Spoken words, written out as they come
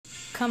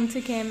Come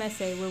to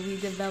KMSA where we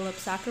develop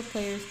soccer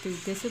players through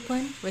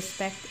discipline,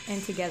 respect,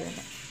 and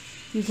togetherness.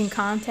 You can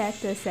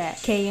contact us at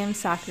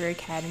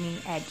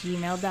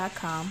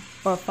kmsocceracademy@gmail.com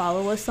or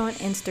follow us on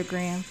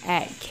Instagram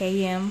at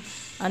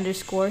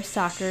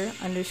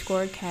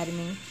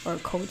km_soccer_academy or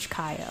Coach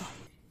Kyle.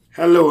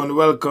 Hello and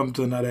welcome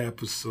to another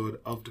episode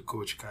of the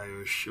Coach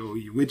Kyle Show.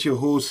 With your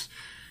host,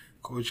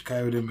 Coach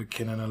Kayode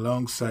Mckinnon,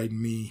 alongside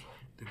me,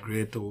 the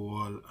great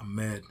Awal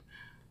Ahmed,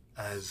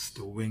 as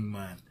the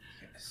wingman.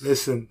 Yes.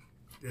 Listen,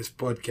 this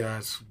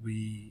podcast,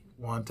 we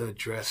want to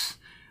address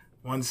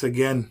once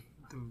again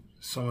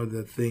some of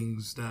the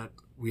things that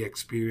we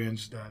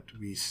experience, that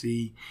we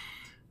see,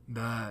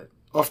 that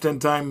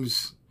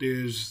oftentimes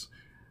there's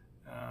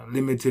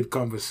limited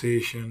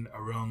conversation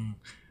around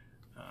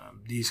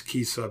these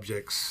key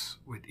subjects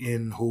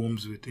within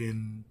homes,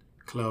 within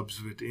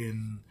clubs,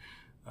 within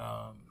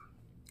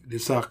the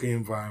soccer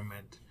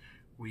environment.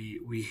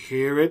 We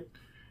hear it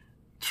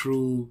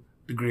through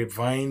the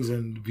grapevines,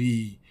 and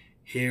we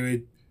hear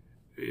it,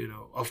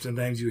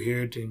 oftentimes you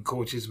hear it in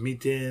coaches'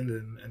 meetings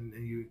and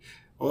you,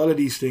 all of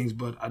these things,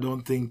 but I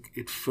don't think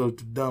it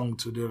filtered down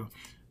to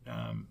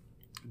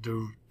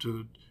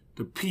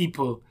the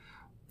people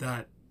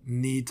that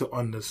need to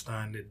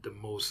understand it the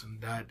most, and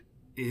that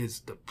is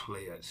the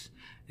players.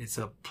 It's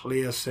a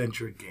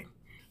player-centric game.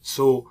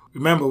 So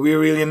remember, we're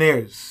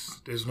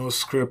millionaires. There's no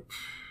script.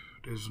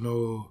 There's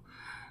no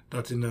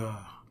dotting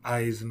the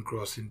I's and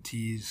crossing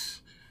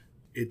T's.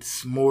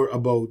 It's more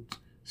about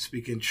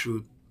speaking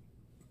the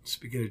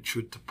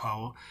truth to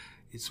power.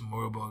 It's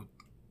more about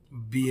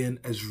being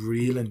as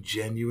real and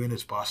genuine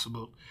as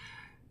possible.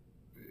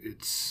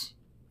 It's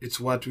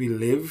what we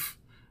live.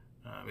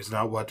 It's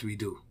not what we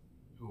do.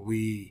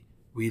 We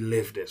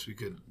live this. We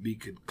could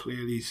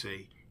clearly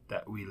say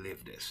that we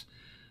live this.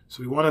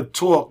 So we want to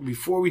talk,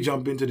 before we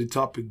jump into the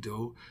topic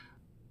though,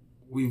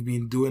 we've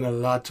been doing a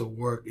lot of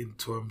work in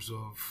terms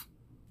of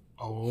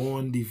our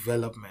own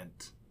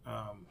development,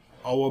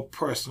 our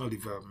personal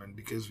development,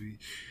 because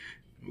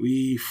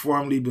we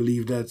firmly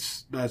believe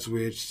that's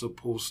where it's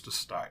supposed to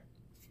start.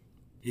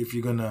 If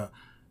you're gonna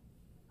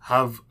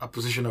have a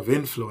position of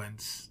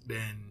influence,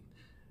 then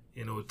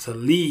to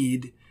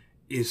lead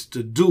is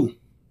to do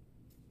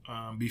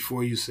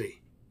before you say.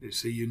 They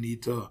say you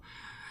need to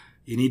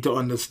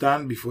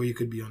understand before you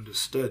could be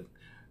understood.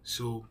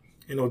 So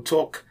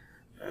talk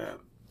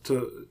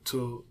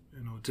to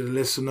the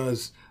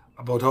listeners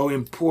about how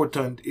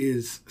important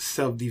is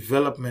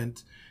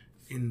self-development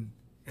in,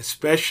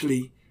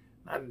 especially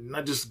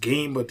not just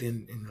game, but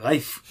in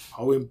life.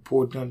 How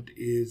important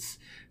is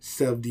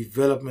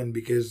self-development,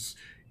 because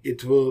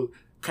it will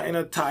kind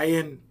of tie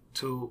in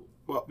to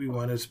what we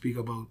want to speak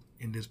about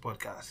in this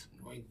podcast.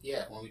 When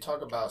we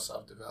talk about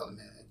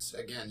self-development, it's,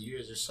 again, you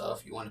as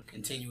yourself, you want to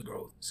continue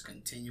growth. It's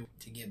continue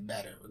to get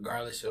better,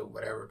 regardless of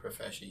whatever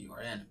profession you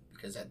are in.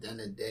 Because at the end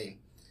of the day,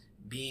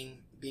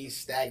 being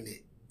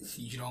stagnant,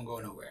 you don't go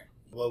nowhere.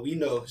 Well, we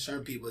know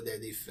certain people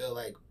that they feel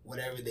like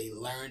whatever they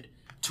learned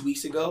 2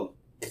 weeks ago,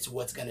 it's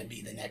what's going to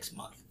be the next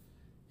month.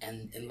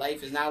 And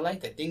life is not like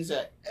that. Things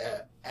are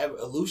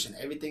evolution.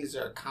 Everything's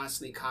are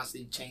constantly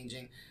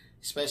changing,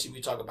 especially when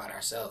we talk about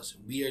ourselves.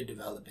 We are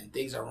developing.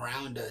 Things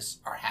around us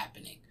are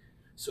happening.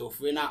 So if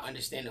we're not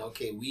understanding,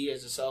 okay, we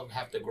as a self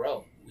have to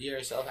grow. We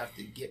as a self have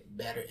to get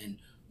better in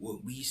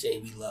what we say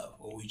we love,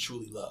 or we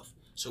truly love,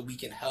 so we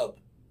can help.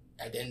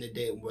 At the end of the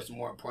day, what's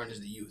more important is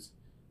the youth,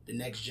 the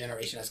next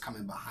generation that's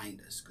coming behind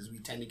us, because we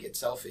tend to get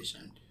selfish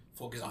and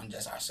focus on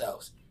just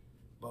ourselves.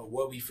 But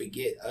what we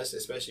forget, us,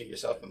 especially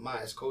yourself and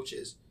mine as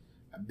coaches,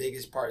 our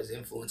biggest part is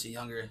influencing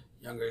younger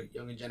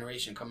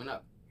generation coming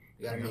up.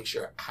 We got to make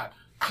sure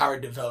our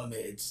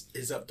development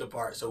is up to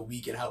par, so we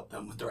can help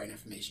them with the right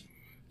information.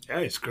 Yeah,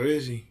 it's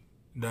crazy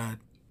that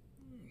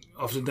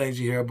oftentimes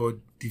you hear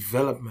about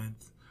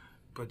development,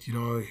 but you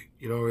don't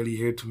really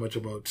hear too much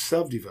about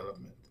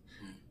self-development.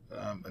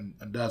 And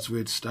that's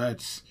where it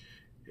starts,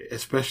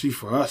 especially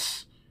for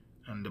us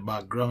and the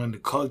background and the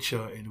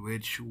culture in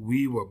which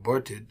we were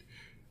birthed.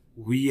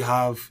 We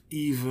have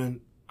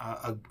even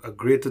a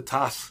greater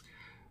task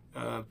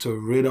to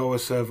rid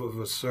ourselves of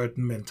a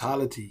certain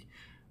mentality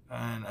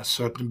and a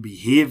certain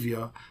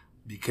behavior,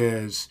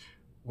 because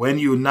when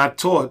you're not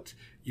taught,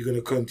 you're going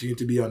to continue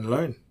to be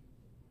unlearned.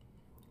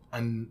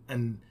 And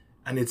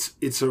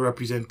it's a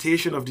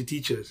representation of the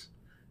teachers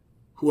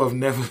who have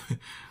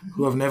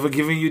never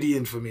given you the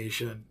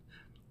information,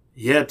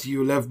 yet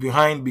you're left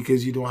behind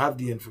because you don't have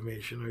the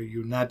information, or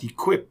you're not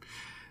equipped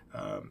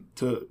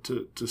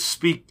to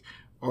speak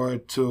or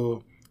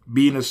to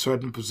be in a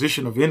certain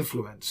position of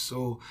influence.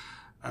 So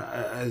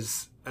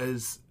as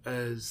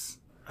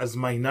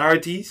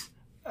minorities,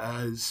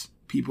 as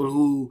people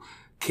who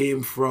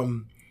came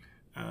from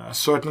a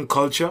certain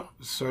culture,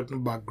 a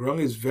certain background,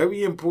 it's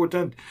very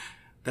important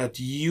that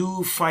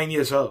you find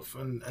yourself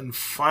and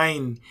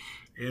find,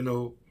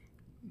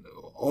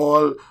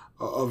 all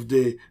of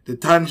the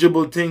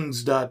tangible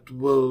things that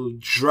will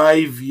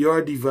drive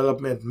your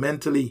development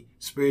mentally,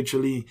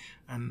 spiritually,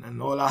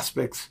 and all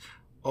aspects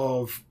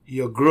of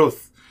your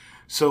growth.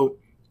 So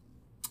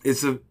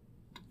it's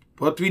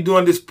What we do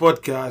on this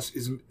podcast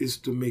is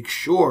to make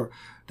sure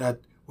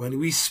that when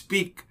we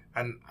speak,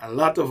 and a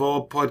lot of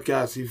our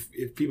podcasts,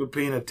 if people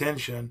paying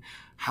attention,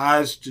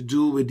 has to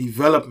do with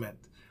development,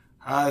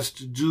 has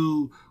to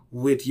do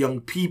with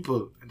young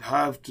people, and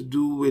have to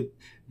do with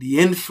the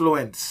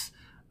influence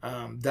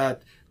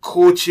that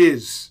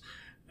coaches,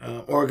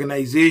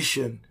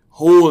 organization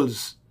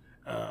holds.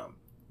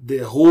 They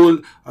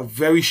hold a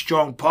very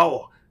strong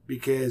power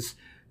because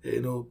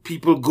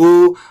people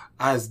go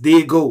as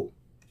they go.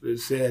 They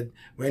said,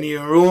 when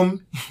you're in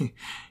Rome,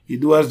 you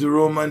do as the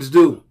Romans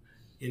do.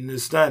 You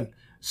understand?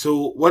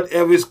 So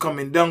whatever is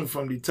coming down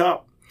from the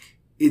top,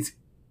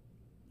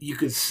 you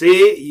could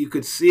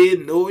say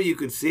no, you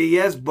could say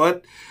yes,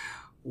 but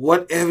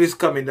whatever is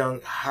coming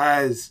down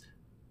has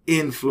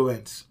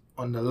influence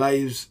on the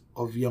lives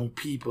of young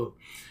people.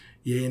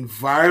 Your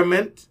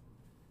environment,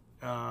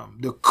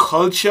 the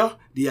culture,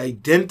 the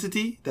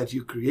identity that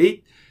you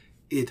create,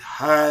 it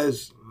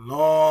has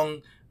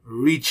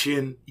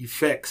long-reaching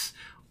effects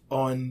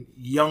on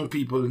young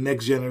people, the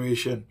next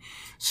generation.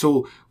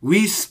 So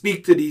we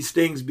speak to these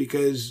things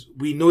because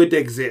we know it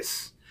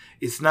exists.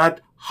 It's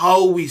not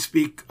how we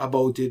speak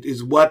about it,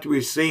 it's what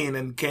we're saying.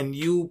 And can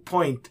you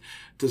point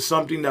to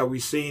something that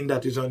we're saying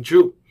that is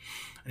untrue?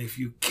 And if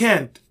you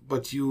can't,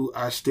 but you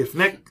are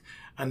stiff-necked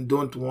and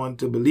don't want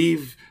to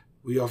believe,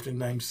 we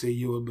oftentimes say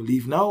you will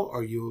believe now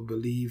or you will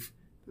believe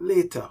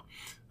later.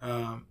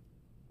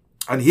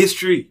 And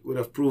history would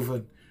have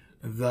proven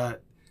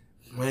that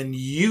when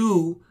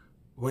you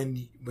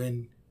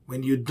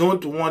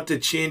don't want to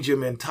change your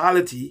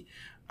mentality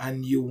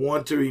and you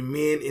want to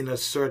remain in a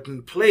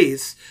certain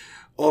place,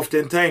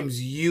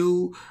 oftentimes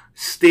you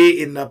stay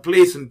in that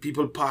place and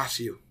people pass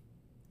you.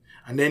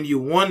 And then you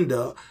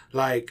wonder,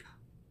 like,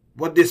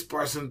 what this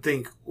person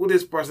think, who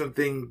this person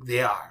think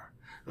they are.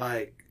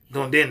 Like,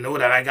 don't they know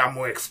that I got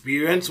more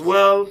experience?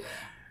 Well,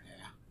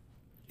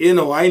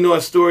 I know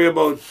a story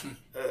about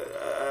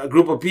a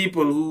group of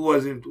people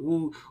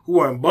who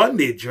were in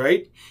bondage,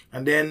 right?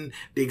 And then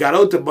they got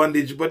out of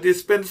bondage, but they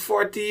spent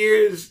 40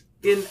 years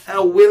in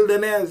a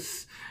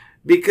wilderness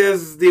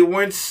because they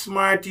weren't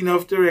smart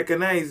enough to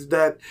recognize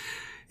that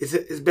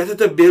it's better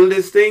to build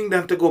this thing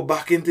than to go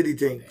back into the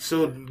thing.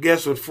 So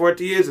guess what?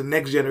 40 years, the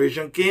next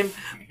generation came,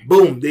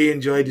 boom, they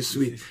enjoyed the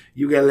sweet.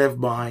 You get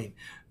left behind.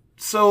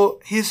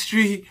 So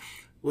history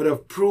would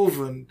have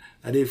proven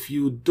that if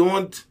you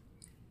don't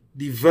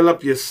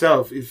develop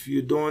yourself, if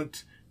you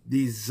don't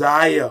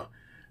desire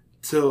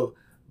to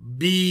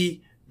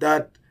be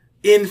that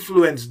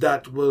influence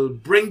that will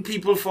bring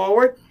people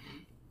forward,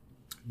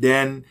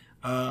 then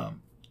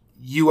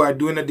you are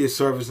doing a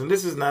disservice. And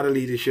this is not a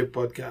leadership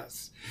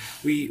podcast.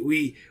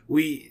 We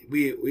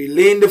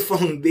laying the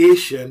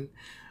foundation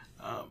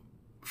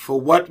for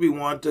what we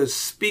want to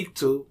speak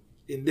to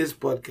in this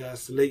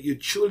podcast to let you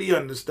truly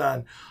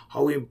understand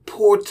how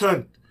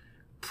important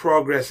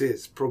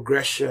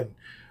progression,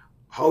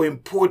 how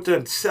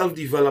important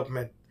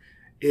self-development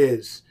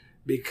is,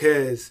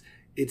 because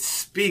it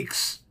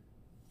speaks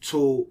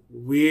to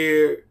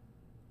where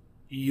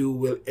you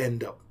will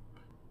end up.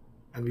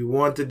 And we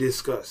want to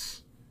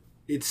discuss.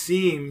 It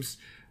seems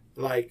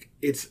like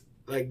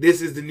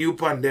this is the new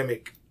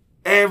pandemic.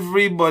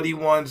 Everybody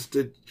wants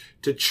to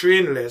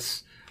train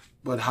less,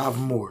 but have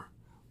more.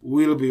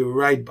 We'll be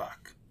right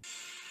back.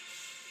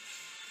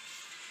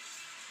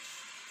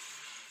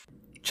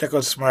 Check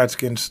out Smart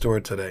Skin Store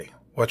today.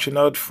 Watching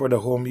out for the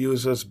home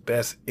user's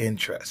best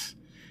interests.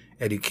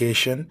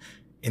 Education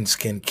in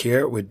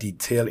skincare with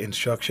detailed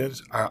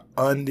instructions are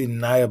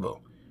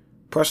undeniable.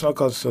 Personal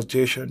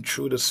consultation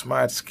through the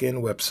Smart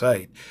Skin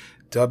website,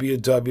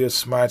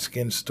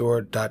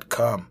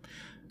 www.smartskinstore.com.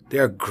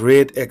 They're a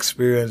great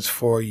experience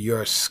for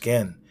your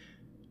skin.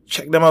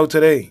 Check them out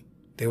today.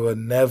 They will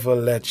never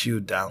let you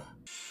down.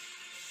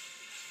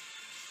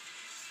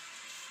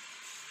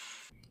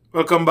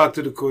 Welcome back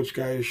to the Coach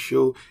Kayode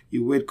Show.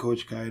 You with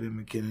Coach Kayode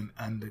Mckinnon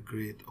and the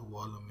great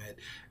Awal Ahmed.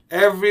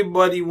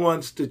 Everybody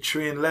wants to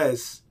train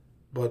less,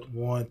 but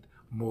want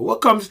more. What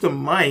comes to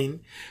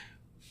mind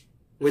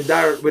with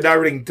that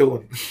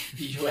ringtone?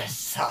 U.S.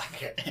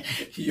 soccer.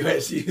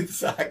 U.S. youth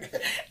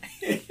soccer.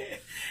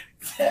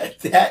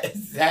 That's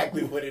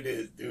exactly what it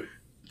is, dude.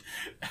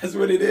 That's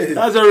what it is.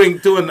 That's a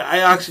ringtone. I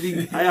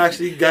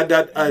actually got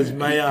that as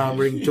my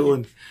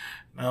ringtone.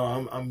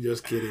 No, I'm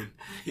just kidding.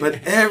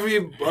 But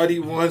everybody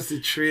wants to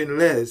train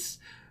less,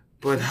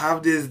 but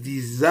have this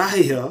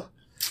desire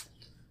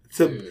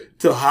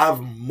to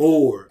have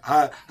more.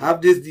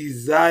 Have this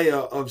desire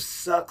of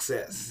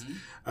success.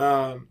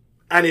 Mm-hmm.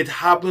 And it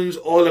happens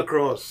all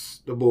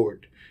across the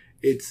board.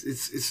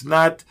 It's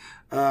not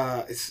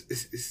a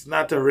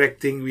rec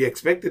thing. We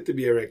expect it to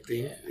be a rec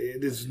thing. Yeah.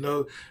 There's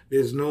no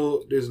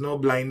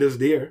blinders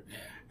there.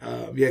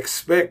 Yeah. We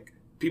expect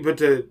people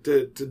to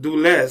do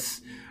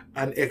less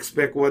and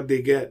expect what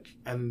they get,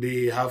 and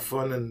they have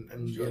fun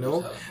and you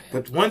know.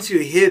 But once you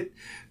hit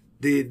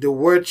the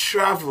word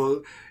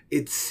travel,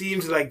 it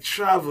seems like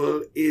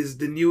travel is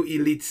the new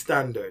elite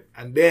standard.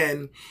 And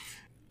then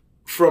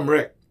from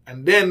rec.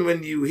 And then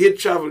when you hit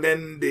travel,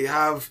 then they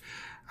have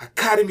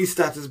academy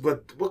status,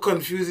 but what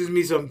confuses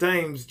me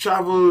sometimes,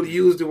 travel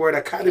use the word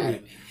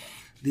academy.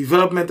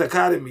 Development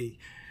academy.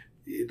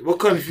 What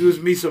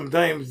confuses me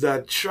sometimes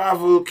that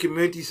travel,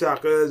 community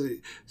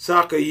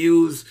soccer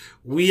use,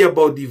 we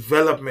about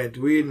development.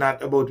 We're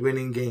not about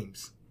winning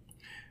games.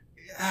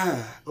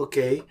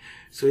 Okay.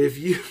 So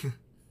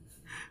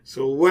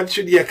so what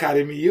should the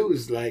academy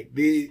use?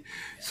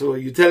 So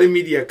you're telling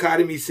me the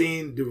academy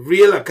saying the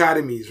real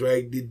academies,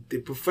 right? The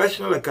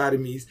professional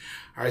academies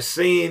are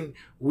saying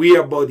we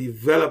are about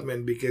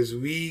development because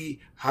we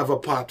have a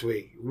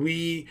pathway.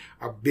 We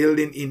are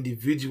building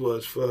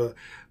individuals for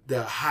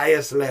the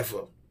highest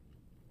level.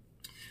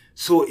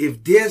 So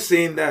if they're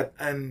saying that,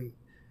 and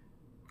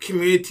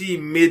community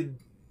mid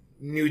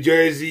New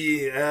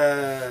Jersey,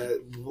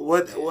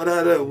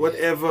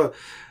 whatever,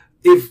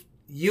 if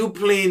you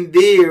playing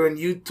there and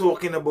you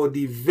talking about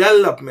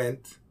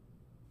development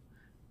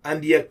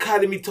and the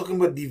academy talking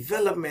about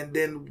development,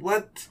 then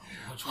what?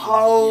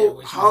 How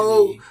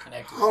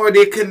are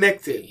they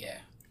connected? Yeah.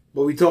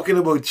 But we're talking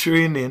about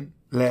training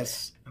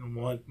less and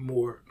want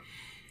more.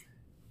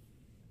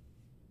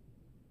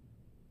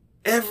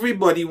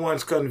 Everybody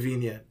wants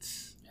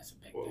convenience. That's a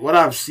big thing. What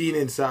I've seen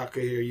in soccer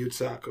here, youth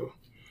soccer,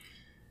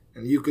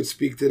 and you could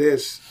speak to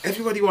this.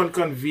 Everybody wants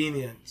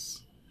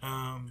convenience.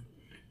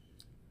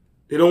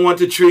 They don't want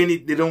to train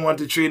it. They don't want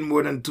to train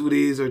more than 2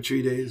 days or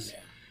 3 days. Yeah.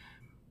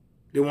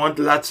 They want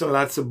lots and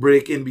lots of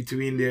break in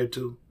between there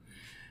too.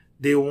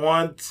 They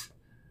want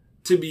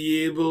to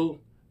be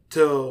able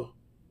to.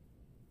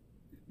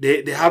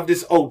 They have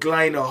this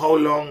outline of how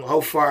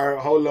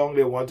long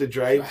they want to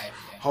drive.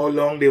 How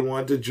long they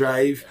want to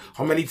drive,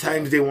 how many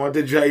times they want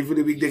to drive for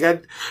the week. They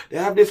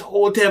have this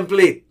whole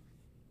template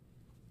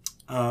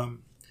to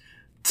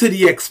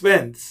the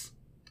expense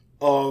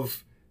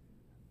of,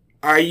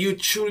 are you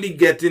truly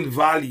getting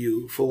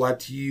value for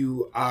what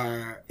you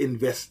are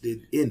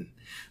invested in?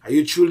 Are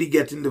you truly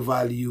getting the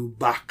value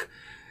back?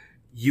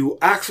 You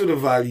ask for the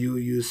value,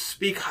 you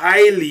speak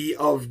highly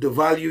of the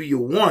value you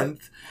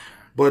want,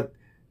 but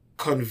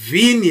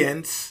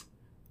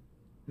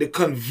the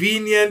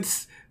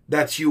convenience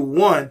that you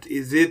want,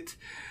 is it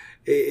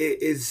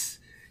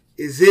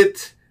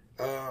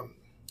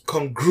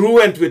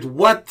congruent with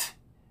what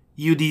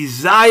you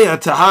desire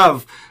to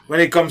have when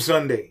it comes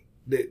Sunday?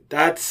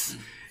 That's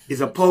is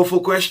a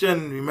powerful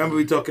question. Remember,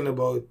 we're talking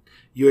about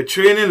you're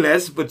training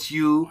less, but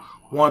you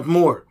want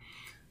more.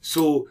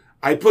 So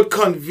I put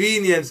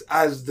convenience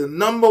as the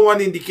number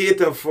one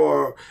indicator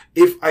for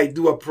if I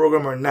do a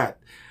program or not.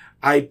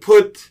 I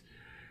put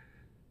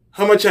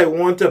how much I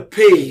want to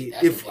pay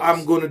if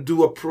I'm going to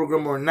do a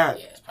program or not.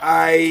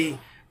 I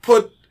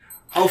put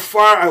how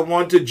far I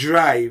want to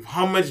drive,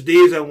 how much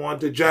days I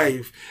want to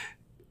drive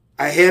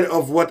ahead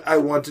of what I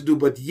want to do.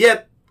 But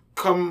yet,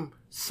 come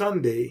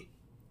Sunday,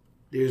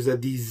 there's a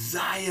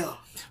desire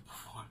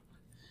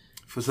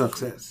for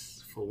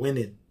success, for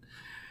winning.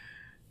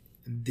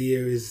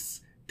 There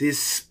is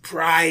this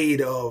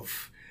pride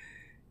of,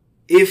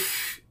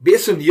 if,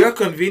 based on your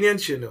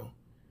convenience,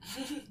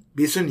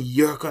 based on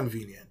your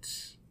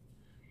convenience,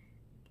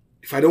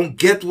 if I don't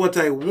get what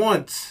I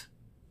want,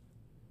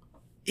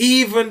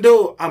 even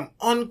though I'm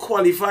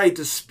unqualified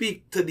to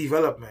speak to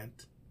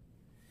development,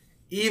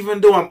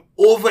 even though I'm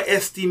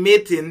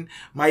overestimating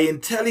my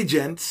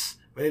intelligence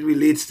when it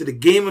relates to the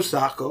game of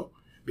soccer,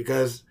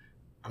 because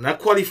I'm not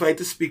qualified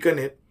to speak on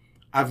it,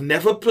 I've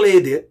never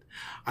played it,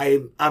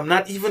 I'm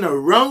not even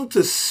around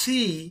to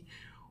see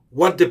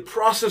what the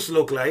process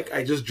look like.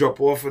 I just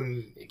drop off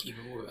and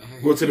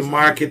go to the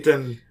market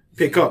and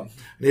pick up.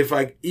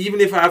 And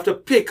even if I have to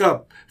pick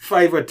up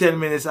 5 or 10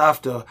 minutes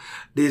after,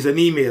 there's an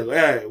email.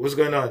 Hey, what's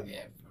going on?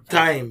 Yeah,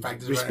 time,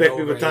 respect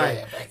people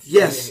time.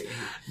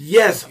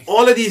 Yes,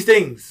 all of these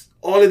things.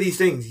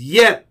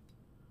 Yet,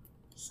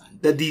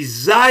 the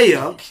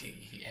desire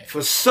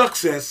for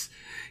success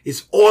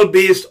is all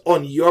based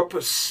on your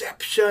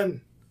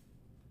perception,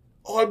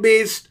 all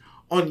based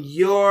on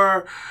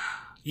your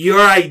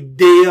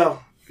idea,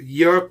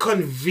 your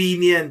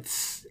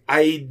convenience.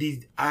 I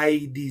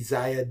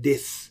desire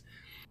this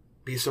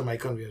based on my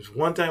convenience.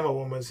 One time a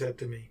woman said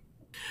to me,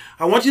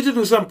 I want you to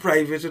do some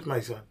private with my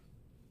son,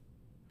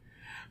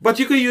 but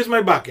you could use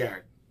my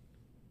backyard.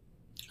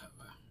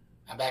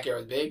 My backyard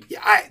was big? Yeah,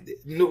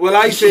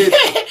 I said,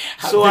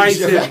 so I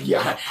said,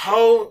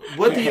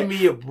 what do you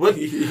mean? What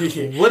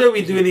are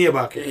we doing in your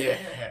backyard? Yeah.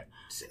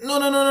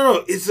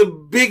 No. It's a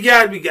big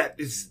yard.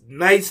 It's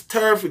nice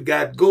turf. We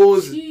got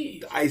goals.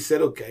 Jeez. I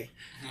said, okay.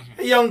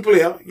 A young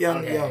player.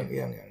 Young.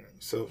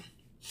 So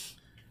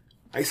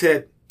I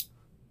said,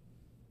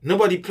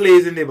 nobody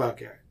plays in their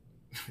backyard.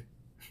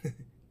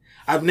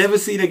 I've never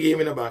seen a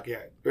game in a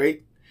backyard,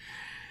 right?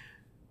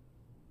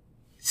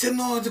 He said,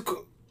 no,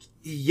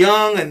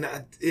 young and,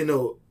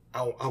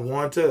 I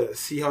want to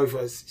see how it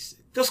was.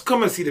 Just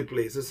come and see the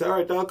place. I said, all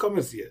right, I'll come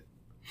and see it.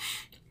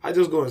 I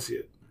just go and see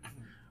it.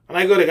 And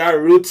I got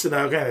roots and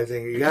all kind of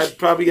thing. You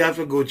probably have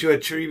to go through a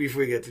tree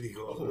before you get to the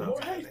goal.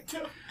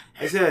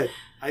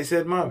 I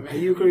said, Mom, are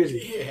you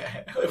crazy?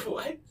 Yeah.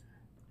 What?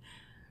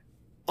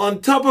 On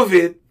top of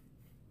it,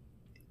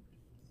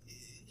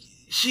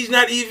 she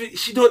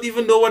don't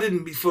even know what it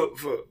means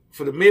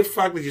for the mere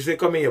fact that you say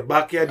come in your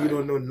backyard, you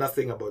don't know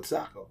nothing about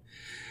soccer.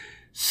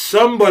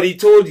 Somebody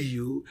told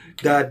you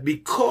that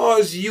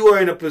because you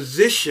are in a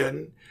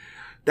position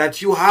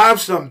that you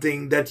have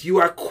something that you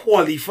are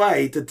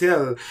qualified to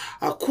tell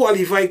a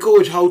qualified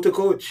coach how to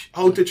coach,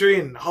 how to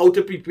train, how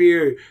to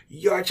prepare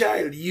your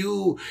child.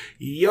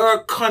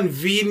 Your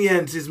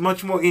convenience is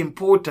much more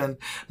important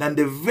than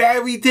the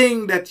very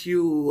thing that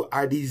you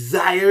are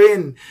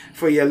desiring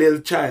for your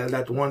little child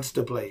that wants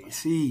to play.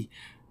 See,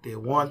 they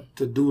want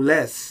to do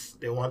less.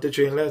 They want to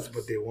train less,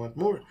 but they want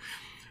more.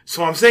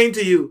 So I'm saying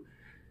to you,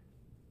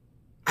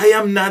 I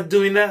am not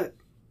doing that.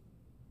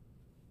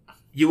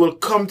 You will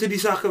come to the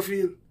soccer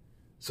field.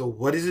 So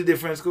what is the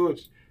difference,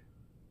 coach?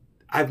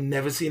 I've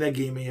never seen a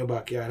game in your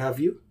backyard. Have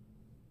you?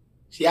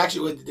 She asked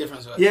you what the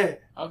difference was? Yeah.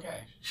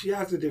 Okay. She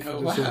asked the difference.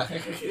 Oh, wow. So,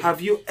 have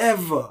you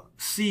ever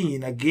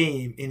seen a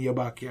game in your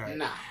backyard?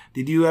 Nah.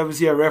 Did you ever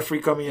see a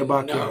referee come in your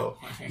backyard? No.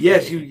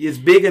 Yes, it's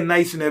big and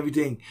nice and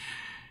everything.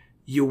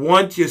 You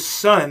want your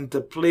son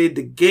to play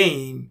the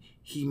game,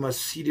 he must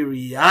see the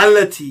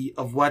reality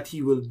of what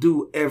he will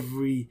do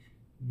every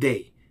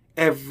day,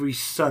 every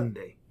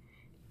Sunday.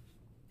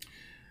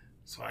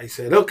 So I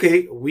said,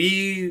 okay, do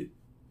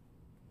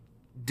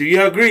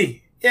you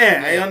agree?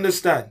 Yeah, I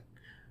understand.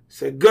 I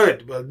said,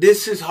 good. Well,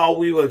 this is how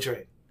we will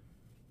train.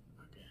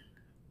 Okay.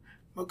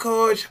 But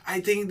coach, I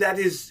think that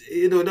is,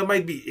 that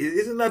might be,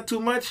 isn't that too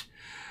much?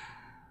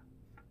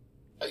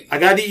 I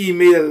got the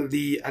email,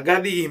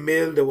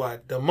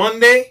 the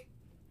Monday.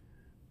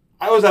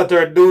 I was at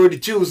her door the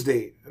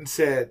Tuesday and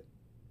said,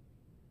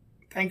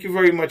 thank you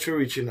very much for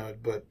reaching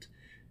out, but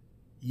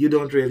you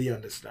don't really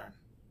understand.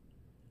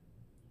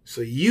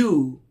 So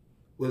you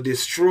will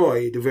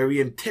destroy the very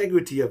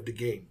integrity of the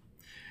game.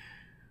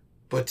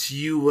 But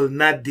you will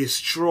not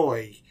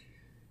destroy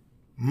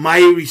my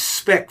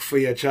respect for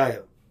your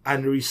child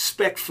and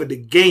respect for the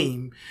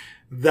game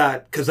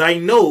because I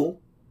know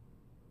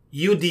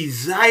you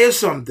desire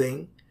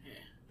something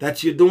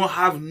that you don't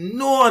have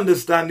no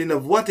understanding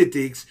of what it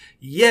takes,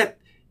 yet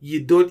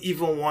you don't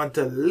even want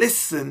to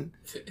listen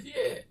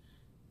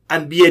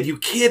and be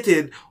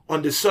educated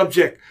on the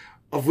subject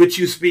of which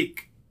you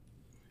speak.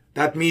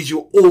 That means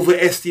you're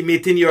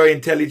overestimating your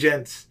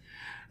intelligence.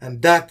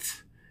 And that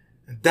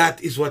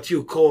is what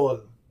you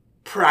call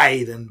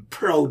pride and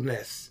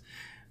proudness.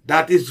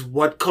 That is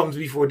what comes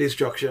before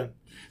destruction.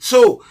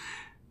 So,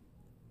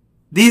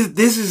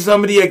 this is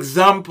some of the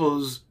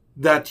examples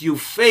that you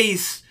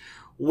face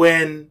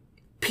when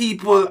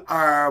people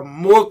are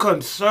more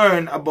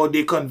concerned about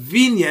their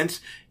convenience,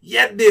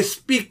 yet they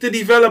speak to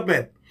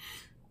development.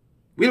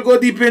 We'll go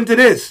deep into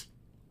this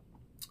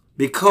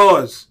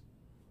because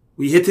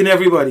we're hitting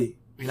everybody.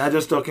 We're not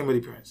just talking about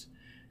the parents.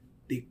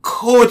 The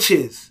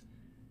coaches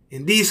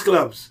in these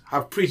clubs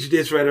have preached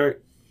this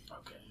rhetoric.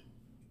 Okay.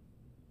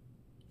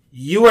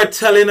 You are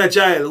telling a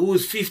child who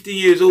is 15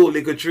 years old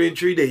they could train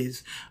 3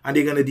 days and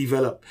they're going to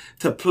develop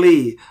to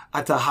play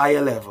at a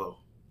higher level.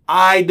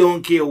 I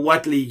don't care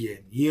what league you're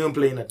in. You ain't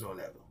playing at no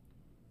level.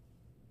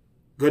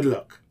 Good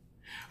luck.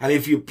 And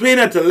if you're playing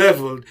at a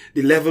level,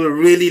 the level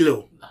really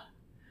low.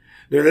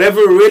 The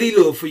level really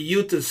low for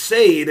you to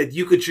say that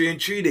you could train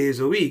 3 days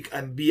a week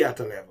and be at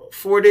a level.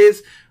 4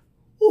 days,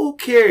 who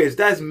cares?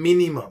 That's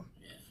minimum.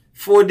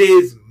 4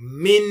 days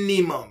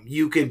minimum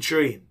you can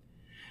train.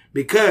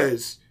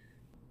 Because,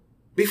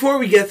 before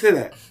we get to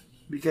that,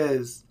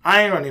 because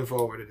I ain't running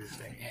forward to this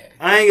thing.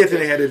 I ain't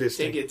getting ahead of this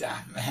thing. Take your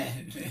time,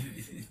 man.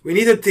 We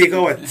need to take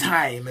our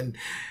time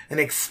and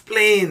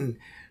explain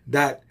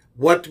that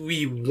what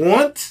we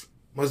want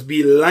must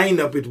be lined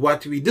up with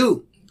what we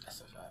do.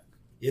 That's a fact.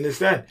 You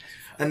understand?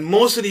 And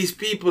most of these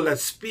people that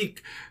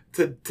speak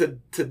to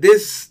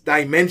this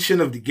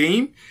dimension of the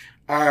game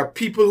are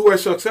people who are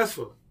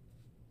successful.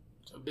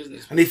 So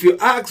business. And if you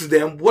ask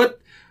them, what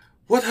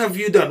have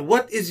you done?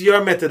 What is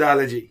your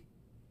methodology?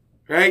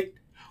 Right?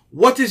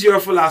 What is your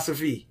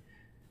philosophy?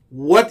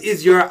 What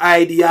is your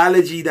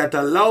ideology that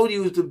allow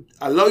you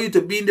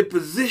to be in the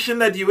position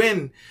that you're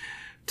in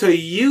to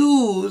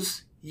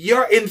use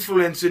your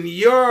influence and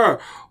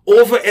your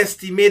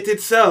overestimated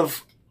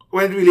self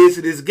when it relates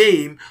to this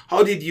game?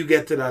 How did you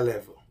get to that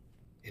level?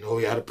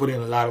 You had to put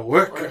in a lot of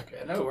work.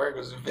 I know work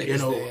was the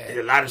biggest thing.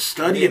 A lot of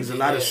studying, a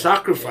lot of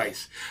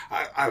sacrifice.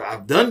 Yeah.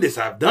 I've done this,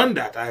 I've done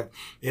that.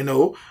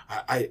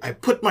 I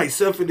put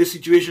myself in this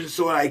situation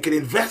so I can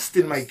invest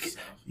in my.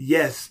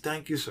 Yes,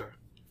 thank you, sir.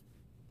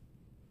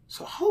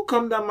 So how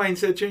come that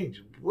mindset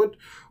changed? What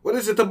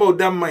is it about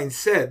that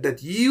mindset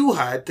that you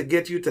had to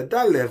get you to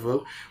that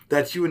level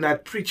that you're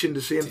not preaching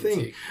the same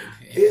thing?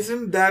 Yeah.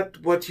 Isn't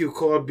that what you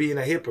call being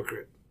a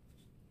hypocrite?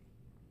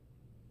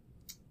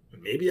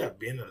 Maybe I've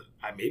been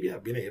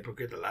a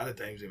hypocrite a lot of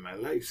times in my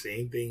life,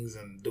 saying things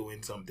and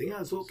doing something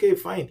else. Okay,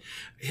 fine.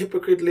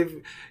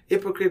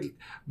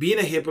 Being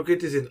a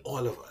hypocrite is in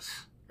all of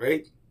us,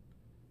 right?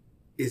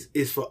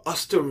 Is for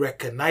us to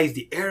recognize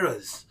the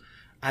errors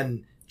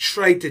and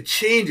try to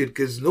change it,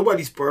 because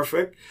nobody's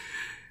perfect.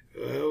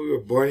 We were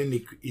born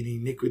in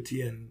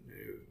iniquity and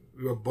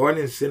We were born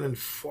in sin and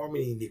formed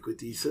in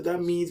iniquity. So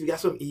that means we got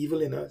some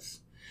evil in us.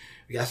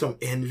 We got some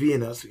envy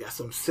in us. We got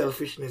some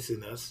selfishness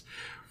in us.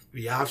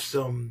 We have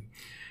some,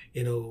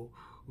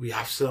 we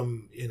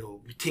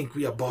think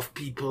we are above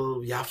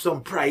people. We have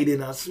some pride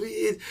in us.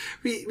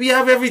 We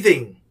have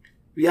everything.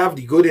 We have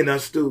the good in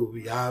us too.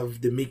 We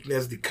have the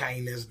meekness, the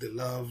kindness, the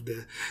love,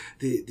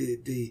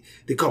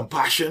 the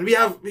compassion. We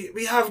have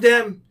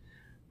them.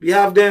 We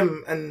have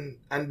them, and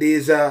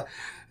there's a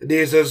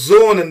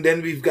zone, and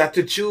then we've got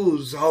to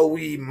choose how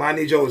we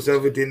manage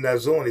ourselves within that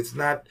zone.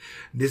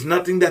 There's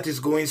nothing that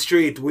is going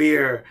straight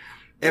where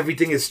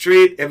everything is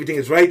straight, everything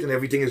is right, and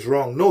everything is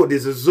wrong. No,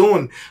 there's a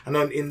zone, and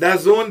in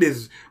that zone,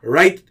 there's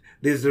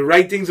the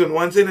right things on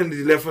one side and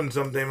the left one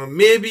sometimes. And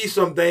maybe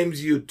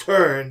sometimes you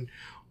turn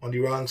on the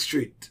wrong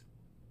street.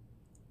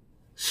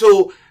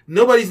 So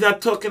nobody's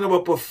not talking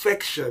about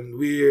perfection.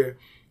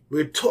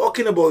 We're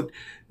talking about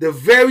the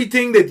very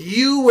thing that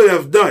you would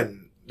have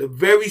done, the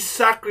very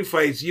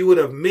sacrifice you would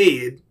have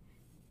made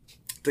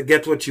to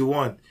get what you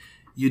want.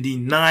 You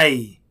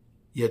deny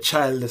your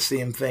child the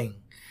same thing.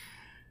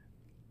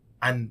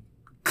 And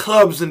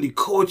clubs and the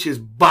coaches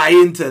buy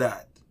into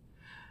that.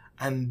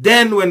 And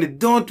then when it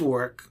don't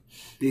work,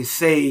 they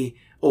say,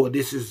 oh,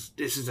 this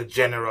is a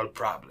general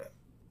problem.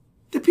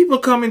 The people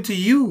coming to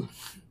you.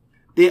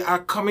 They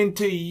are coming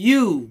to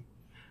you.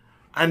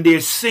 And they're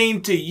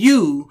saying to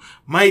you,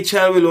 my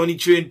child will only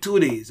train 2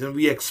 days and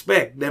we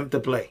expect them to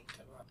play.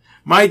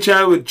 My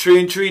child will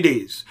train 3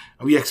 days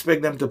and we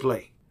expect them to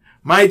play.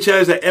 My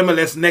child is an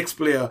MLS next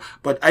player,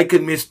 but I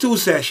could miss 2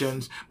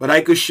 sessions, but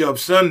I could show up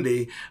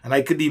Sunday and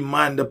I could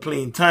demand the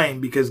playing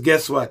time because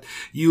guess what?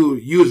 You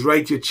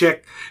write your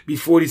check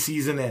before the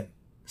season ends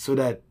so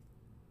that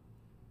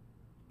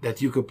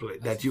you could play,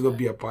 that you could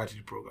be a part of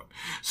the program.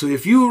 So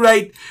if you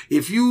write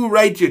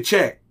your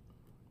check,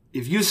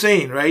 if you're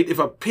saying, right, if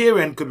a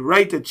parent could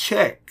write a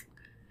check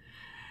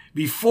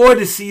before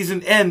the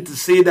season ends to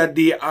say that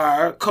they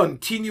are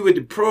continue with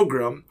the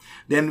program,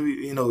 then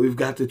we've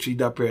got to treat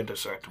that parent a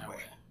certain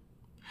way.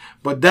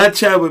 But that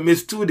child will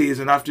miss 2 days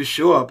and have to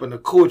show up, and the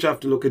coach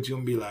have to look at you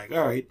and be like,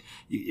 all right,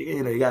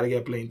 you got to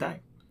get playing time.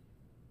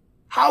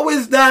 How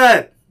is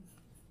that?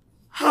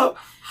 How?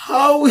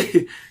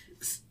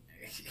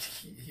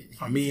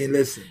 I mean,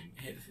 listen,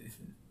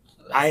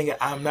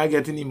 I'm not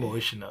getting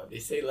emotional. They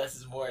say less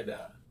is more,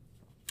 though.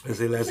 They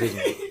say less is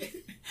more.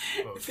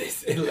 They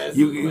say less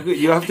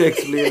you have to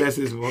explain less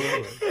is more.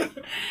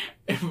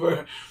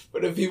 For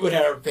the people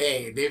that are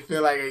paying, they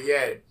feel like,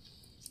 again,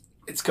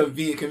 it's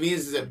convenient.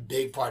 Convenience is a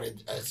big part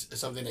of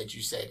something that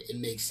you said. It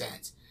makes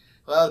sense.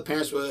 Well, the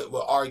parents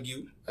will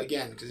argue,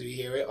 again, because we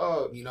hear it,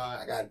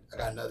 I got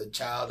another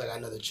child, I got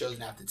another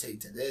children I have to take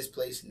to this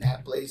place and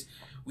that place.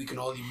 We can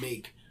only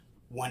make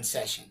 1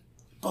 session.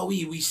 But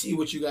we see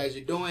what you guys are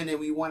doing, and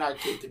we want our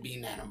kid to be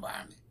in that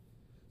environment.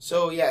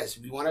 So, yes,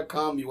 we want to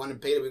come. We're going to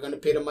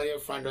pay the money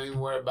up front. Don't even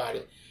worry about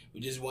it. We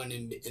just want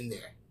him in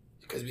there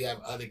because we have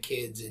other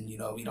kids, and,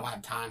 we don't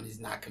have time. It's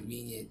not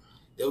convenient.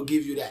 They'll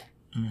give you that.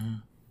 Mm-hmm.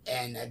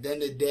 And at the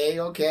end of the day,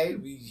 okay,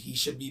 he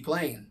should be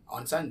playing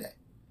on Sunday.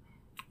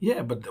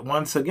 Yeah, but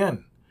once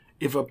again,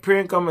 if a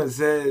parent comes and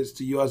says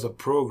to you as a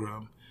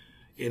program,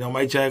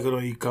 my child could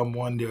only come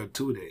 1 day or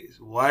 2 days,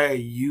 why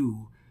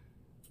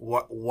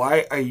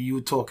are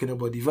you talking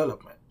about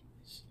development?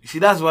 You see,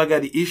 that's what I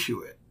got the issue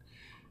with.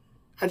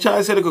 A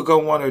child said it could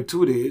come 1 or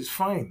 2 days,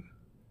 fine.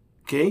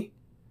 Okay?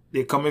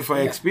 They're coming for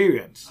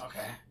experience.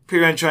 Okay.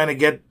 Parent trying to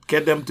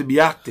get them to be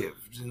active,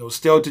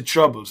 stay out of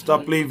trouble,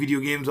 stop playing video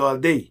games all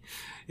day.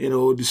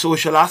 The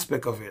social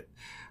aspect of it.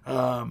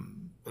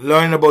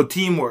 Learn about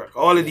teamwork,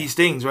 all of these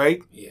things,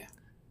 right? Yeah.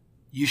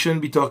 You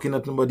shouldn't be talking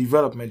nothing about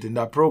development in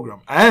that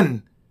program.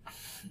 And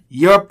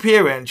your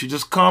parent should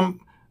just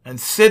come and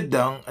sit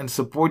down and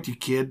support your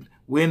kid.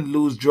 Win,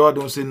 lose, draw,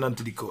 don't say nothing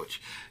to the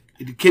coach.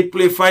 If the kid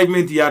play 5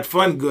 minutes, he had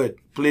fun, good.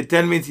 Play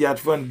 10 minutes, he had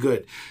fun,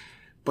 good.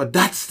 But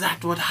that's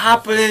not what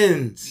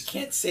happens. You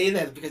can't say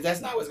that because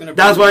that's not what's going to.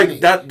 That's why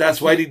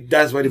the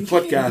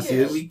podcast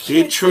is.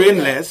 They train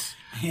less,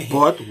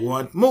 but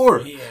want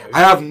more. Yeah, I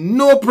have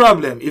no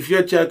problem if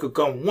your child could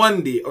come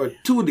 1 day or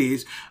 2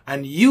 days,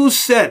 and you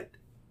set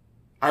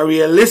a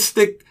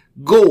realistic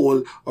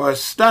goal or a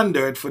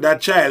standard for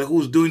that child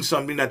who's doing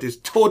something that is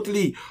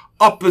totally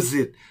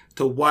opposite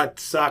to what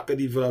soccer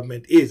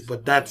development is,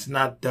 but that's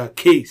not the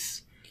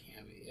case.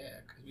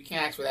 Because we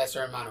can't ask for that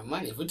certain amount of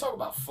money. If we talk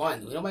about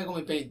fun, nobody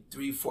gonna be paying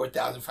 $3,000,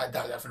 $4,000,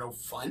 $5,000 for no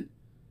fun.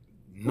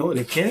 No,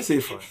 they can't say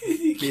fun.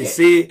 They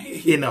say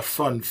in a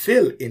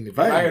fun-filled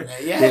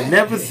environment. Yeah. They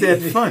never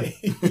said fun.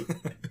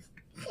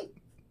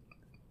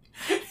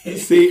 They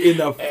say in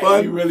a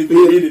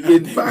fun-filled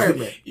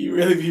environment. You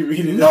really be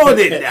reading. No,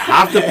 they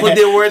have to put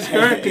their words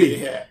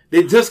correctly. Yeah.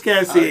 They just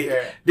can't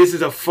say this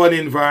is a fun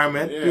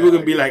environment. Yeah, people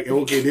can be like,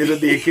 okay, there's a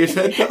daycare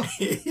center.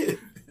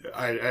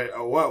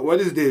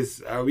 What is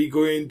this? Are we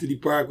going to the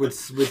park with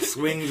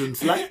swings and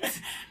slides?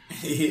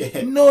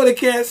 Yeah. No, they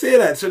can't say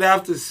that. So they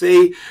have to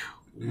say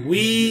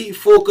we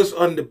focus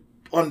on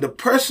on the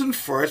person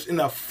first in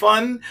a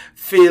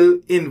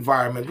fun-filled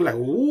environment. We're like,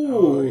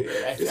 ooh,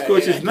 this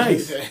coach is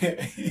nice.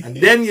 And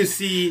then you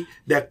see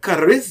the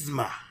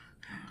charisma.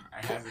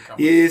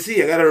 You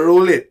see, I gotta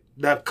roll it.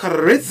 The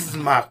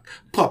charisma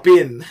pop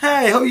in.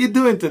 Hey, how you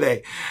doing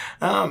today?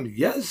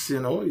 Yes,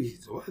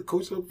 the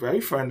coach look very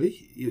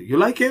friendly. You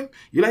like him?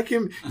 You like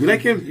him? You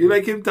like him? You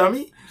like him,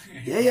 Tommy?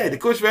 Yeah, the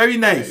coach very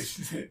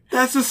nice.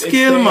 That's a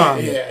skill,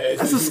 man.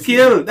 That's a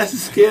skill. That's a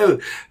skill.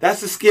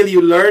 That's a skill.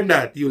 You learn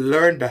that.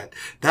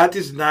 That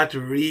is not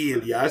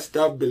real. You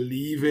stop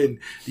believing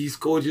these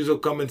coaches will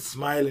come and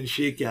smile and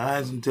shake your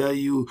hands and tell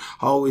you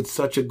how it's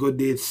such a good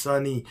day, it's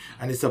sunny,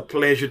 and it's a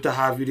pleasure to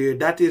have you there.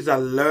 That is a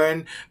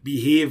learned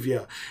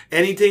behavior.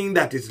 Anything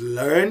that is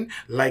learned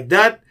like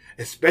that,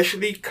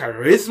 especially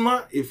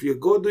charisma, if you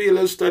go do your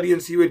little study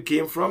and see where it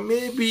came from,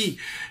 maybe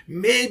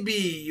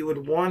you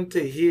would want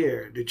to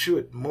hear the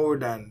truth more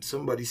than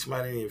somebody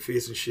smiling in your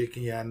face and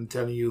shaking your hand and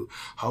telling you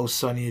how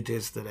sunny it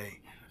is today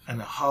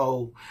and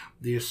how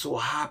they're so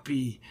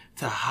happy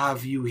to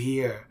have you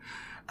here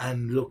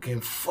and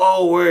looking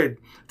forward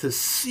to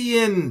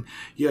seeing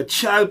your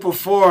child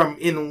perform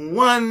in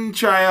one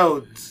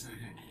tryout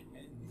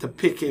to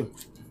pick him.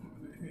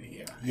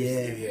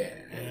 Yeah.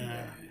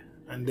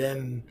 And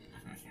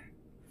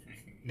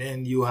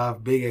then you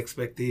have big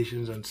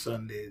expectations on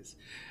Sundays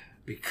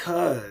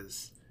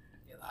because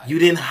you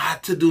didn't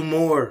have to do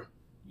more.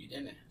 You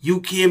didn't.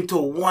 You came to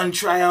one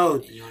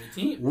tryout. And you're on the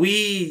team.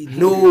 We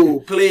know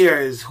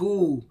players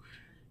who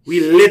we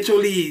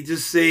literally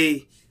just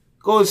say,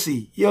 go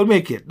see, you'll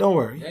make it. Don't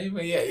worry. Don't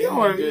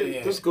worry.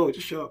 Yeah. Just go.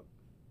 Just show up.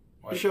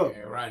 Just show up.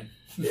 Run.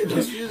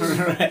 Just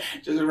run.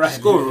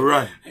 Just go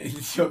run.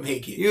 You'll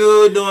make it.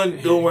 You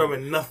don't worry about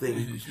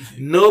nothing.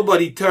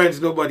 Nobody turns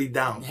nobody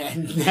down.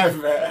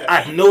 Never.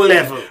 At no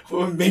level.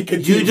 We'll make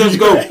a You just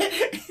go.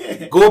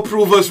 Go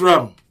prove us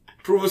wrong.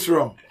 Prove us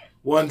wrong.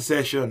 One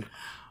session.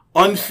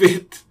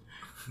 Unfit.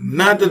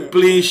 Not at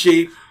playing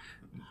shape.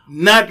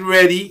 Not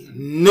ready.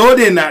 No,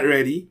 they're not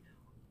ready.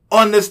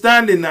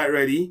 Understand they're not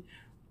ready.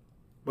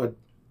 But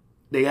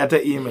they got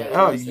the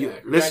email.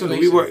 Listen,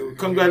 we were,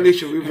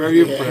 congratulations, we're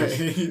very impressed.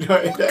 You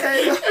got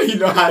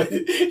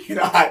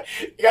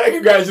to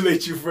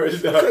congratulate you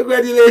first.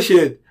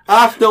 Congratulations.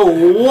 After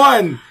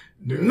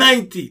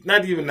 190,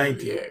 not even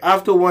 90,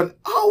 after 1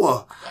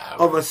 hour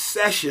of a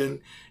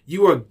session,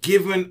 you were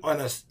given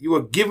a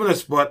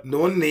spot,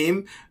 no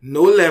name,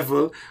 no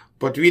level,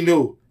 but we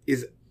know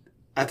is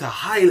at a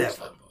high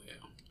level.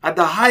 At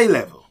the high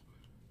level,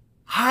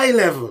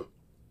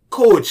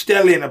 coach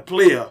telling a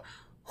player,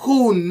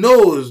 who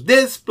knows?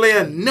 This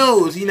player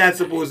knows he's not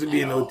supposed to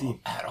be in no team.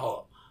 At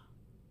all.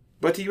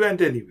 But he went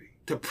anyway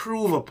to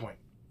prove a point.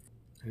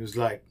 He was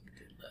like,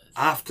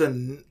 after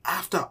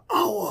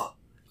hour,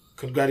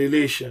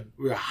 congratulations.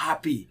 We're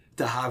happy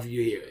to have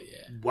you here.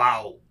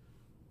 Wow.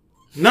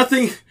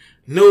 Nothing.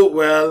 No,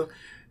 well,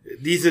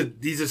 these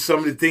are some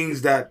of the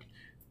things that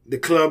the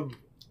club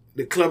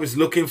is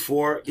looking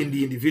for in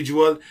the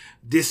individual.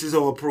 This is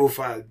our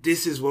profile.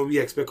 This is what we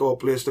expect our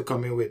players to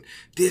come in with.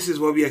 This is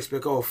what we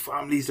expect our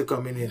families to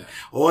come in. Yeah.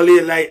 All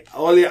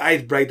your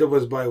eyes bright up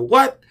was by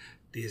what?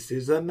 This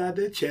is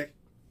another check.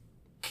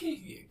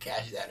 You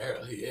cash that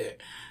early, yeah.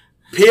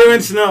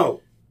 Parents know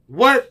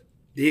what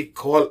they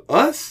call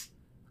us.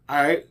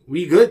 All right,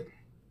 we good.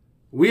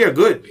 We are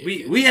good.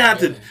 We have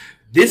to.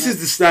 This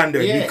is the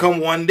standard. We come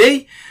one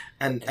day,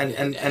 and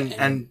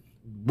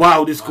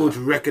wow, this coach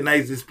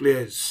recognized this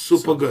player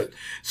super good.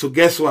 So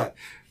guess what?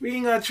 We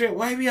ain't gonna train.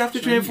 Why we have to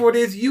train 4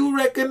 days? You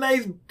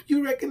recognize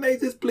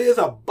this player's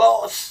a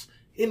boss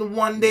in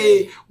one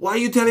day. Why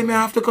you telling me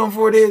I have to come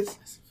 4 days?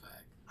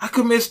 I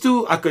could miss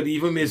 2. I could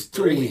even miss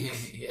 2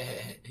 weeks.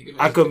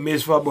 I could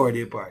miss for a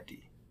birthday party.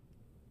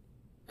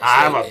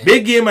 I have a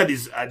big game at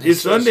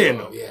this Sunday,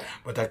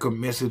 but I could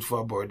miss it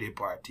for a birthday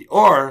party.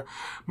 Or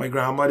my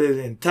grandmother's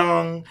in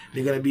town.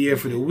 They're gonna be here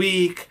for the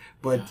week,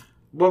 but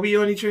we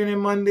only training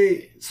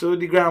Monday, so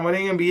the grandmother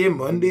ain't gonna be here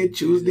Monday,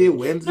 Tuesday,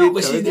 Wednesday,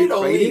 Thursday,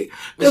 Friday.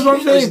 That's what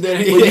I'm saying.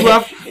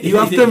 But you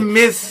have to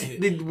miss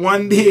the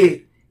one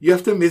day. You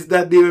have to miss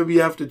that day when we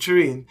have to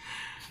train.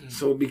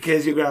 So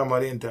because your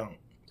grandmother in town,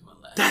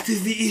 that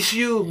is the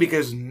issue.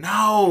 Because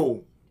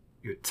now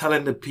you're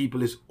telling the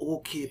people it's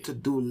okay to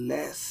do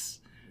less,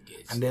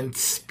 and then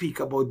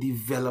speak about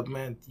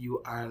development.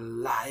 You are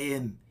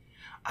lying,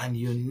 and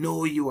you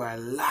know you are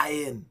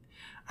lying.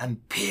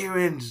 And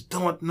parents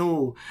don't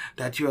know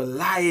that you're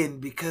lying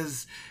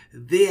because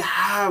they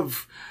hold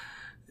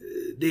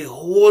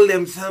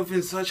themselves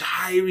in such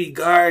high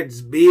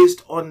regards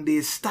based on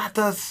their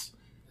status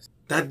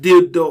that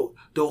the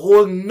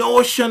whole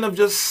notion of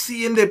just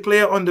seeing the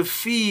player on the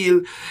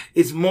field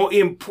is more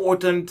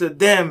important to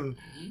them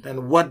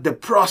than what the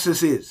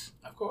process is.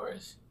 Of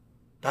course.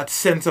 That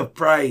sense of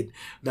pride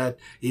that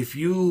if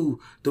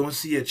you don't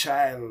see a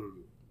child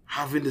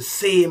having the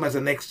same as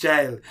the next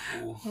child,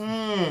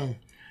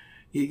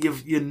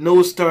 your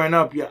nose turn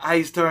up, your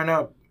eyes turn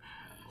up.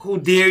 Who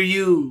dare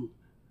you?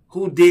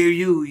 Who dare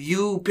you?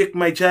 You picked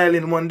my child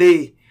in one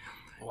day.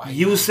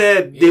 You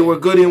said they were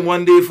good in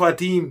one day for a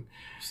team.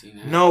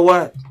 Now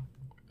what?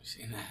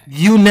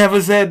 You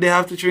never said they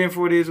have to train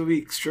 4 days a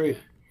week straight.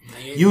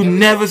 Yeah. You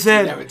never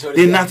said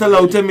they're not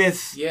allowed to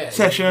miss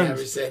sessions. You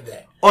never said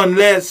that.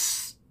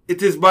 Unless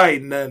it is by.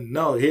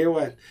 No, hear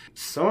what?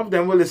 Some of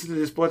them will listen to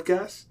this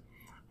podcast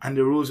and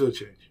the rules will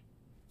change.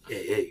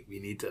 Hey, we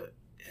need to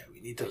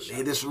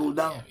lay this rule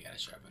down. Yeah, we gotta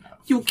sharpen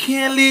up. You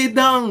can't lay it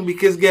down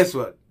because guess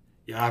what?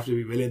 You have to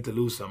be willing to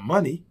lose some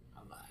money.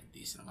 A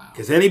decent amount.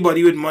 Because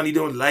anybody with money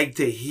don't like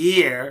to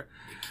hear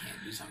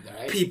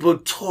Right? people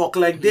talk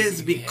like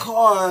this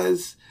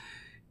because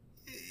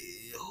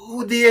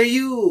who dare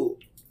you?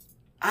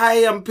 I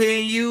am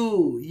paying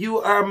you. You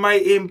are my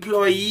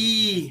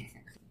employee.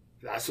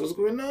 That's what's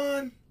going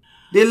on.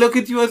 They look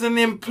at you as an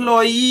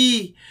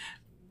employee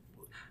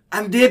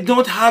and they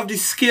don't have the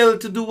skill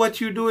to do what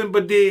you're doing,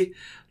 but they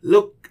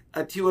look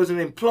at you as an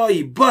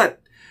employee,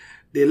 but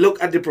they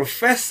look at the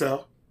professor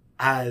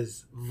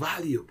as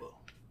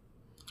valuable.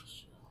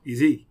 You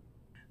see?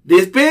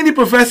 They're paying the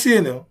professor,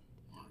 you know,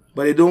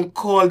 but they don't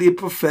call the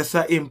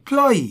professor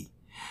employee.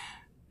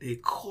 They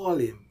call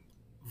him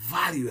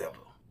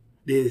valuable.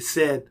 They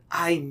said,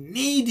 I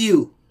need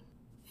you.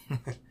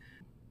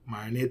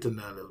 Marinate on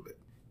that a little bit.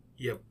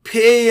 You're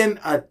paying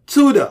a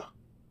tutor.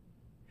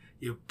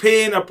 You're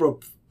paying a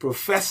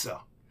professor.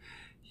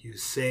 You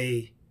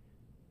say,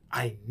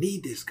 I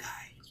need this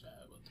guy.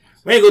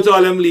 When you go to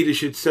all them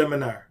leadership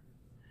seminar,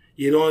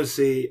 you don't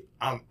say,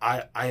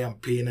 I am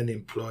paying an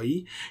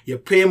employee. You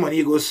pay money,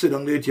 you go sit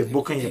down there with your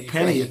book and your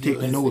pen and you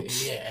take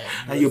notes.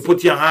 And you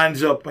put your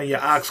hands up and you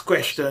ask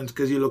questions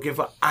because you're looking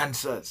for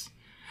answers.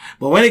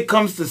 But when it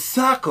comes to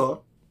soccer,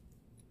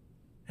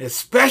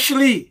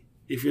 especially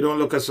if you don't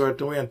look a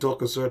certain way and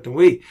talk a certain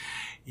way,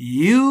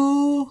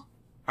 you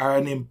are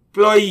an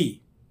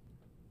employee.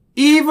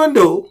 Even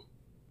though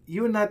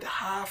you're not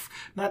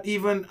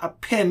even a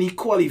penny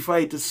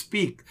qualified to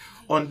speak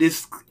on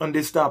this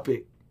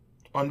topic,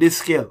 on this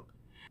scale.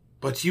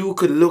 But you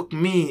could look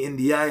me in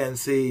the eye and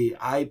say,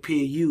 I pay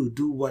you,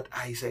 do what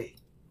I say.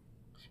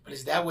 But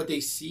is that what they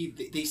see?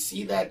 They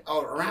see that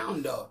all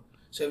around though.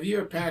 So if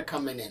you're a parent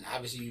coming in,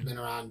 obviously you've been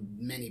around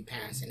many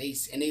parents, and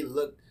they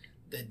look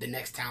the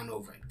next town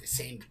over.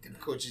 The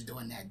coach is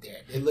doing that there.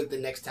 They look the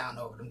next town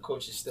over. Them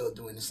coaches still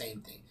doing the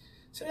same thing.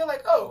 So they're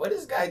like, oh, what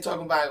is this guy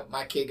talking about?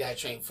 My kid got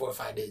trained 4 or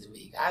 5 days a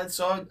week. I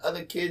saw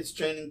other kids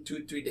training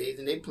 2-3 days,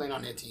 and they playing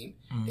on their team.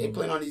 Mm-hmm. They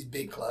playing on these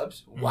big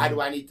clubs. Mm-hmm. Why do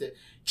I need to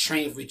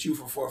train with you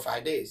for 4 or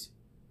 5 days?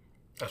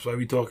 That's why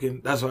we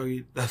talking. That's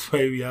why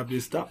we have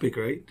this topic,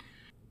 right?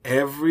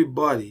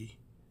 Everybody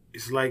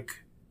is like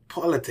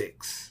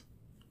politics.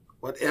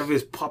 Whatever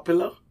is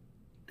popular,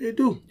 they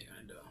do.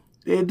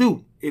 They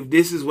do. If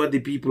this is what the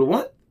people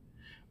want,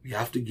 we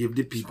have to give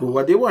the people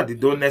what they want.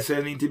 It don't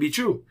necessarily need to be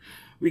true.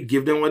 We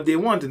give them what they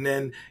want, and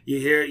then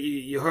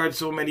you heard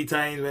so many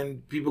times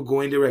when people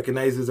go in, they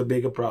recognize there's a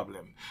bigger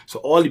problem. So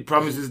all the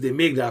promises they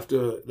make, they have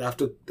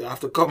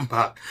to come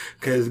back,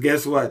 because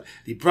guess what?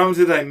 The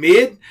promises I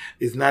made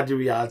is not the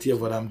reality of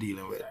what I'm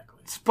dealing with. Exactly.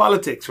 It's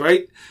politics,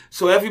 right?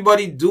 So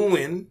everybody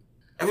doing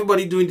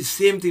the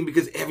same thing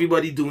because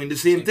everybody doing the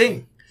same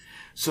thing.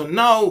 So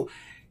now,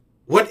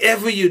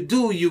 whatever you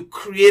do, you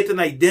create an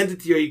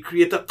identity or you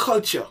create a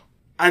culture,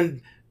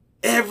 and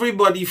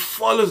everybody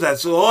follows that.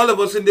 So all of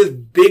us in this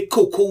big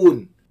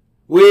cocoon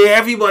where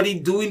everybody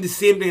doing the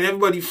same thing,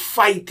 everybody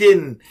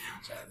fighting.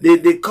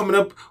 They're coming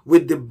up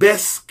with the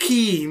best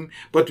scheme,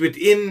 but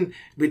within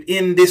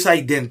this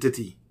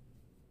identity.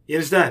 You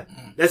understand?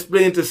 Let's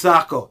play into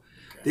soccer.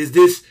 Okay.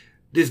 There's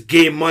this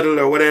game model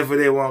or whatever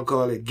they want to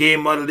call it.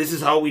 Game model. This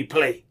is how we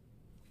play.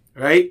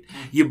 Right?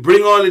 You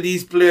bring all of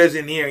these players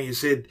in here and you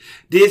said,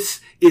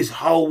 this is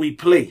how we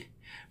play.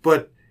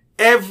 But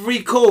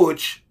every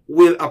coach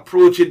will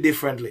approach it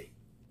differently.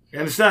 You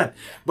understand?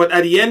 But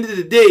at the end of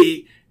the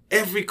day,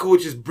 every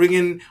coach is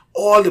bringing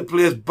all the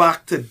players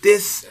back to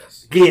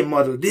this game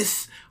model,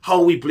 this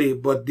how we play,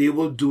 but they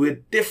will do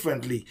it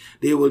differently.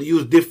 They will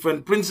use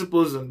different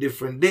principles on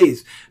different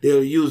days. They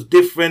will use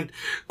different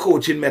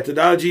coaching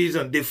methodologies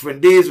on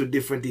different days with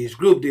different age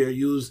group. They'll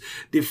use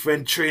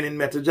different training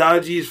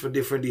methodologies for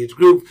different age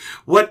group,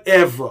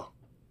 whatever.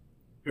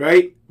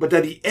 Right? But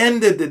at the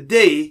end of the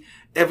day,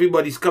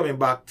 everybody's coming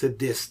back to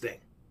this thing.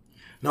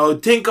 Now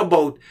think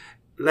about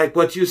like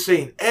what you're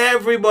saying.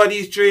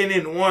 Everybody's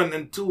training 1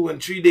 and 2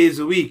 and 3 days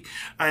a week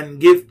and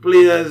give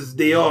players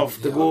day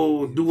off to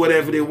go do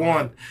whatever they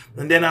want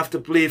and then have to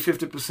play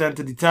 50%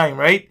 of the time,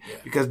 right? Yeah.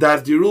 Because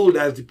that's the rule,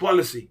 that's the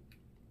policy.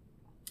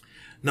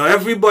 Now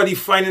everybody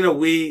finding a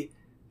way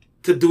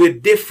to do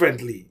it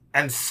differently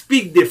and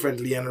speak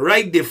differently and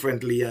write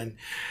differently and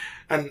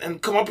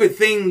come up with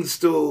things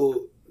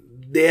to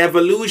the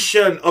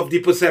evolution of the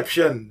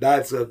perception.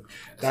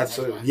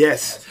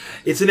 Yes.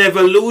 It's an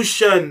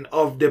evolution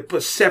of the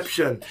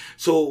perception.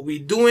 So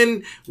we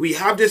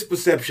have this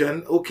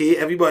perception. Okay,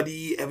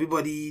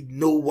 everybody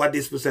know what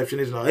this perception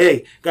is now.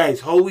 Hey,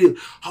 guys, how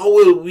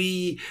will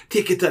we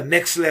take it to the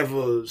next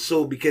level?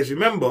 So, because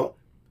remember,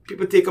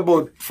 people take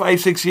about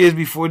 5-6 years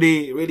before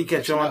they really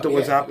catch on to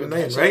what's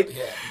happening, right?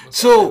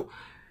 So,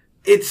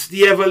 it's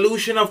the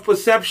evolution of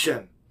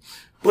perception.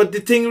 But the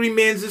thing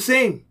remains the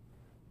same.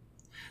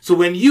 So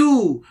when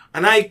you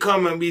and I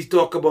come and we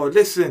talk about,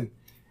 listen,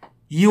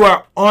 you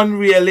are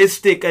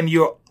unrealistic and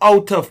you're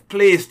out of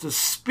place to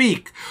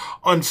speak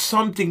on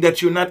something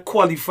that you're not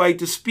qualified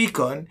to speak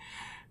on.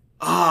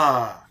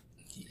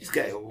 These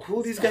guys,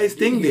 who these guys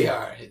think they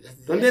are?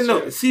 Don't they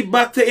know? See,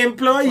 back to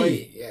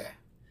employee. Yeah.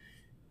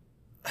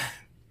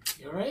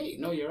 You're right.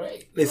 No, you're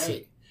right.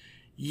 Listen,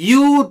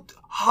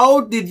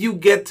 how did you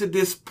get to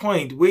this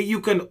point where you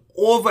can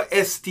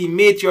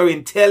overestimate your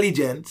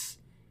intelligence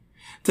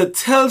to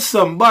tell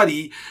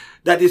somebody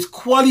that is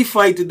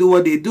qualified to do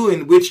what they're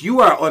doing, which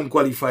you are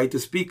unqualified to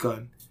speak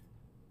on,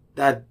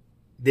 that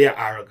they're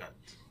arrogant?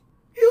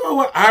 You know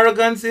what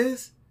arrogance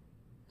is?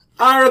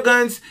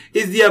 Arrogance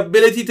is the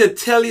ability to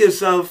tell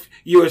yourself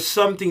you're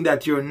something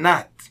that you're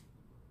not.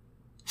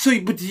 So,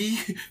 but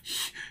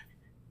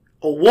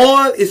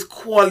Awal is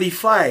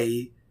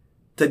qualified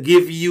to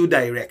give you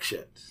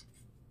directions.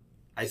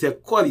 I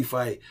said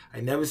qualified. I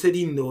never said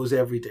he knows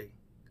everything.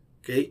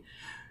 Okay?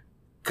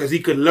 Because he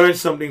could learn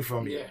something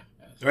from you. Yeah,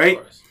 right?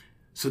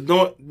 So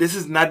this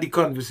is not the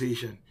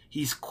conversation.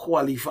 He's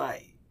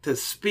qualified to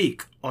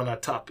speak on a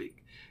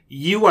topic.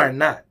 You are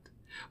not.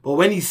 But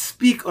when he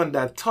speak on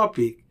that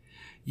topic,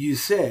 you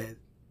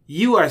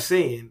are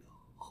saying,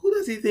 who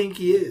does he think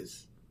he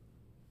is?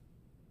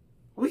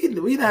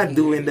 We're not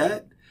doing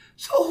that.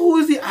 So who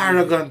is the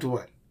arrogant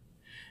one?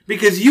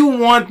 Because you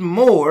want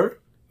more.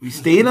 We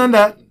staying on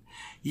that.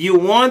 You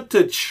want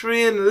to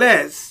train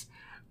less,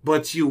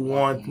 but you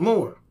want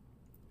more.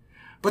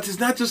 But it's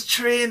not just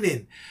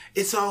training.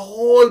 It's a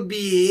whole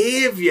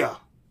behavior.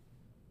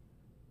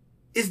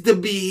 It's the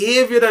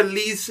behavior that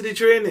leads to the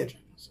training.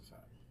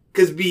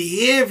 Because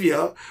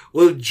behavior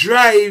will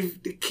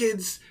drive the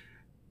kids,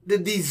 the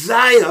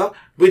desire,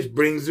 which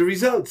brings the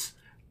results.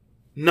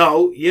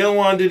 No, you don't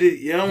want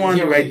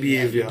the right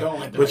behavior,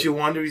 but you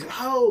want the result.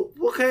 How?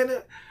 What kind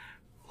of?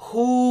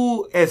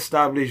 Who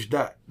established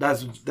that?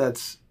 That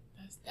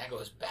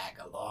goes back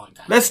a long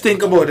time. Let's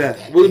think about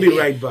that. We'll be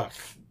right back.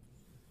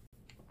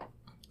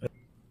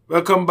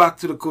 Welcome back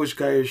to the Coach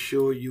Kayode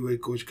Show. You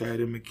with Coach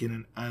Kayode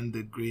Mckinnon and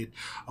the great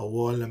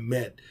Awal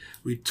Ahmed.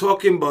 We're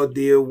talking about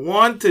they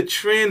want to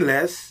train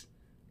less,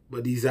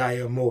 but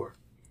desire more.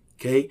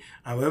 Okay?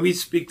 And when we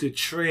speak to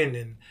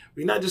training,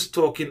 we're not just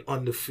talking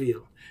on the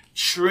field.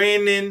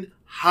 Training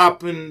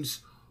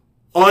happens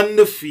on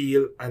the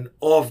field and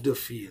off the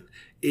field.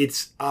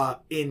 It's an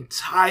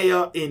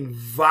entire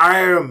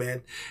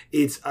environment.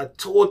 It's a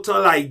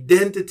total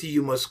identity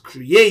you must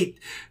create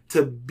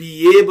to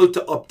be able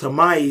to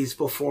optimize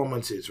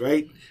performances,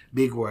 right?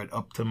 Big word,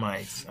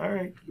 optimize. All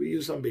right, we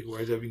use some big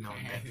words every now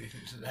and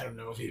then. I don't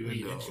know if you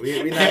read it.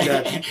 We're not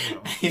that,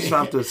 just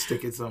have to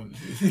stick it some,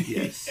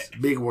 yes,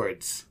 big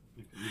words.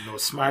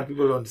 Smart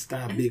people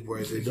understand big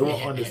words. They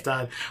don't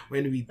understand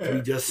when we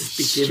just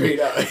speak in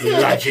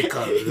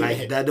logical.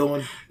 Like they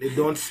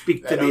don't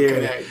speak to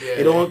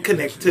they don't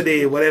connect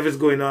to whatever's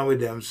going on with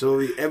them. So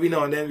every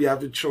now and then we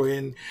have to throw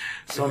in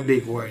some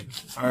big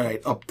words. All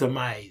right,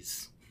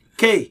 optimize.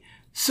 Okay,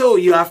 so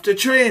you have to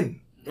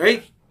train,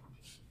 right?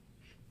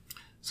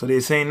 So they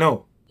say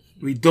no,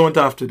 we don't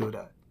have to do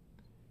that.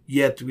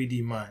 Yet we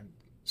demand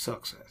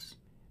success.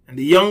 And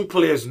the young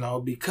players now,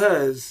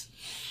 because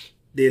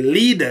the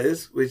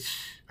leaders,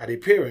 which are the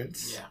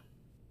parents,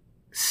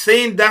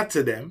 saying that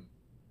to them,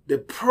 the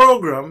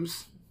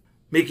programs,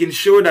 making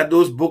sure that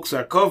those books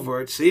are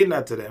covered, saying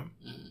that to them,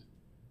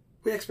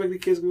 we expect the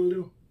kids will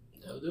do.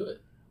 They'll do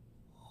it.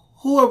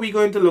 Who are we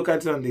going to look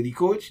at Sunday? The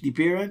coach, the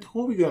parent?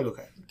 Who are we going to look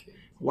at? Okay.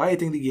 Why do you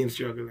think the game's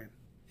struggling?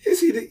 You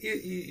see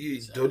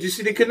don't you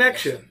see the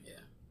connection?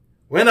 Yeah.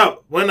 When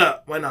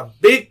a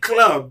big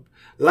club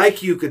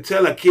like you could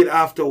tell a kid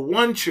after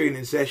one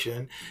training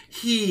session,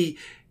 he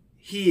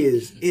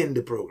is in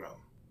the program.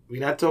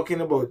 We're not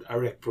talking about a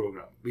rec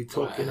program. We're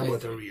talking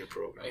about a real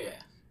program. Yeah.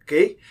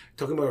 Okay?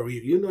 Talking about a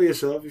real. You know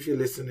yourself if you're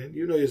listening.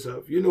 You know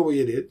yourself. You know what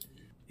you did.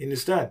 You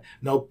understand?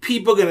 Now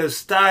people are going to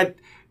start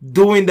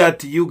doing that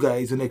to you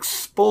guys and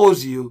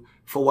expose you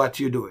for what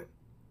you're doing.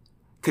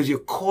 Because you're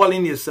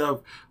calling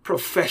yourself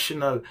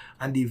professional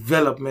and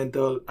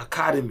developmental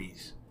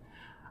academies.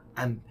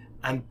 And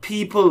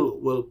people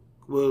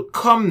will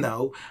come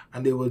now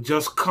and they will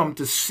just come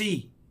to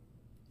see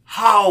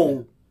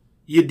how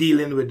you're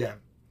dealing with them.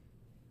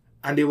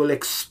 And they will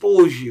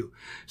expose you.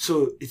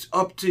 So it's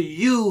up to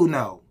you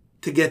now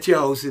to get your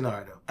house in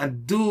order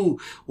and do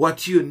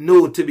what you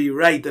know to be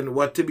right and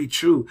what to be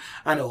true.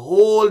 And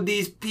hold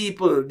these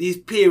people, these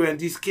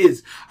parents, these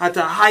kids at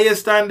a higher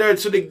standard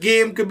so the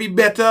game could be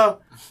better.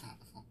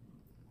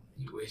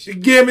 The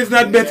game is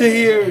not better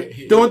here.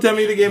 Don't tell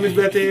me the game is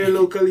better here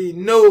locally.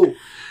 No,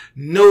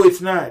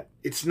 it's not.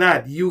 It's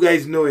not. You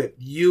guys know it.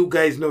 You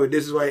guys know it.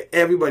 This is why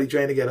everybody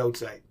trying to get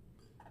outside.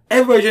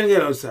 Everybody trying to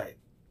get outside.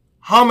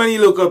 How many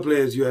local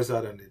players US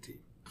had on the team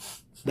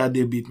that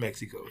they beat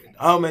Mexico with?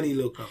 How many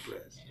local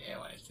players? Yeah,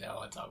 I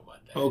want to talk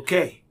about that.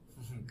 Okay.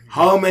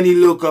 How many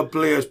local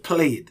players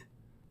played?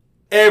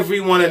 Every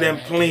one of them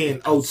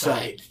playing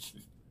outside.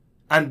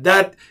 And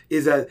that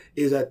is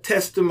a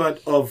testament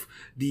of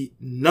the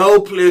now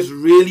players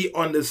really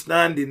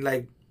understanding,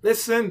 like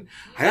Listen,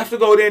 I have to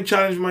go there and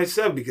challenge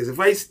myself, because if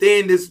I stay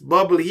in this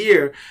bubble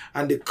here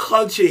and the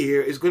culture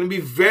here, it's going to be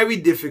very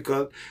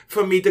difficult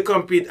for me to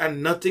compete,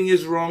 and nothing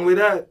is wrong with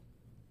that.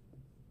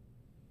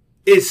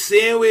 It's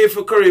same way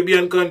for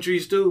Caribbean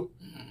countries too.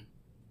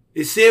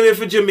 The same way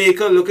for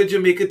Jamaica. Look at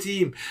Jamaica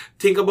team.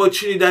 Think about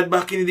Trinidad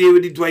back in the day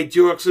with the Dwight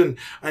Yorks and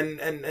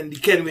the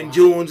Kenwin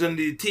Jones and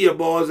the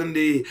Theobalds and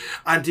the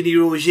Anthony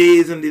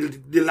Rogers and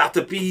the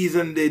Latapis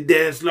and the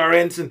Dennis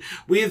Lawrence. And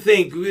what do you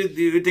think? Do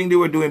you think they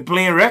were doing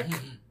plain wreck?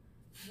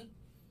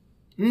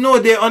 No,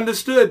 they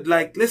understood.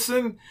 Like,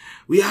 listen,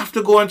 we have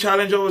to go and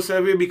challenge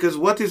ourselves here, because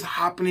what is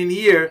happening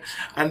here,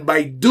 and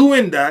by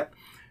doing that,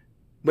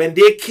 when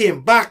they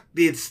came back,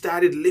 they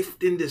started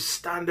lifting the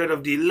standard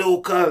of the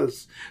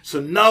locals.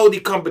 So now the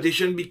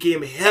competition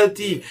became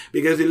healthy,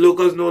 because the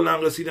locals no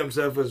longer see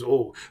themselves as,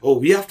 oh,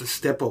 we have to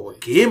step our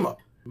game up.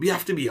 We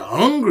have to be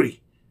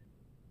hungry.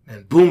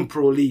 And boom,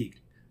 Pro League.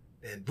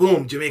 And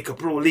boom, Jamaica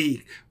Pro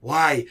League.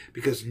 Why?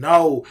 Because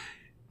now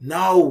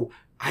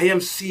I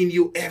am seeing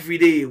you every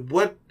day.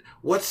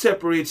 What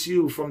separates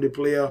you from the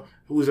player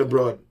who is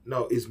abroad?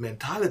 Now is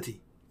mentality.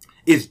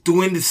 Is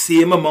doing the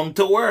same amount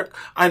of work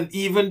and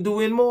even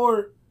doing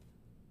more.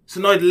 So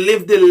now it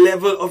lift the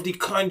level of the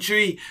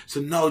country.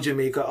 So now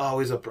Jamaica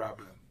always a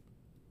problem.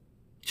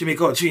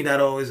 Jamaica or Trinidad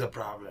always a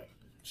problem.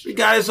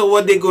 Regardless of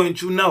what they're going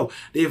through now,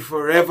 they're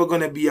forever going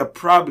to be a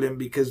problem,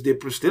 because they're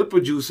still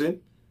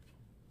producing.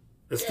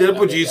 They're still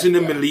producing the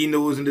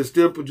Melinos, and they're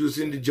still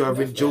producing the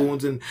Jarvin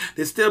Jones, and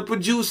they're still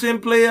producing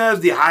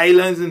players, the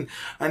Highlands and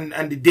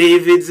the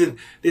Davids, and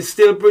they're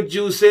still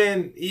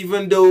producing,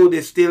 even though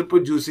they're still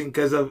producing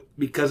because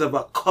of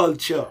a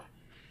culture,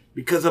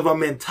 because of a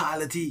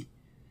mentality.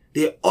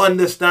 They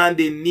understand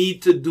they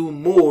need to do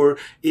more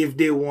if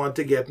they want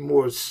to get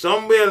more.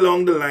 Somewhere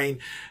along the line,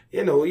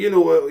 you know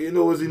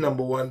what's the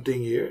number one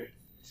thing here?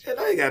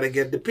 I gotta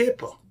get the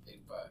paper.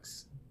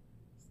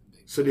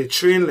 So they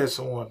train less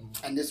and want more.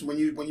 And this, when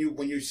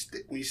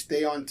you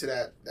stay on to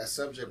that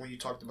subject, when you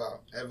talked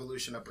about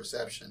evolution of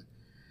perception,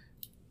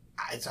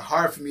 it's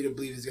hard for me to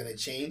believe it's going to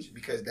change,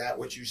 because that,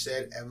 what you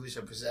said,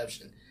 evolution of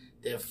perception,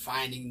 they're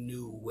finding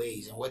new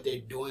ways, and what they're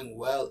doing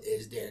well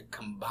is they're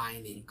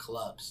combining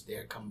clubs.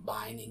 They're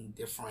combining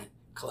different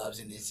clubs,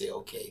 and they say,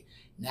 okay,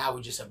 now we're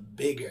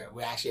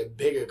actually a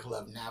bigger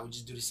club. Now we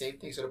just do the same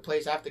thing, so the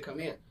players have to come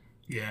in.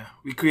 Yeah,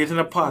 we're creating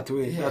a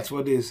pathway. Yeah. That's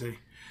what they say.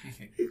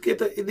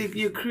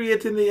 You're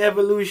creating the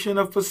evolution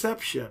of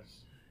perception.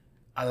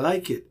 I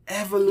like it.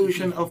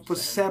 Evolution of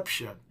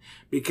perception.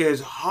 Because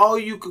how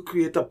you could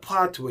create a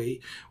pathway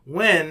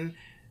when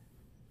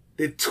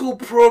the two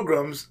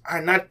programs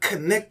are not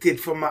connected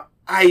from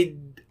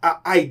an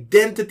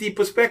identity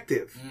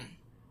perspective.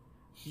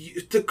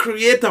 To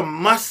create a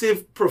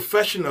massive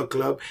professional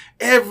club,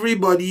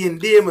 everybody in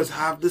there must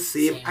have the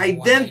same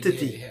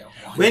identity.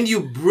 When you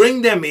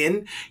bring them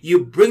in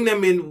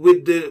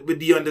with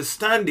the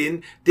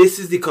understanding, this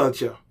is the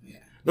culture. Yeah.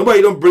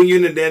 Nobody don't bring you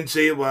in and then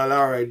say, well,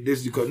 all right, this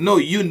is the culture. No,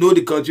 you know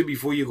the culture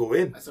before you go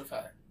in. That's a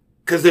fact.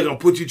 Because they're going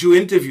to put you through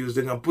interviews.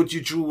 They're going to put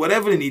you through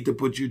whatever they need to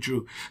put you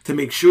through to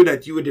make sure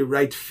that you are the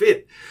right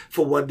fit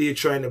for what they're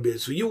trying to build.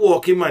 So you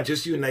walk in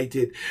Manchester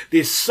United,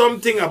 there's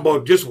something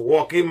about just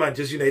walking in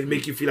Manchester United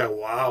make you feel like,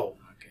 wow.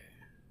 Okay.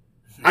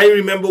 I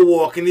remember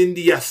walking in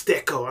the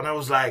Azteca, and I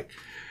was like,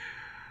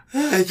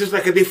 it's just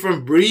like a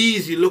different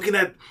breeze. You're looking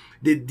at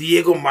the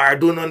Diego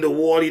Maradona on the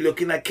wall. You're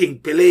looking at King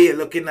Pelé. You're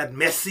looking at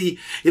Messi.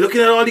 You're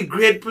looking at all the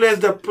great players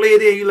that play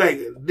there. You're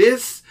like,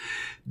 this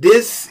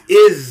is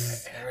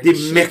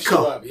the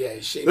Mecca.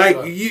 Like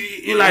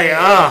you're like,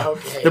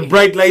 okay. The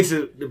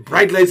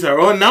bright lights are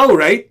on now,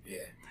 right? Yeah.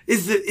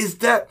 Is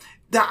that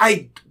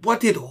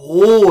what it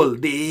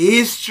hold, the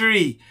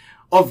history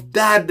of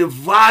that, the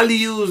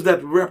values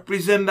that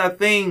represent that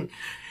thing.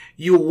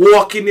 You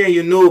walk in there,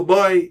 you know,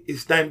 boy,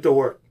 it's time to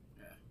work.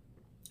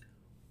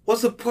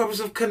 What's the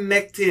purpose of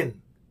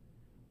connecting?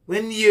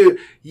 When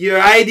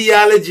your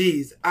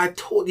ideologies are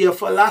your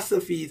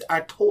philosophies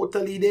are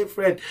totally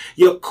different.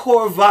 Your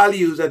core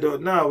values are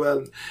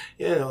well,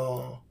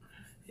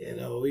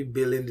 we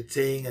building the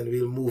thing and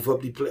we'll move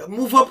up the play.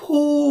 Move up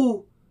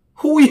who?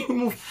 Who you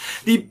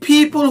move? The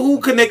people who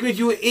connect with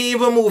you ain't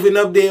even moving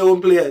up their own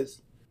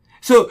players.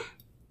 So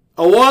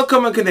Awal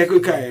come and connect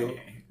with Kayode.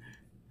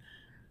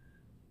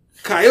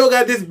 Kayode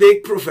got this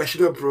big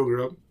professional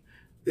program,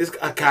 this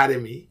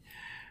academy.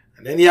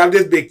 And then you have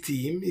this big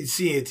team, his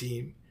senior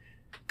team.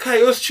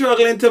 Kayode's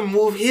struggling to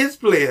move his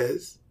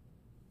players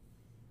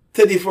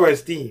to the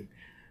first team.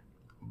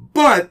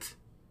 But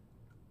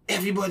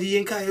everybody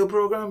in Kayode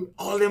program,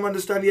 all of them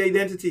understand the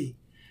identity.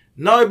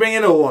 Now we bring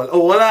in Awal.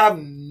 Awal have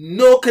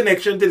no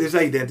connection to this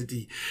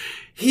identity.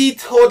 He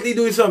totally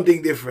doing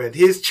something different.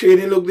 His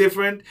training look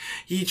different.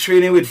 He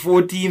training with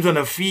 4 teams on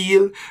a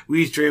field.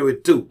 We train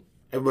with 2.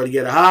 Everybody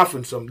get a half,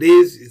 and some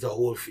days it's a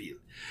whole field.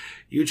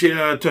 You training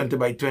on a 20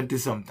 by 20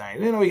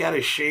 sometimes. We got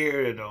to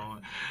share,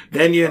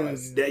 Then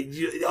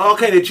you all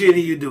kind of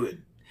training you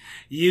doing.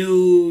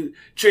 you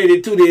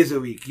training 2 days a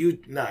week. You're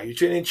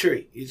training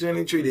 3. You're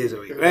training 3 days a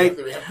week, right?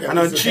 And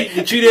on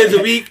 3 days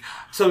a week,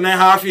 sometimes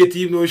half your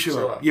team no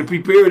show up. You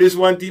prepare with this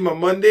one team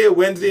on Monday,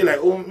 Wednesday, like,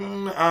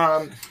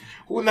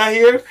 who not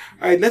here?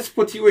 All right, let's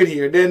put you in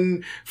here.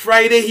 Then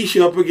Friday he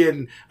show up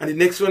again, and the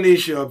next one he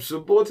show up.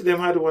 So both of them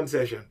had one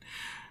session.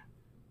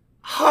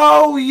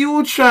 How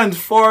you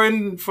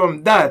transferring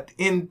from that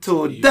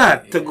into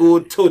that to go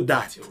to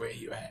that? Where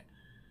you at?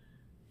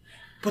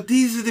 But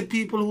these are the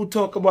people who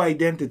talk about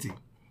identity.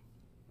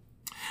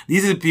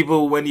 These are the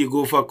people when you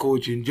go for a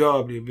coaching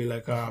job, they'll be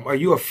like, are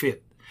you a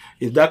fit?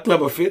 Is that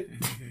club a fit?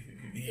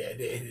 Yeah.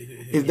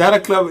 Is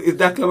that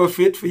club a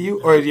fit for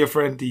you, or is your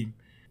friend team?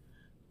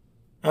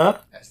 Huh?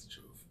 That's the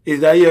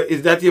truth.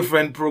 Is that your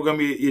friend program?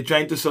 You're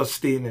trying to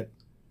sustain it?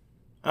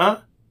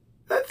 Huh?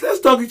 Let's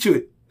talk it through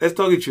it. Let's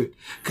talk it through.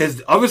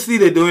 Because obviously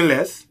they're doing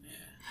less,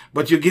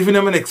 but you're giving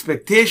them an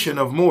expectation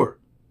of more,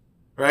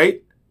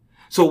 right?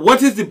 So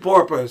what is the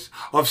purpose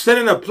of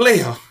sending a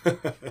player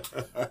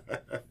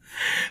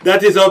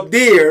that is up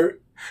there,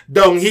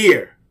 down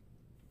here,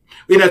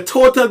 with a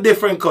total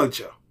different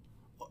culture,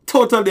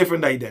 total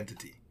different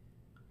identity?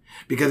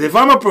 Because if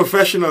I'm a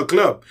professional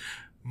club,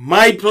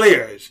 my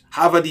players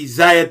have a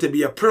desire to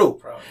be a pro.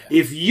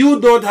 If you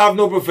don't have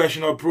no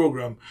professional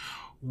program,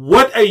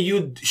 what are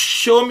you?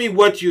 Show me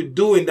what you're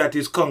doing that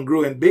is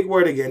congruent. Big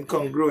word again,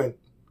 congruent.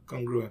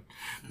 Congruent.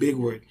 Big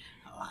word.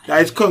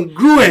 That is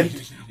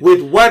congruent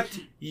with what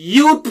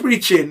you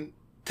preaching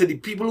to the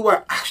people who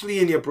are actually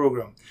in your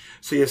program.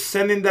 So you're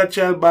sending that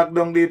child back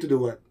down there to do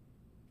what?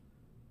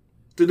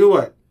 To do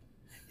what?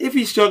 If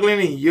he's struggling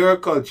in your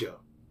culture,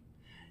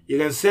 you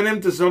can send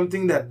him to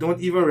something that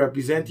don't even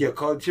represent your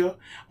culture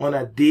on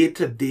a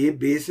day-to-day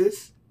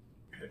basis.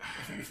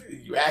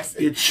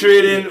 You're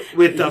trading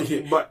with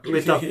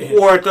a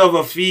quarter of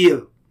a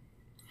field.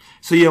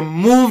 So you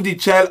move the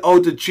child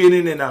out to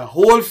training in a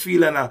whole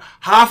field and a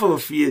half of a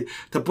field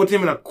to put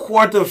him in a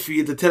quarter of a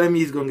field to tell him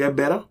he's going to get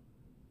better.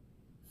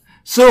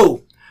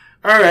 So,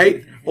 all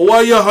right,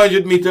 while you're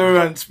 100-meter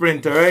run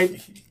sprinter,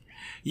 right?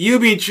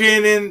 You've been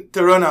training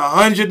to run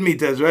 100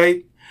 meters,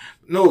 right?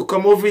 No,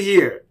 come over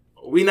here.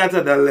 We're not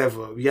at that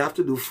level. We have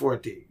to do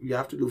 40. We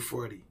have to do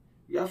 40.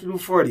 We have to do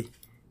 40.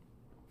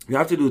 We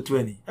have to do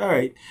 20. All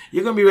right.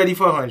 You're going to be ready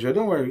for 100.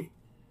 Don't worry.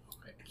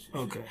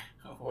 Okay.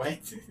 What?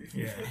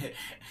 Yeah.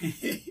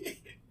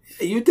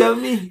 You tell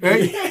me,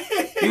 right?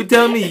 You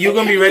tell me you're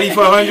going to be ready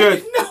for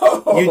 100.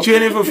 No. You're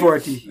training for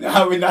 40.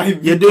 No, we're not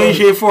even. You're doing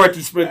your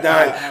 40 sprint,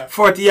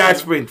 40-yard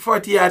sprint.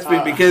 40-yard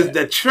sprint because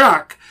the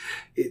track,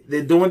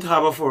 they don't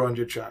have a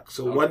 400 track.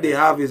 So what they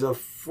have is a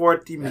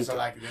 40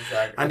 meter.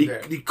 And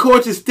the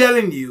coach is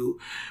telling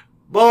you,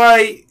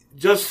 boy,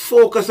 just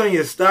focus on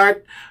your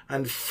start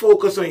and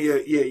focus on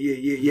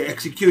your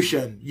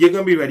execution. You're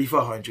going to be ready for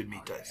 100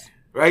 meters.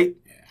 Right?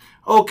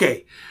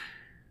 Okay.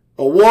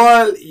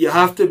 Awal, you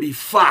have to be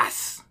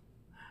fast.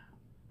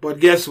 But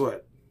guess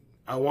what?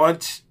 I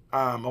want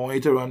you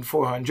to run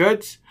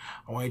 400s.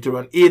 I want you to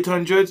run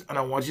 800s. And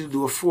I want you to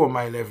do a 4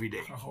 mile every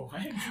day.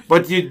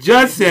 But you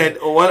just said,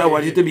 I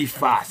want you to be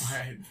fast.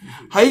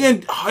 How you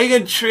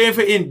going to train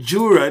for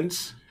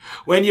endurance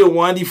when you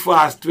want the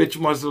fast twitch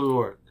muscle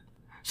work?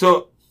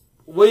 So,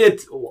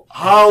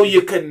 how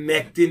you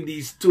connecting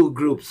these two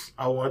groups?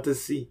 I want to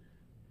see.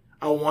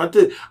 I want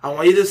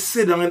you to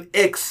sit down and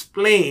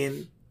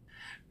explain.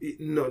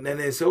 No, then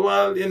they say,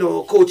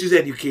 coach's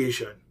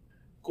education.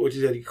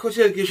 Coach's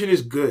education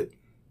is good,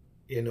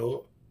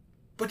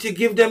 but you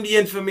give them the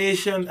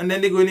information and then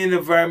they go in an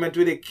environment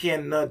where they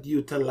cannot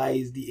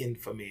utilize the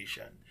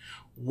information.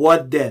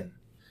 What then?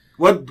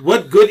 What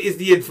good is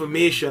the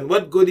information?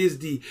 What good is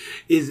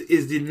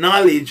the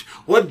knowledge?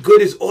 What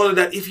good is all of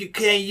that if you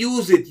can't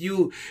use it?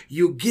 You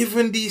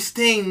given these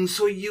things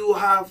so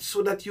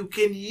that you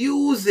can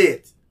use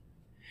it.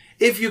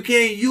 If you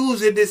can't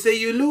use it, they say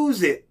you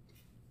lose it.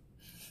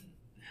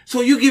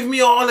 So you give me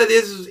all of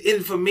this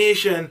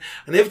information,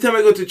 and every time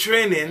I go to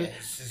training,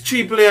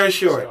 3 players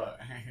short.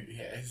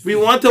 Yes. We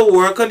want to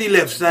work on the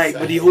left side,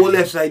 but the whole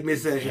left side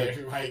missed session.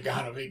 Everybody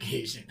gone on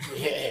vacation.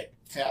 Yeah.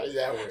 How does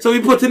that work? So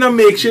we put in a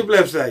makeshift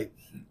left side.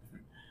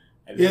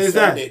 And you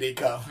understand? Sunday they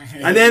come.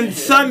 And then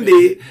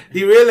Sunday,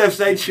 the real left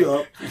side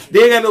show up.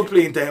 They ain't got no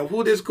playing time.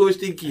 Who this coach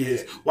think he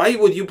is? Why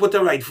would you put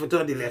a right foot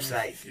on the left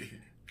side?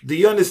 Do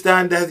you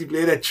understand that's the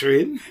player that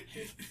train?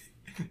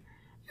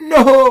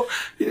 No.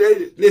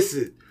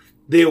 Listen,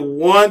 they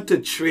want to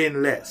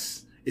train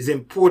less. It's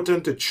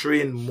important to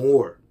train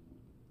more.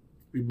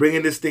 We're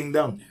bringing this thing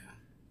down.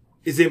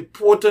 It's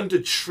important to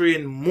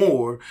train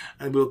more,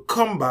 and we'll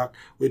come back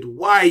with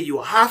why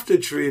you have to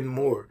train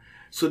more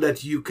so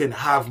that you can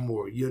have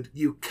more.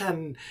 You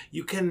can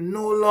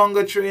no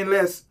longer train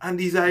less and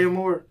desire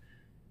more.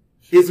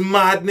 It's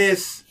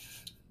madness.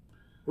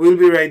 We'll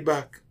be right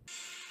back.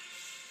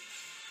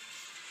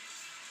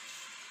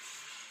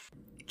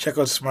 Check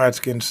out Smart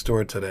Skin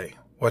Store today.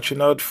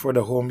 Watching out for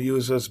the home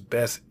user's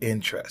best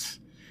interests.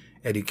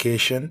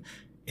 Education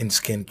in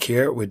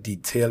skincare with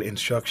detailed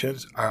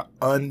instructions are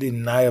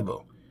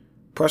undeniable.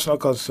 Personal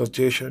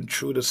consultation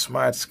through the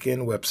Smart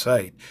Skin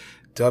website.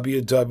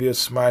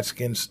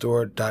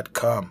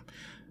 www.smartskinstore.com.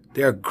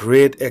 They're a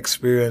great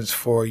experience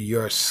for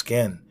your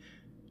skin.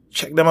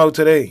 Check them out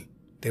today.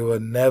 They will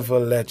never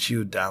let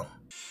you down.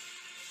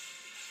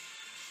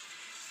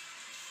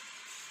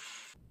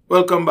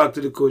 Welcome back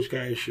to the Coach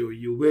Kayode Show.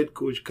 You with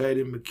Coach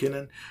Kayode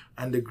Mckinnon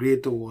and the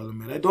great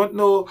Awal. I don't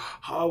know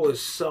how I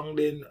was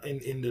sounding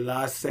in the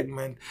last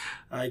segment,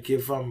 like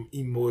if I'm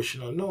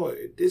emotional. No,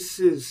 this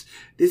is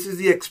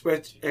the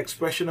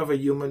expression of a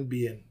human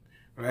being,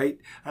 right?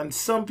 And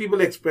some people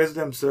express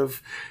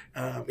themselves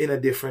in a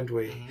different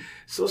way. Mm-hmm.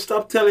 So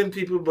stop telling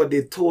people, but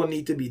their tone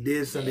need to be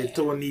this and their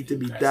tone need to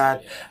be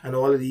that and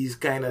all of these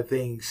kind of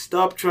things.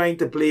 Stop trying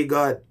to play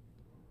God.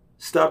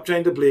 Stop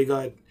trying to play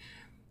God.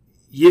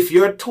 If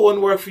your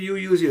tone works for you,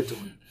 use your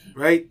tone,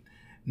 right?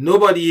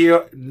 Nobody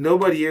here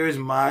is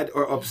mad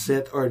or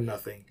upset or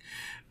nothing.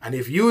 And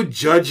if you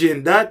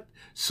judging that,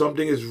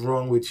 something is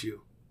wrong with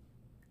you.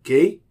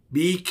 Okay?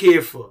 Be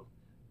careful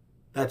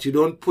that you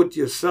don't put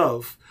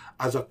yourself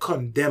as a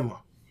condemner.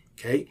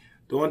 Okay?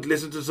 Don't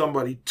listen to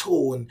somebody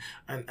tone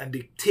and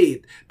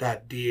dictate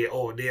that they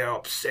are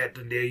upset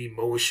and they're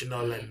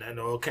emotional and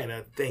all kind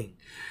of thing.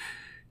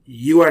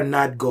 You are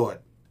not God.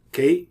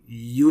 Okay?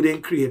 You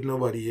didn't create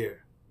nobody here.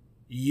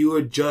 You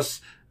are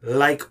just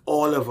like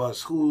all of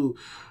us who,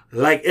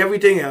 like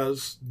everything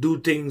else, do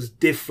things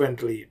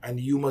differently. And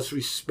you must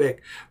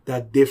respect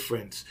that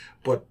difference.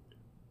 But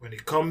when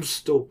it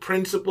comes to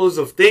principles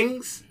of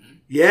things,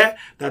 that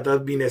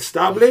have been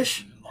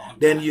established,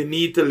 then you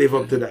need to live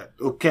up to that.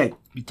 Okay,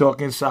 we're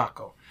talking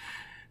soccer.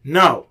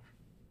 Now,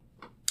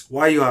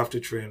 why you have to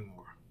train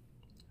more?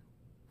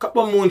 A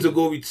couple of months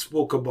ago, we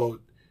spoke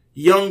about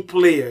young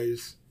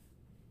players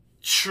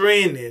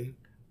training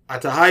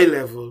at a high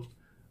level.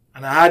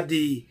 And I had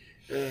the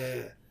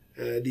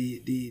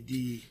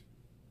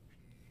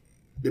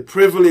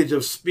privilege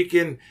of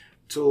speaking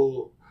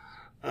to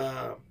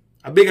a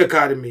big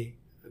academy.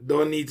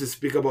 Don't need to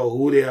speak about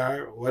who they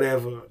are,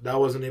 whatever. That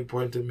wasn't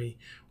important to me.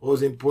 What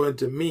was important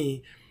to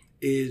me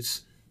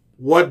is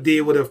what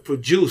they would have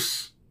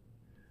produced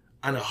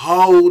and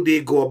how they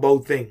go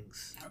about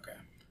things. Okay.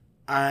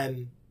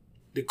 And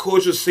the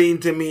coach was saying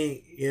to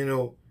me,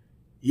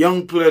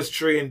 young players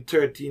train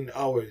 13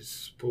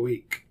 hours per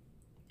week.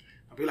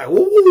 I'll be like,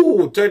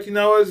 ooh, 13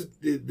 hours?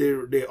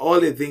 They all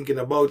they're thinking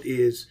about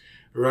is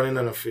running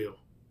on a field.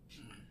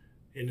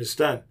 You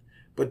understand?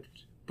 But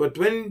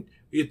when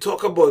you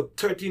talk about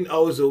 13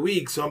 hours a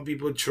week, some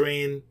people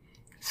train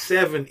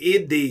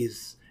 7-8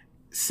 days,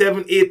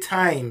 7-8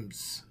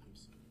 times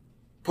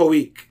per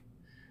week.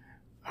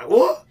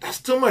 What? That's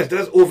too much.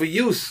 That's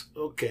overuse.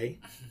 Okay.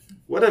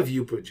 What have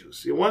you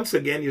produced? Once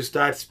again, you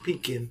start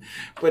speaking,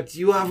 but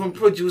you haven't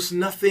produced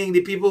nothing. The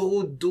people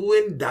who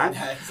doing that,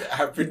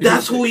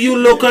 that's who you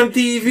look on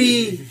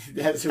TV.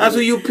 That's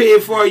who you pay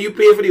for. You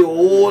pay for the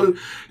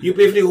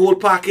whole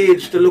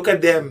package to look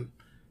at them.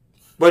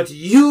 But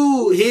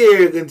you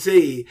here can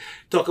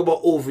talk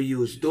about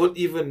overuse. Don't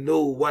even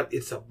know what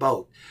it's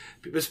about.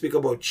 People speak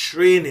about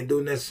training.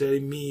 Don't necessarily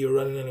mean you're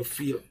running on the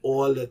field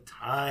all the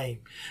time.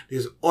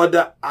 There's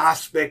other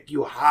aspects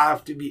you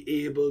have to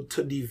be able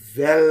to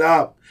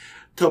develop,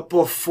 to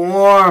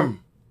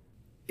perform.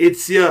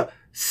 It's your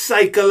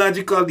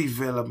psychological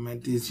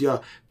development. It's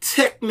your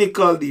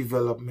technical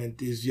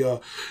development. It's your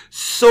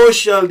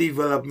social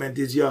development.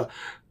 It's your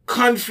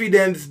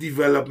confidence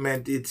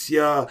development. It's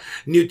your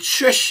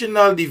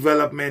nutritional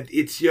development.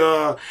 It's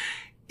your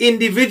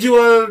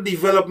individual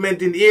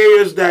development in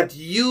areas that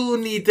you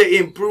need to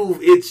improve.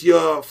 It's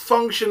your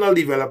functional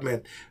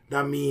development.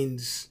 That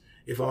means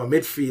if I'm a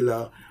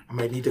midfielder, I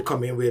might need to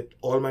come in with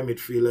all my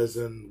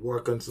midfielders and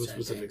work on some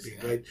specific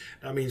things, right?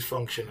 That means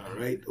functional,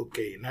 right?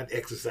 Okay, not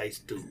exercise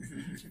too.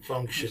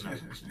 Functional.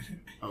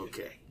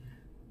 Okay.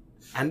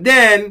 And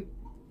then,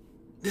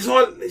 there's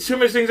so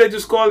many things I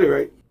just called it,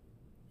 right?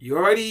 You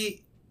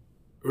already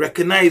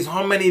recognize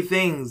how many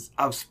things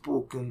I've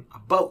spoken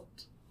about.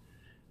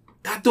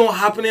 That don't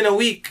happen in a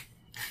week.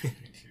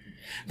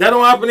 That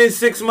don't happen in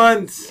 6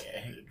 months.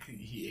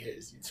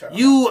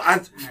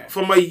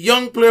 From a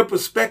young player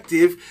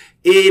perspective,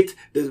 8,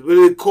 what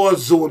they call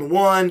zone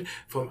 1,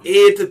 from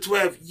 8 to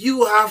 12,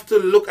 you have to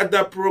look at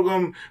that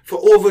program for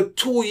over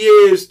 2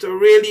 years to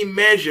really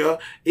measure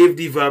if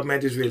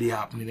development is really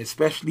happening,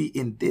 especially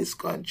in this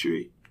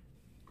country.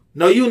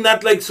 Now, you're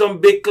not like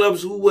some big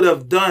clubs who would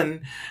have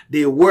done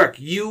their work.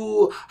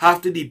 You have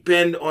to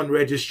depend on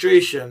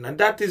registration, and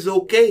that is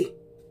okay.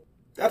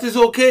 That is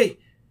okay.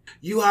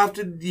 You have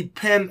to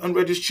depend on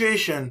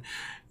registration.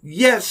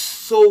 Yes,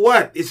 so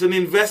what? It's an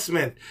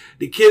investment.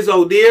 The kids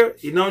out there,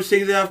 things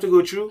they have to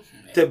go through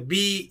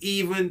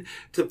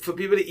for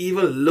people to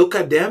even look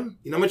at them.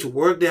 You know how much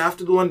work they have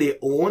to do on their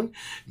own?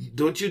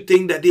 Don't you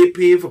think that they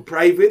pay for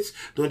privates?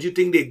 Don't you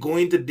think they go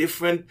into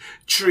different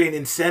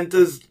training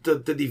centers to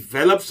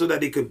develop so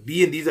that they could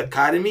be in these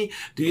academy?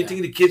 Do you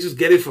think the kids just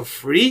get it for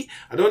free?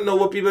 I don't know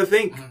what people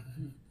think.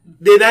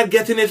 They're not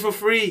getting it for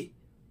free.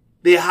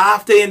 They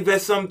have to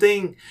invest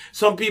something.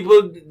 Some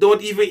people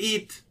don't even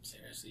eat.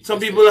 Some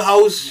people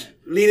house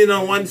leaning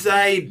on one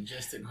side.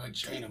 Just to go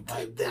train a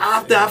bike.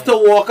 Have to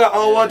walk an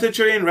hour to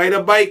train, ride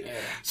a bike. Yeah.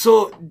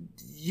 So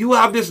you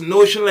have this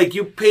notion like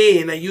you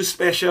paying and you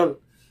special.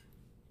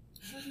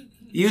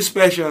 You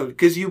special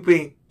because you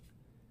paying.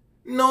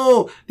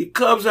 No, the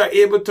clubs are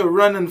able to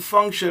run and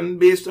function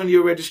based on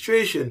your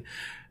registration.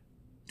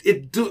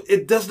 It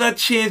does not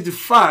change the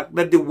fact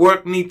that the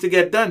work needs to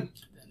get done.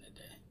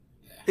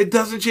 It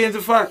doesn't change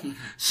the fact.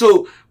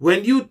 So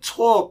when you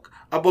talk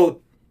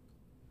about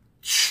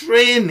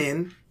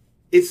training,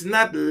 it's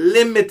not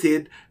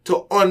limited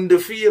to on the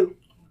field.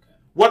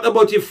 What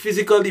about your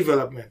physical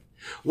development?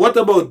 What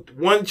about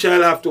one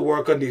child have to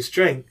work on their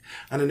strength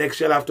and the next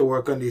child have to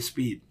work on their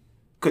speed?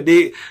 Could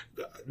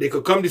they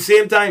could come the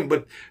same time,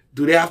 but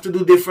do they have to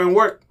do different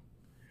work?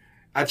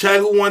 A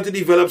child who wants to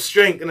develop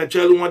strength and a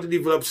child who wants to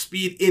develop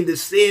speed in the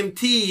same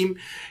team,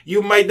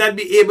 you might not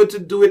be able to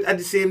do it at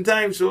the same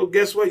time. So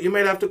guess what? You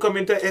might have to come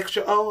into an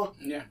extra hour.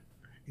 Yeah.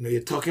 You know,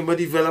 you're talking about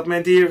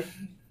development here.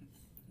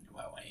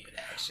 Well, when you get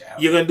that extra hour.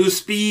 You're going to do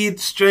speed,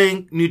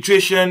 strength,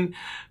 nutrition,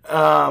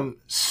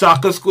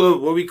 soccer school,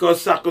 what we call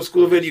soccer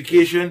school of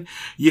education.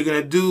 You're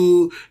going to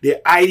do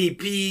the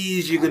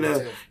IDPs. You're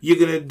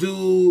going to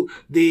do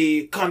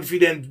the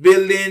confidence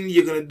building.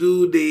 You're going to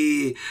do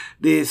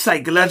the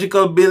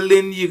psychological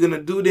building. You're going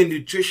to do the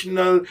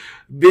nutritional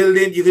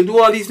building. You can do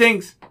all these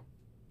things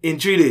in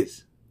 3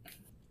 days.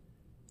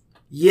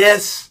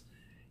 Yes,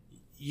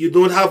 you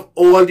don't have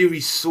all the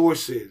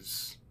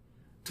resources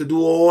to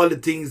do all the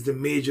things the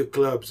major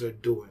clubs are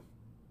doing,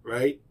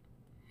 right?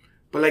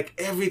 But like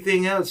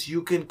everything else,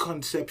 you can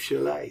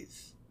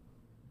conceptualize.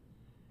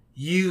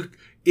 In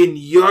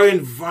your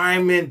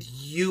environment,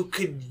 you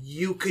could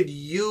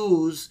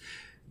use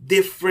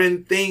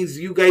different things.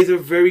 You guys are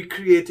very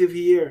creative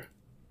here.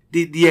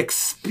 The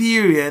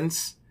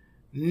experience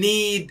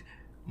need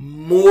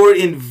more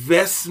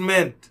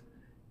investment,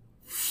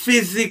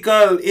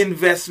 physical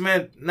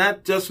investment,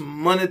 not just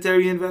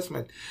monetary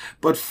investment,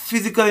 but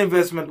physical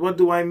investment. What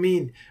do I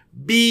mean?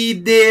 Be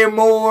there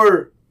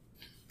more.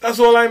 That's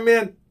all I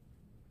meant.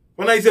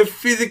 When I say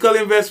physical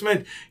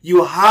investment,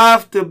 you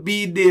have to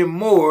be there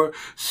more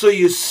so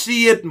you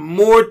see it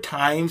more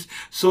times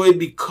so it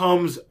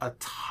becomes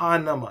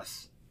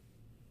autonomous.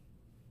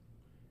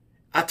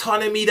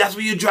 Autonomy, that's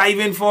what you're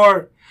driving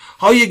for.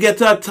 How you get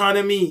to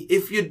autonomy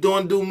if you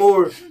don't do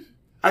more?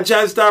 A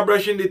child start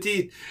brushing the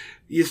teeth.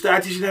 You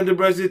start teaching them to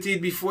brush their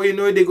teeth. Before you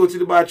know it, they go to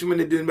the bathroom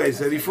and they're doing it by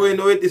themselves. Before you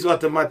know it, it's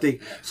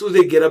automatic. As soon as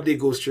they get up, they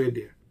go straight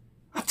there.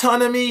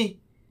 Autonomy.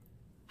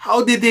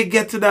 How did they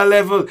get to that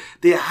level?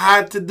 They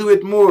had to do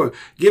it more.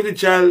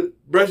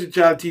 Brush the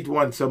child teeth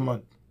once a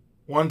month,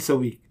 once a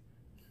week,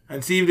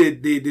 and see if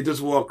they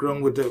just walk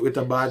around with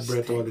a bad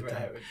breath all the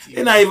time.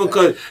 They're not even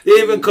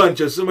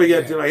conscious. Somebody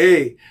get to like,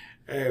 hey,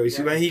 you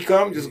see when he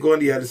come, just go on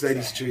the other side of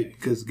the street.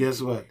 Because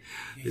guess what?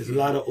 There's a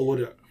lot of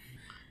odor.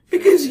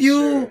 Because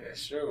you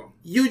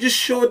just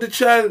showed the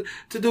child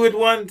to do it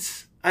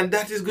once, and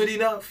that is good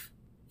enough.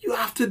 You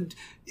have to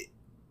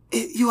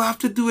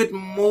do it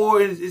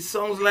more. It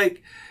sounds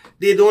like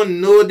they don't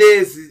know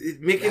this. It's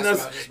making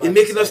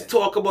us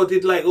talk about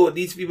it like, oh,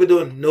 these people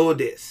don't know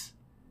this.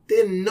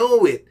 They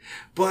know it.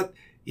 But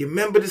you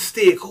remember the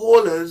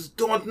stakeholders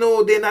don't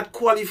know. They're not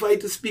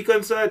qualified to speak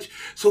on such.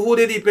 So who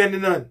they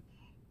depending on?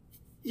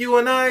 You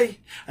and I.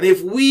 And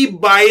if we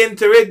buy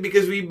into it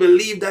because we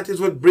believe that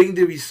is what brings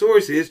the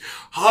resources,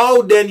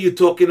 how then you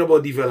talking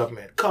about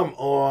development? Come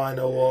on,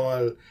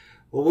 Awal.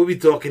 What are we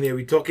talking here?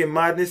 We talking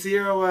madness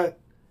here or what?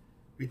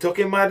 We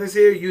talking madness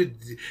here? You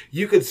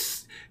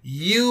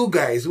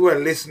guys who are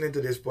listening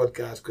to this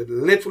podcast could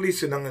literally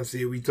sit down and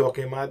say we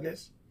talking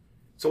madness.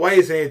 So why are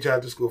you saying your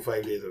child to school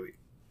 5 days a week?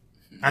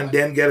 And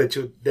then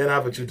then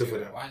have a tutor for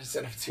them? Why don't you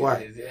send them 2 Why?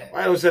 days? Yeah.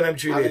 Why don't send them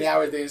 3 days? How many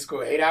hours they in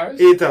school? 8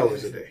 hours? 8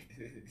 hours a day.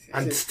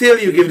 And still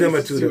you give them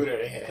a tutor.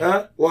 Yeah.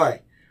 Huh?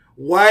 Why?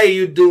 Why are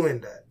you doing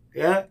that?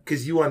 Yeah?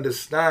 Because you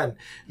understand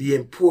the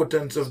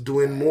importance of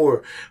doing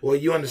more. Or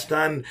you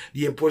understand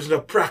the importance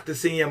of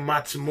practicing your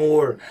maths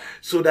more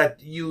so that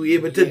you're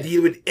able to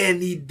deal with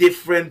any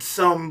different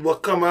sum will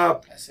come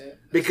up. That's it.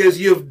 Because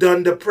you've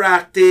done the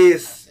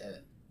practice. That's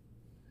it.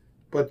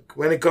 But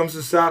when it comes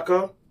to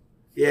soccer,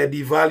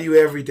 they value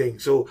everything.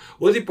 So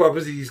what's the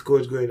purpose of these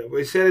coaches going up?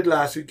 We said it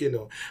last week,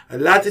 A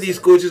lot of these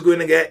coaches going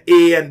to get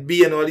A and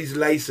B and all these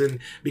licenses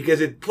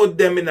because it put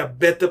them in a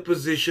better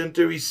position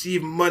to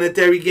receive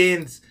monetary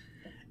gains.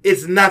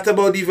 It's not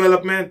about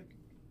development.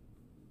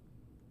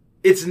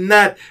 It's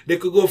not. They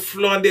could go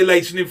flaunt their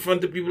license in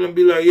front of people and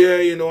be like,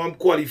 yeah, I'm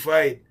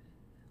qualified.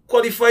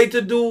 Qualified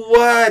to do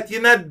what?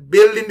 You're not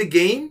building the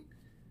game?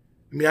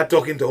 I'm not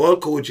talking to all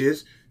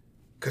coaches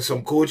because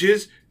some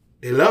coaches,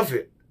 they love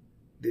it.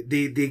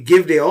 They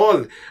give their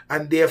all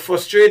and they are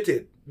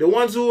frustrated. The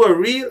ones who are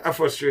real are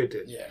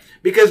frustrated. Yeah.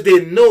 Because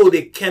they know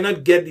they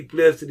cannot get the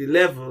players to the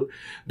level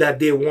that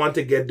they want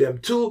to get them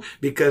to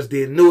because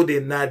they know they're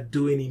not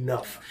doing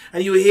enough.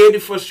 And you hear the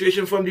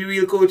frustration from the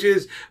real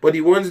coaches, but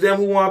the ones them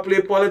who want to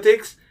play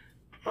politics,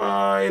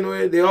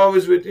 they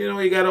always with,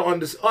 you got to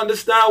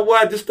understand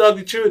what? Just talk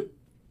the truth.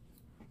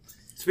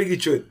 Speak the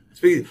truth.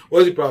 Speak.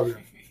 What's the problem?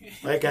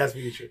 Why can't I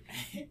speak the truth?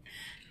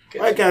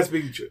 Why can't I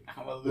speak the truth?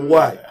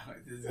 Why?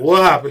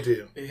 What happened to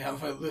you? I'm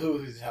gonna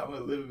lose.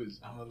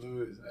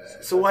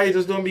 So why you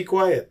just don't be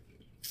quiet?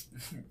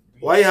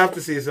 Why you have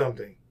to say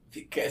something?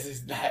 Because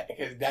it's not.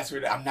 Because that's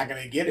what I'm not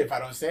gonna get it if I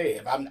don't say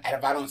it.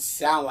 If I don't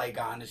sound like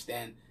I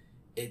understand,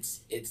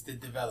 it's the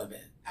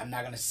development. I'm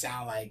not gonna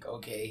sound like,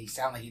 okay, he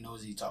sound like he knows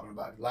what he's talking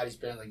about. A lot of these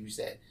parents, like you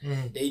said,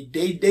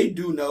 they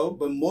do know,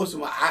 but most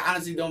of them, I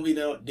honestly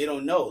they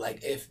don't know.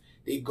 Like if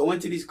they go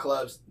into these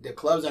clubs, the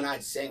clubs are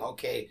not saying,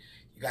 okay,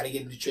 you got to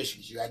get a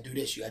nutritionist, you got to do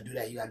this, you got to do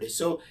that, you got to do this.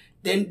 So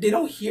then they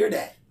don't hear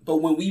that.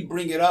 But when we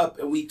bring it up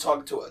and we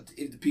talk to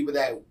the people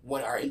that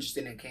are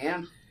interested in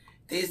CAM,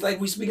 it's like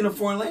we're speaking a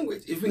foreign language.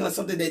 It's speaking like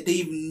something that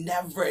they've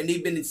never, and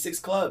they've been in 6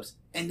 clubs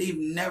and they've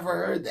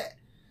never heard that.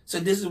 So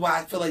this is why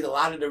I feel like a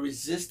lot of the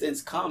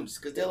resistance comes,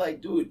 because they're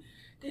like, dude,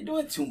 they're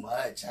doing too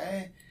much.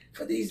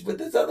 But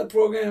this other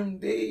program,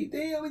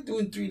 they only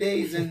doing 3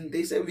 days, and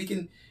they said we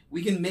can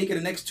make it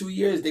the next 2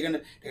 years. They're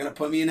gonna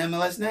put me in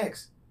MLS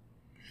next,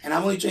 and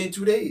I'm only training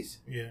 2 days.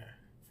 Yeah,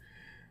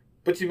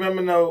 but you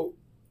remember now,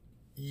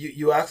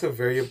 you asked a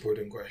very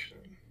important question.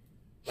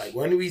 Like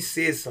when we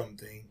say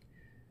something,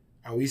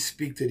 and we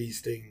speak to these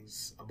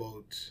things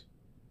about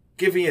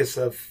giving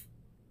yourself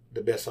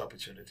the best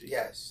opportunity.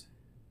 Yes.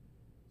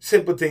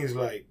 Simple things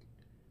like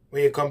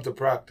when you come to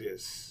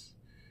practice,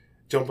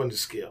 jump on the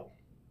scale.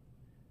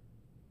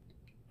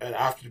 And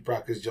after the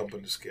practice, jump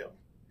on the scale.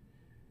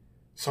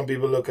 Some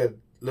people look at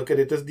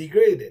it as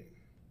degrading.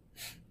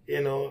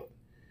 You know.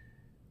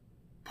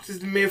 But it's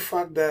the mere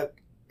fact that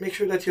make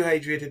sure that you're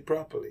hydrated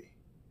properly.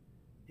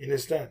 You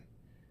understand?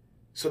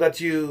 So that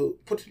you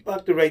put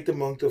back the right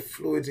amount of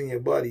fluids in your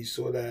body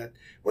so that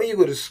when you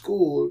go to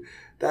school,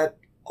 that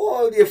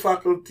all your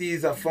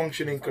faculties are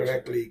functioning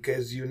correctly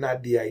because you're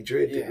not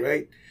dehydrated,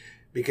 right?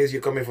 Because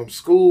you're coming from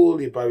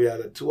school, you probably had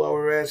a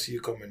 2-hour rest,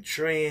 you come and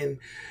train,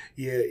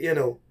 you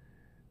know.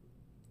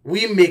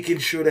 We making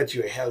sure that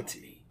you're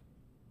healthy,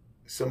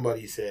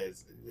 somebody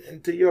says.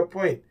 And to your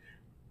point,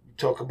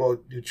 talk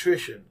about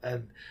nutrition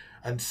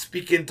and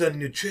speaking to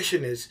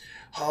nutritionists,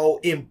 how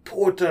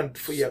important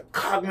for your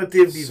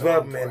cognitive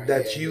development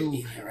that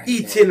you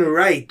eating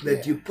right,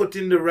 that you put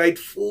in the right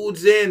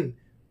foods in.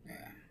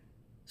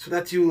 So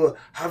that you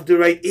have the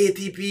right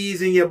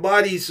ATPs in your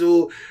body.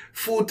 So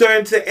food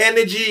turns to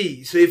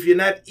energy. So if you're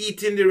not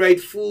eating the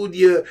right food,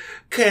 you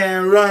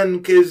can't run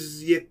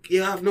because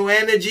you have no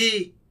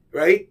energy,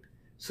 right?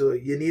 So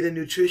you need a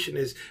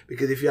nutritionist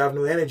because if you have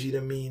no energy,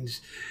 that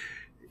means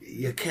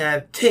you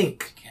can't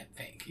think.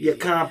 You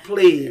can't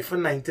play for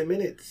 90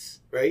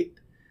 minutes, right?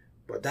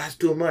 But that's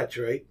too much,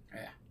 right?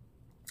 Yeah.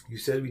 You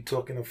said we're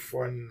talking a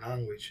foreign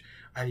language.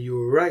 And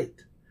you're right.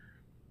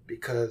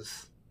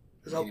 Because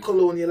that's how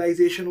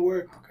colonialization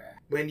works. Okay.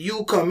 When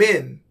you come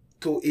in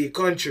to a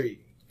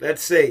country,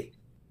 let's say,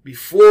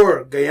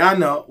 before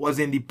Guyana was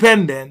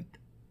independent,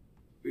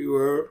 we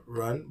were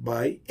run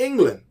by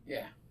England.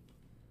 Yeah.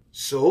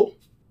 So,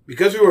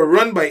 because we were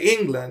run by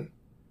England,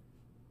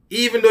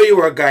 even though you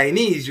were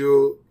Guyanese,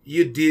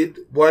 you did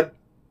what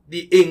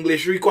the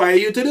English require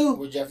you to do.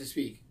 What did you have to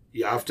speak?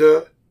 You have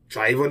to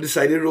drive on the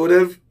side of the road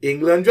of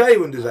England,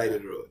 drive on the side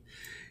of the road.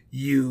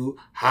 You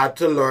had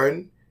to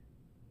learn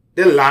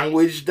the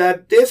language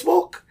that they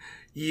spoke.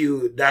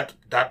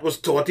 That was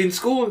taught in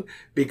school.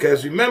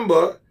 Because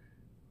remember,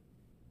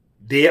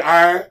 they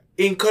are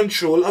in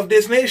control of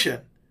this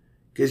nation.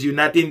 Because you're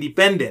not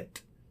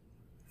independent.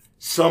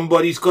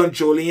 Somebody's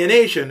controlling your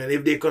nation. And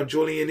if they're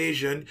controlling your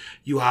nation,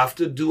 you have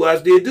to do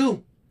as they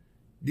do.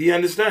 Do you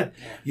understand?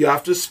 Yeah. You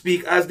have to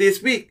speak as they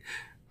speak.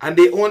 And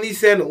they only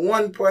send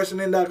one person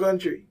in that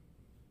country.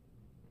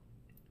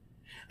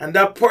 And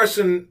that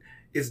person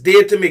is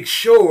there to make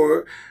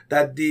sure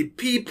that the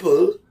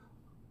people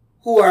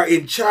who are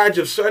in charge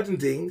of certain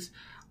things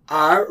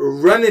are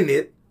running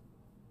it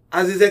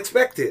as is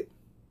expected.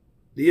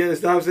 Do you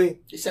understand what I'm saying?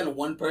 They send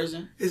one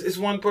person? It's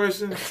one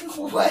person.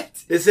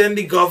 What? They send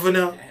the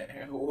governor.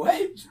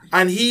 What?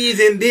 And he's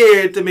in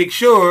there to make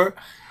sure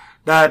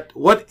that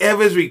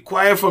whatever is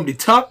required from the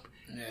top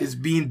is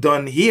being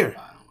done here.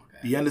 Wow, okay.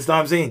 Do you understand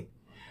what I'm saying?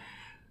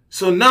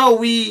 So now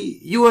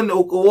you and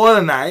Awal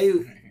and I,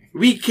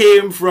 we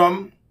came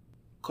from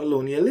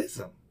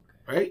colonialism,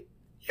 right?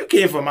 You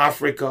came from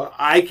Africa,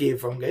 I came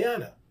from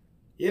Guyana.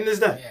 You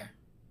understand? Yeah.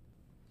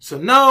 So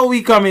now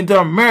we come into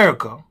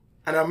America,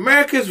 and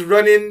America's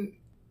running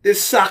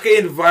this soccer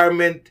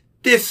environment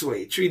this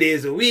way. 3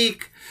 days a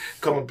week,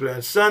 come and play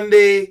on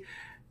Sunday,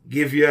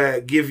 give you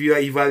an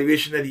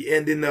evaluation at the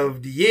ending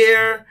of the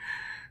year.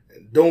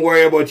 Don't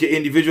worry about your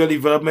individual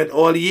development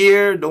all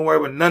year. Don't worry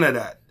about none of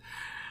that.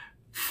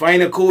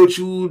 Find a coach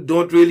who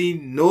don't really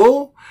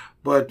know,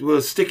 but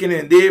we're sticking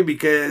in there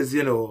because,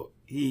 you know,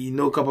 he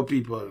know a couple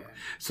people. Yeah.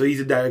 So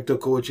he's a director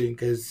of coaching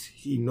because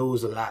he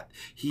knows a lot.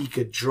 He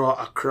could draw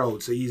a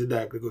crowd. So he's a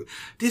director of coaching.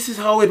 This is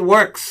how it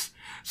works.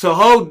 So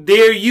how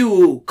dare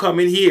you come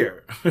in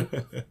here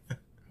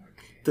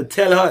to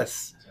tell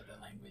us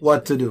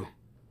what to do?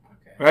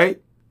 Okay.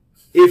 Right?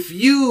 If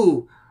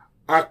you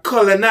are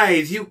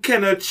colonized, you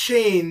cannot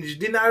change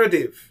the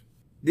narrative.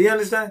 Do you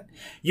understand?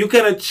 You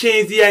cannot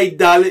change the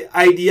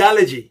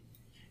ideology.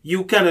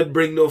 You cannot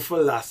bring no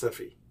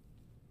philosophy.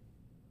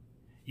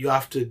 You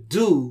have to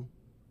do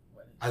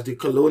as the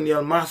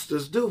colonial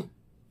masters do.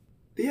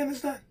 Do you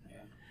understand?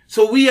 Yeah.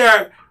 So we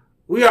are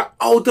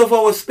out of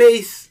our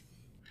space.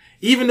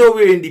 Even though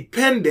we're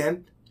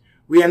independent,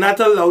 we are not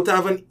allowed to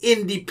have an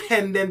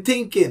independent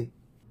thinking.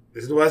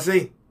 This is what I'm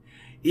saying.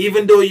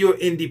 Even though you're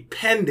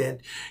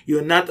independent,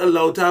 you're not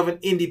allowed to have an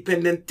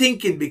independent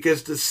thinking,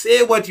 because to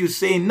say what you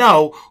say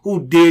now,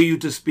 who dare you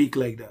to speak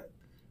like that?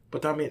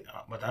 But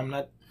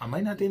am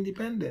I not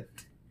independent?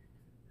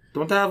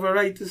 Don't I have a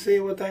right to say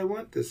what I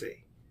want to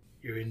say?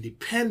 You're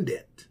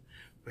independent,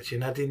 but you're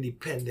not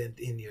independent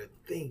in your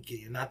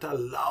thinking. You're not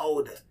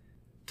allowed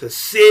to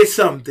say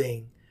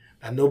something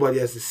that nobody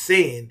else is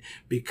saying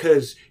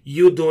because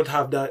you don't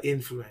have that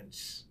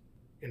influence.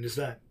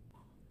 Understand?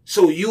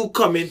 So you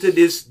come into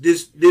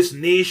this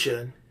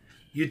nation,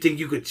 you think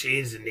you could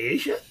change the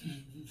nation?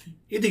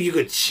 You think you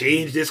could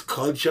change this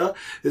culture?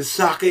 The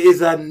soccer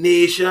is a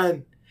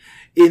nation.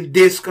 In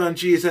this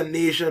country, it's a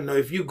nation. Now,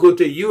 if you go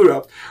to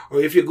Europe or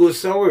if you go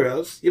somewhere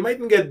else, you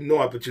mightn't get no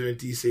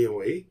opportunity same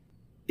way.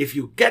 If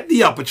you get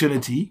the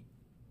opportunity,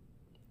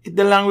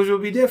 the language will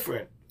be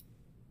different.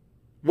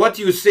 What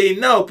you say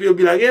now, people will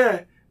be like,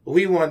 yeah,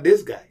 we want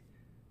this guy.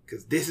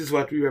 Because this is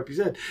what we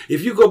represent.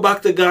 If you go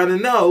back to Ghana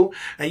now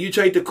and you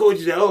try to coach,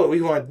 you say, oh, we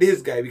want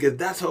this guy, because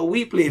that's how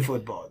we play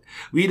football.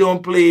 We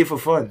don't play for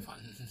fun.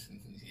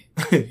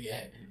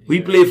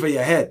 We play for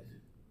your head.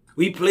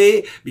 We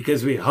play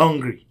because we're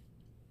hungry.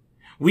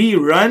 We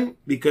run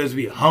because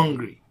we're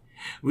hungry.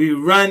 We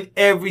run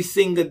every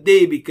single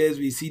day because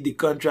we see the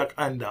contract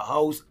and the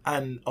house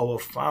and our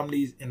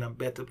families in a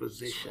better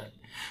position.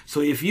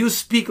 So if you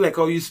speak like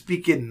how you're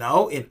speaking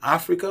now in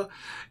Africa,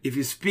 if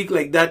you speak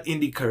like that in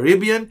the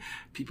Caribbean,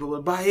 people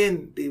will buy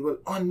in. They will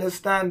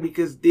understand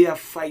because they are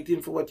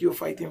fighting for what you're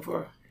fighting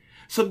for.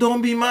 So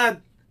don't be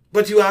mad.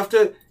 But you have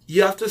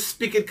to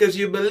speak it because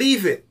you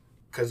believe it.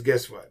 Because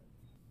guess what?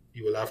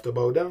 You will have to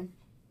bow down.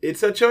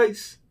 It's a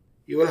choice.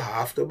 You will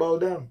have to bow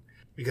down.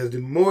 Because the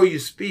more you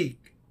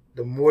speak,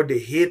 the more the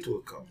hate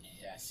will come.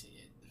 Yeah, I see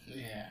it.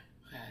 Yeah.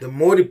 The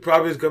more the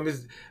problems come.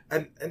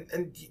 And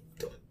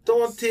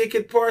don't take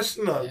it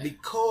personal,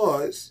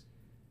 because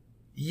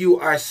you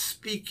are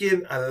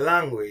speaking a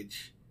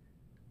language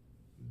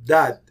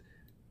that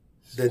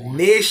the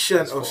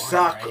nation of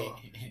soccer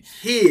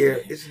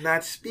here is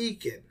not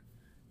speaking.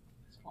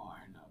 It's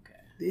foreign,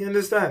 okay. Do you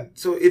understand?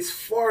 So it's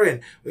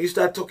foreign. When you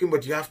start talking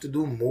about you have to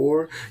do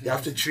more, you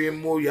have to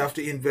train more, you have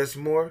to invest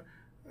more.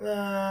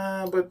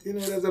 But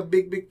there's a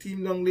big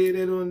team down there,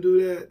 they don't do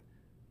that.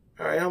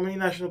 All right, how many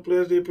national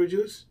players they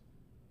produce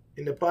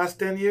in the past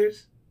 10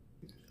 years?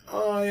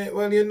 Oh, yeah.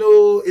 Well,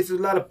 it's a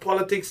lot of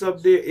politics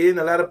up there, and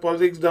a lot of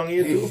politics down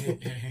here, too.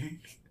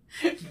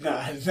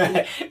 Nah,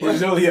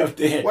 it's only up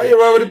there. Why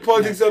you wrong with the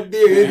politics up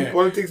there, and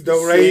politics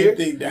down right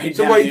here?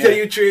 Somebody tell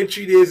you train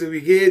 3 days a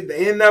week, ain't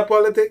that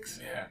politics?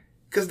 Yeah.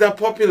 Because they're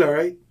popular,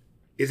 right?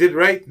 Is it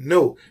right?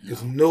 No.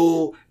 There's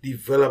no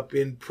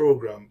developing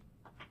program.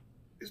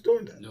 It's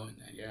doing that.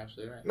 You're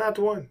absolutely right. Not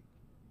one.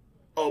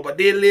 Oh, but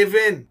they live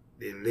in.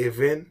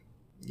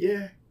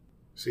 Yeah.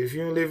 So if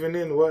you're living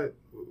in, what?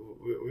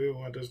 What do you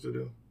want us to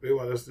do? What do you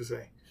want us to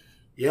say?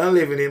 You're not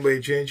living in, but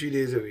you train 3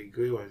 days a week.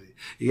 What do you want to say?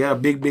 You got a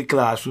big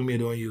classroom, you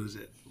don't use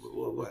it.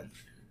 What?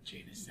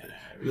 Training center.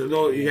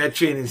 No, you got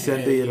training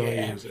center, you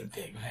don't use it.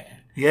 Man.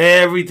 You got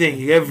everything.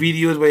 You got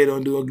videos, but you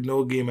don't do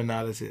no game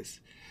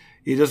analysis.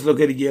 You just look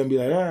at the game and be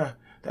like,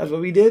 that's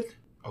what we did?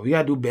 Oh, we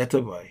got to do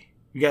better, boy.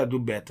 We got to do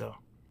better.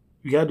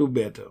 We got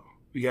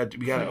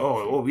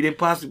we didn't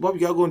pass the ball. We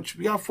got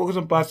to focus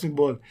on passing the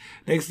ball.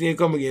 Next thing you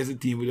come against a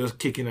team, we're just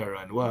kicking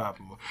around. What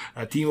happened?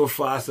 A team was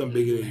fast and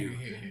bigger than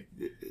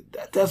you.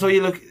 That's how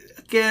you look.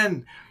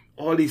 Again,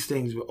 all these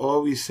things,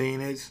 all we're saying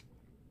is,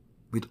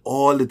 with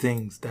all the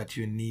things that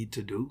you need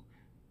to do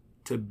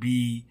to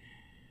be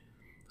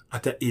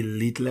at an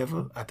elite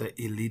level, at an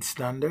elite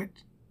standard,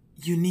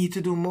 you need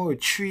to do more.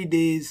 3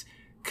 days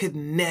could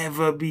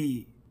never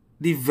be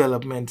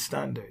development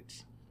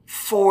standards.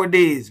 4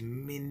 days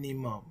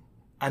minimum.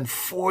 And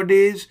 4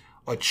 days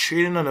of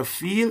training on the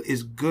field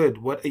is good.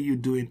 What are you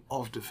doing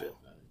off the field?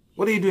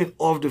 What are you doing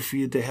off the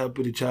field to help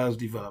with the child's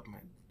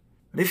development?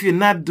 And if you're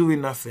not doing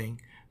nothing,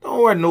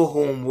 don't worry, no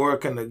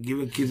homework and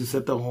giving kids a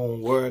set of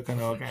homework and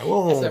all kind. What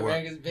homework? That's what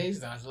America's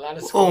based on. It's a lot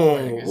of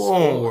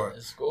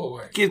schoolwork.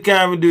 Schoolwork. Kids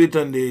can't even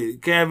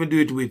do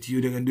it with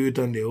you. They can do it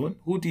on their own.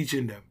 Who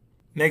teaching them?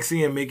 Next thing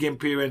you're making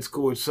parents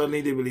coach.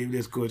 Suddenly they believe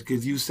this coach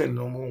because you send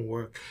them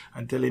homework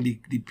and telling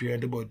the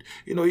parent about,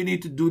 you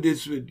need to do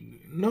this with...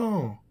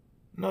 No.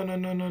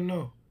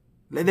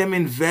 Let them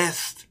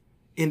invest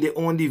in their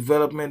own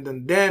development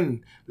and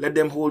then let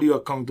them hold you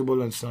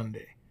accountable on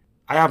Sunday.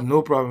 I have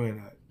no problem with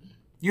that.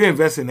 You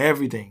invest in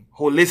everything,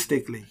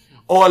 holistically.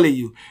 All of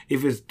you.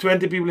 If it's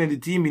 20 people in the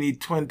team, you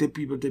need 20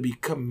 people to be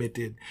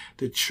committed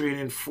to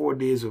training 4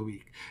 days a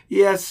week.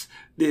 Yes,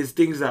 there's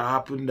things that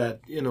happen that,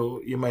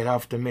 you might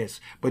have to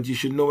miss. But you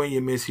should know when you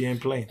miss, you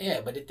ain't playing.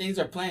 Yeah, but the things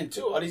are playing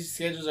too. All these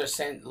schedules are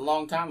sent a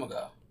long time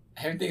ago.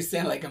 Everything's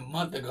sent like a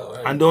month ago.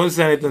 Right? And don't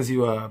send it and see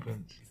what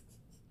happens.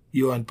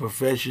 You're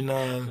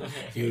unprofessional.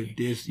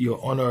 You're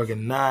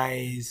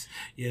unorganized.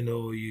 You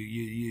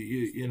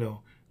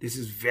know. This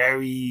is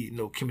very,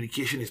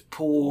 communication is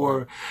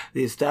poor.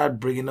 They start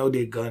bringing out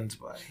their guns,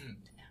 boy.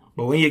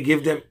 But when you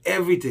give them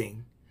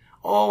everything,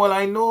 oh, well,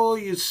 I know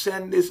you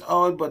send this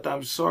out, but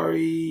I'm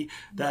sorry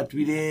that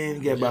we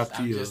didn't get back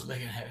to you. I'm just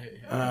looking at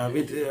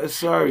it.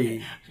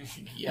 Sorry.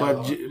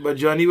 But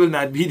Johnny will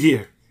not be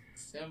there.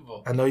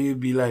 Simple. I know you'll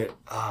be like,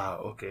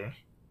 okay.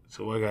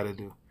 So what I got to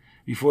do?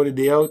 Before the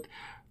day out,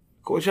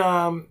 Coach,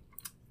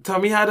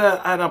 Tommy had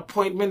an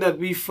appointment that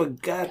we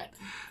forgot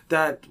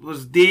that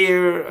was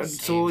there, and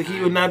so he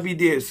will not be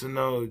there. So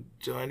now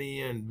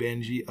Johnny and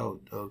Benji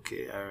out.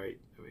 Okay, all right.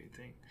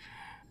 Everything.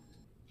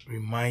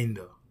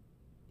 Reminder.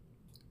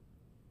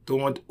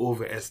 Don't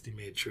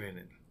overestimate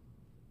training.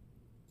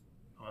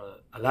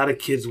 A lot of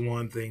kids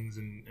want things,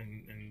 and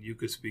you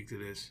could speak to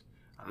this.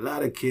 A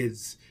lot of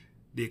kids,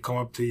 they come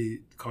up to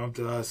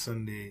us,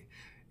 and they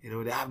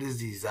have this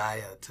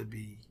desire to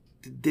be.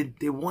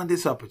 They want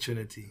this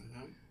opportunity,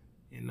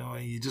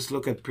 and you just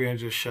look at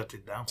parents just shut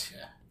it down.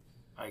 Yeah.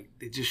 Like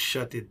they just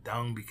shut it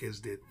down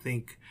because they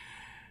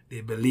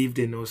believe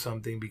they know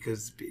something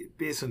because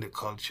based on the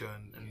culture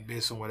and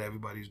based on what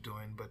everybody's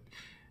doing. But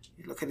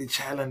you look at the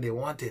child and they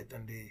want it,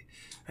 and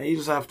you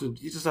just have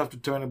to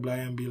turn a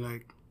blind eye and be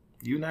like,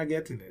 you're not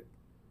getting it.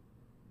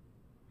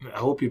 I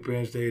hope your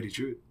parents tell you the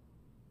truth.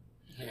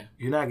 Yeah.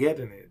 You're not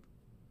getting it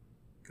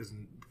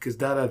because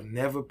that has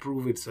never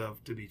proved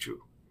itself to be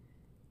true.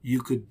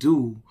 You could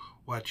do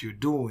what you're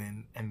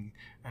doing and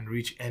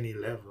reach any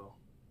level.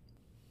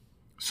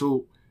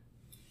 So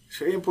it's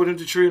very important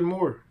to train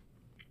more.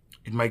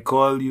 It might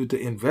call you to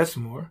invest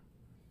more,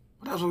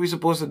 but that's what we're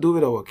supposed to do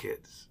with our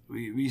kids.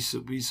 We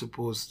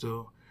supposed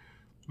to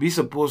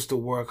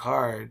work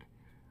hard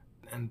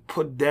and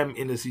put them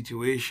in a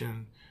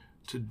situation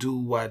to do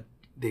what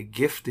their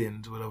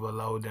giftings would have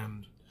allowed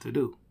them to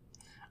do.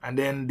 And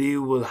then they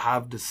will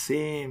have the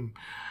same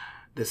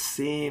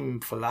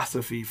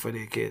philosophy for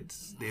their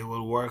kids. They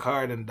will work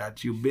hard, and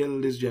that you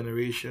build this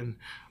generation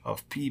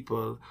of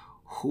people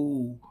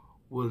who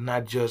will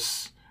not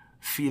just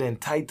feel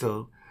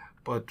entitled,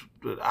 but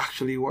will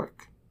actually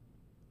work.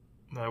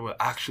 That will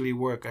actually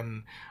work.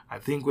 And I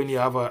think when you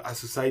have a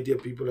society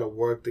of people that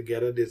work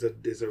together, there's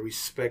a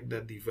respect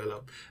that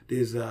develops.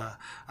 There's a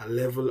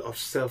level of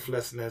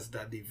selflessness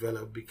that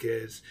develops,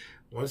 because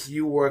once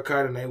you work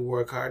hard and I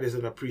work hard, there's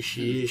an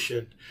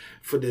appreciation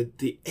for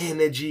the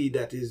energy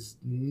that is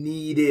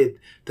needed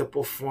to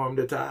perform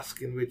the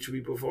task in which we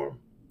perform.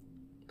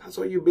 That's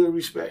how you build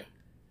respect.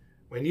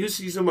 When you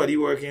see somebody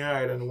working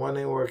hard and one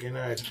ain't working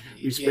hard,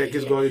 respect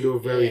is going to do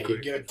it very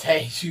quick. You get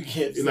taste,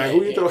 You're like,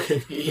 who you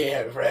talking to?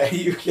 Yeah, right.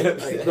 You get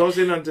like, don't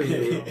say nothing to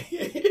me,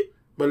 bro.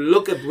 But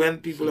look at when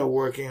people are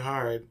working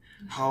hard,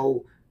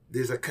 how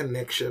there's a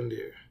connection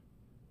there.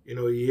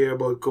 You hear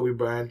about Kobe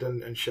Bryant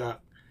and Shaq,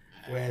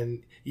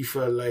 when he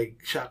felt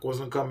like Shaq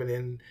wasn't coming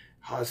in,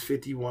 how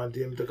 50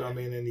 wanted him to come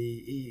in, and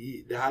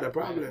they had a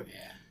problem.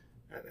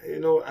 Yeah.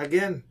 And,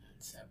 again,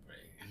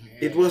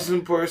 it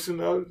wasn't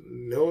personal.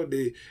 No,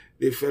 they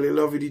fell in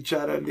love with each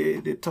other.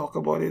 They talk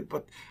about it,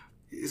 but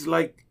it's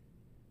like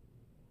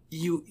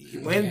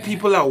when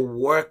people are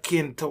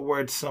working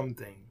towards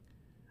something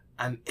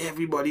and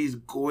everybody's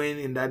going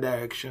in that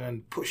direction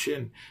and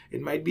pushing,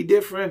 it might be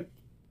different.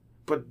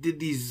 But the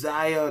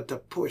desire to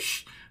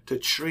push, to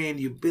train,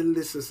 you build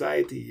this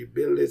society, you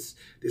build this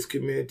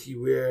community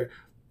where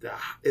there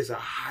is a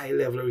high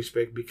level of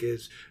respect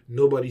because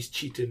nobody's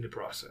cheating the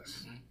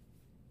process. Mm-hmm.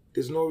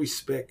 There's no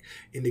respect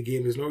in the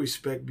game. There's no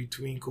respect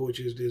between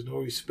coaches. There's no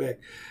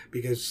respect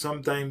because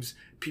sometimes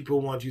people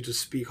want you to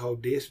speak how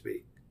they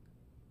speak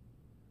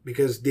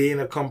because they're in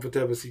a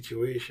comfortable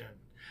situation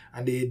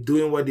and they're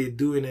doing what they're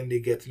doing and they're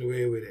getting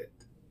away with it.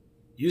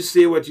 You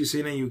say what you're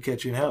saying and you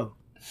catch in hell.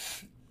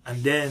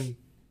 And then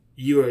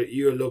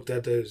you're looked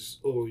at as,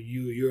 oh,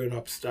 you're an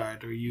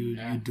upstart or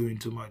you're doing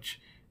too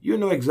much. You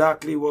know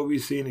exactly what we're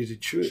saying is the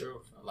truth.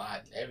 True. A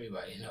lot.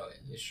 Everybody know it.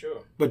 It's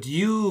true. But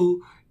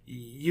you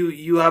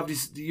have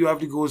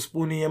the gold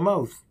spoon in your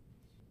mouth.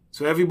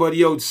 So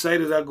everybody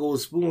outside of that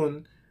gold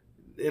spoon,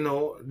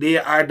 they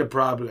are the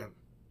problem.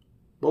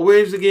 But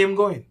where's the game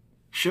going?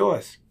 Show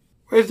us.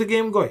 Where's the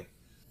game going?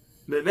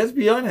 Let's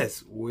be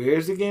honest.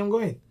 Where's the game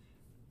going?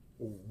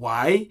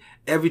 Why?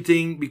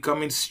 Everything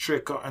becoming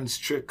stricter and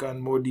stricter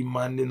and more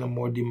demanding and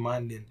more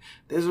demanding.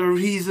 There's a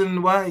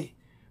reason why.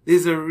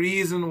 There's a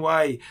reason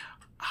why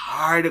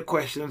harder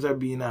questions are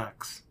being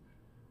asked.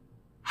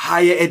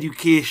 Higher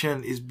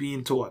education is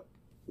being taught.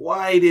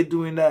 Why are they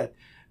doing that?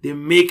 They're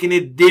making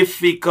it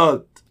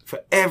difficult for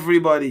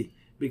everybody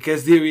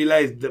because they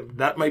realize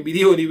that might be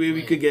the only way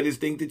we could get this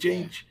thing to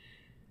change.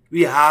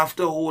 We have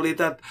to hold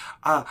it at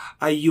a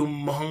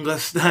humongous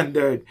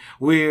standard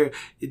where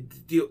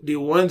the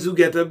ones who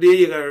get up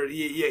there,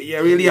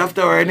 you really have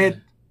to earn it.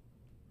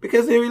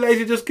 Because they realize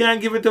you just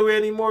can't give it away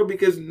anymore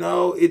because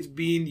now it's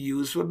being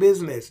used for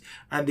business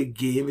and the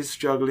game is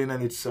struggling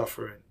and it's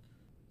suffering.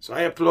 So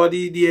I applaud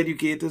the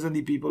educators and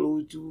the people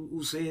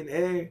who saying,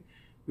 hey,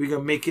 we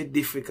can make it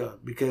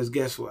difficult. Because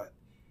guess what?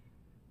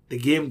 The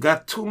game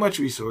got too much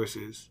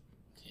resources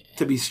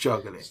to be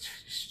struggling.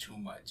 It's too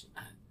much,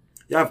 man.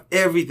 You have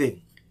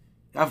everything.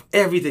 You have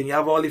everything. You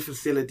have all the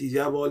facilities. You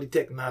have all the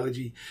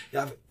technology. You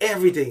have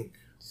everything.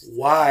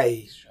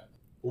 Why?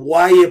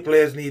 Why your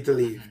players need to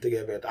leave to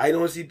get better? I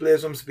don't see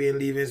players from Spain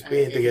leaving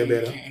Spain to get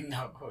better.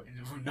 No,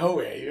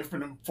 nowhere. You're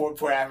from the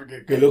poor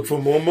African. They look for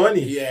more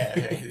money.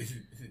 Yeah.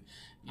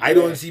 I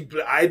don't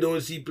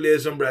see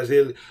players from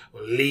Brazil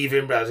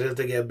leaving Brazil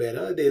to get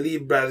better. They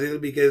leave Brazil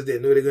because they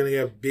know they're gonna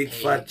get a big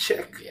fat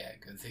check. Yeah,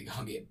 because they're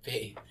gonna get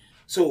paid.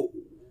 So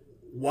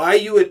why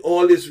you with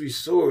all these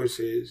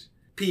resources,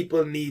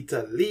 people need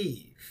to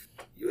leave?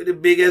 You're the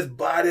biggest,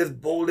 baddest,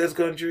 boldest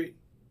country.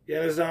 You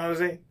understand what I'm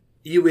saying?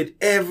 You with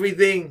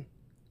everything,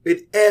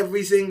 with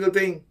every single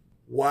thing.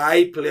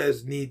 Why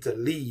players need to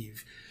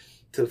leave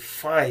to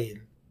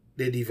find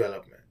the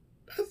development?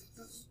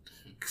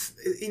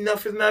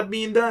 Enough is not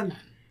being done.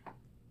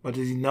 But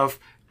enough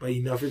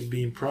is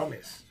being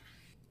promised.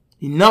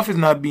 Enough is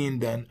not being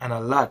done and a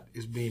lot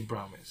is being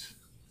promised.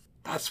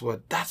 That's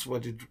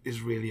what it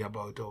is really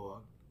about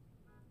all.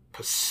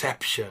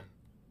 Perception.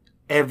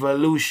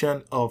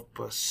 Evolution of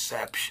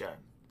perception.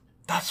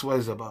 That's what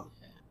it's about.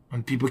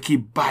 When people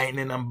keep buying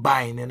in and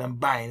buying in and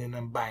buying in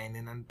and buying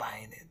in and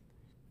buying in.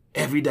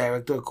 Every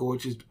director or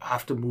coach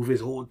have to move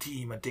his whole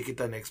team and take it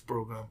to the next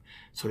program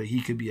so that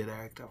he could be a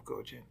director of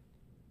coaching.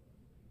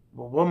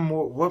 But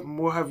what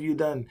more have you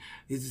done?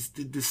 It's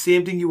the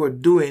same thing you were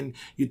doing.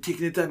 You're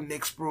taking it to the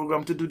next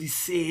program to do the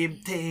same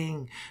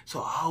thing.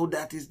 So how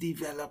that is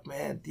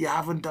development? You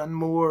haven't done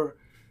more.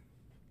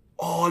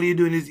 All you're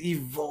doing is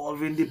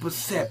evolving the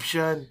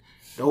perception.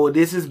 Oh,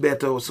 this is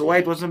better. So why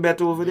it wasn't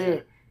better over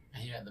there?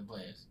 And you had the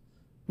players.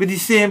 With the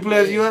same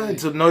players you had.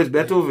 So now it's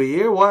better over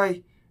here.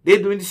 Why?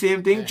 They're doing the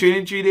same thing,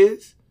 training 3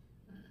 days.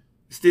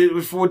 Still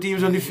with 4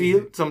 teams on the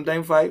field.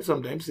 Sometimes 5,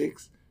 sometimes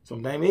 6,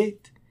 sometimes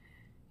 8.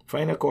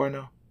 Find a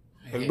corner.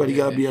 Everybody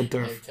got to be on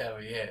turf.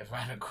 Yeah,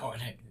 find a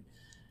corner.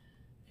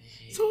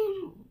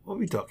 So, what are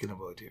we talking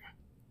about here?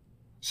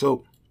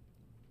 So,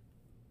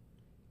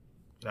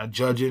 we're not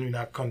judging, we're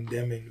not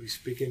condemning, we're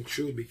speaking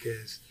truth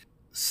because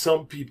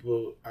some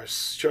people are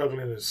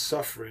struggling and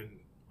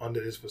suffering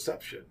under this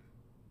perception.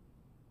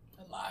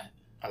 A lot.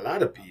 A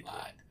lot of people. A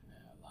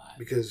lot.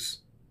 Because,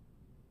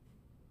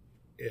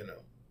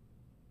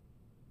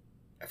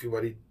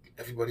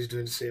 everybody's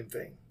doing the same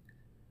thing.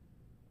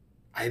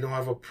 I don't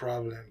have a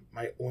problem.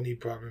 My only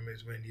problem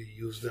is when you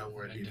use that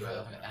word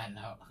development. I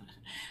know.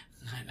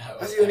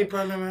 That's the only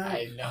problem I have.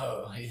 I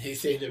know. They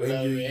say when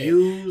development. you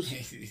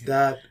use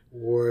that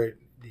word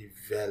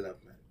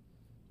development.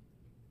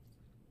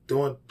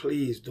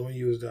 Please don't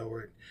use that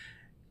word.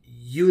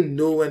 You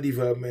know when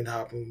development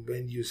happens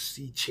when you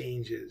see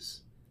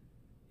changes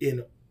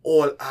in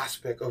all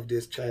aspects of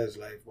this child's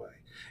life. Why?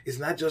 It's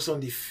not just on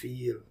the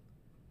field.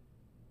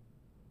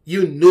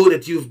 You know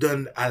that you've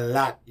done a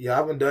lot. You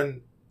haven't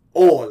done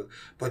all,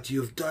 but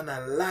you've done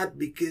a lot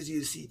because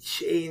you see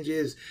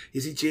changes. You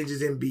see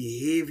changes in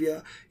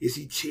behavior. You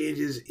see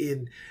changes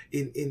in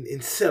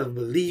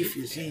self-belief.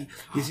 You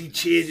see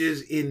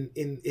changes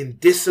in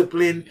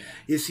discipline.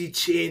 You see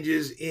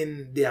changes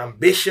in the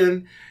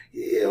ambition.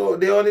 They're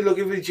only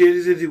looking for the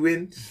changes in the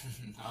wins.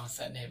 All of a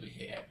sudden they be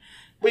here.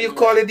 But you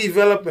call it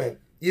development.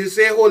 You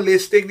say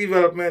holistic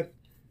development.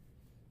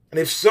 And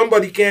if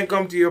somebody can't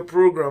come to your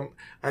program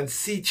and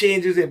see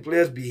changes in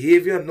players'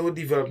 behavior, no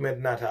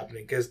development not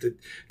happening. Because to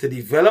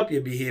develop,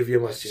 your behavior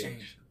must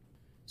change.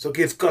 So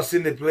kids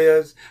cussing the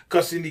players,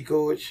 cussing the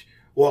coach,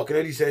 walking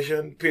out the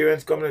session,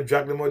 parents coming and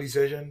drag them out the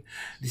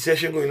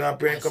session going on,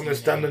 parents coming and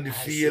stand on the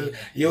field,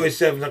 it's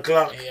 7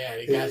 o'clock. Yeah,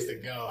 they got to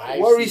go.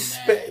 What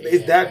respect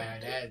is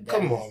that?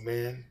 Come on,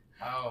 man.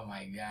 Oh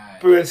my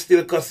God. Parents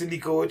still cussing the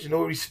coach,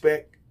 no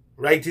respect.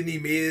 Writing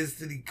emails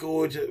to the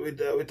coach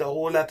with a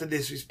whole lot of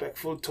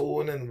disrespectful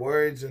tone and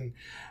words, and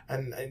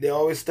they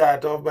always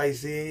start off by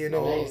saying,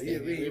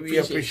 we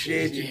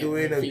appreciate you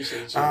doing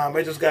it.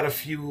 I just got a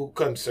few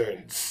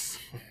concerns.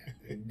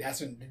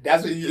 That's when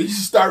you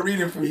should start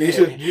reading from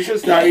there. You should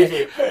start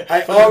reading.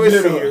 I always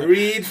say,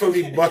 read from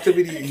the bottom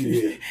of the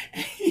email.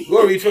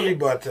 Go read from the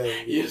bottom.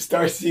 You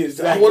start seeing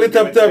exactly. Hold it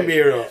up to a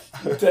mirror.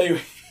 I'll tell you.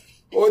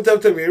 Hold it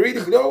up to me. Read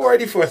it. Don't worry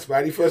the first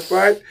part. The first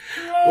part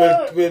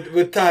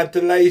will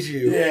tantalize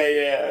you.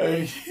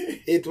 Yeah.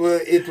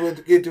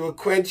 It will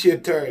quench your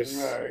thirst.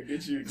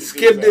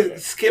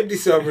 Skip the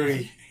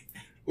summary.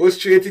 Go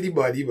straight to the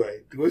body,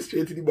 boy. Go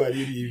straight to the body.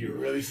 You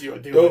really see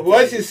what they want.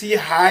 Once you see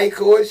high,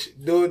 coach,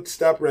 don't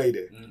stop right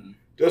there.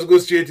 Just go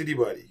straight to the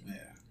body. Yeah.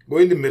 Go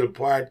in the middle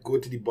part. Go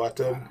to the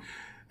bottom,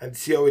 and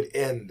see how it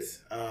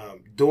ends.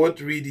 Don't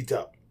read it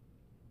up.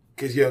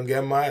 Because you're going to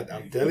get mad.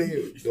 I'm telling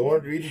you.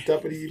 Don't read the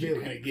top of the email. You're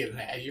going to get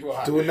mad. You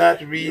are. Do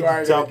not read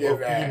the top of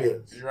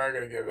emails. You are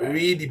going to get mad.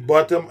 Read the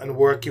bottom and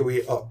work your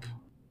way up.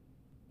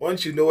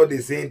 Once you know what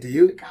they're saying to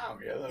you,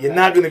 you're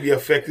not going to be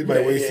affected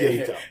by what you see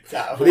at the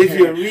top. But if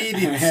you read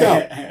the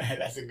top,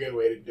 that's a good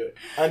way to do it.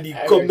 And you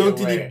come down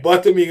to the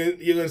bottom, you're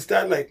going to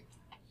start like,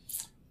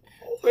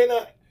 Why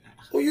not?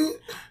 Oh, you?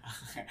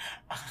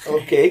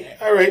 Okay,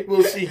 all right,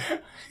 we'll see.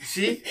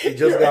 See, he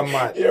just got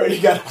mad. He already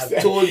got upset.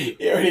 I told you.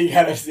 He already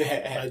got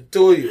upset. I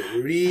told you,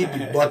 read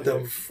the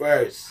bottom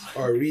first,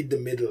 or read the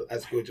middle.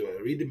 As Coach was,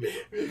 read the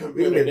middle. Read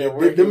the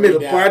middle. The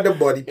middle part, the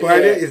body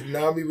part, is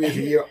now we will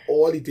hear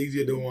all the things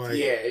you don't want.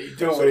 Yeah, you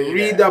don't so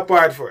read that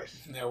part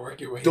first. Now work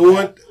your way.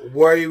 Don't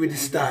worry with the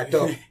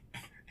startup.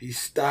 The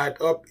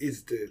startup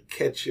is to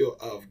catch you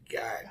off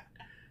guard.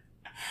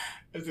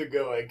 That's a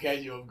good one.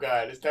 Catch you off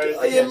guard.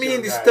 Oh, you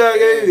mean the start?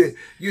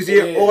 You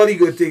see all the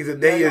good things,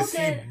 and then you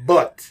see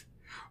but.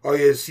 Or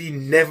you see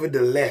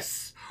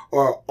nevertheless,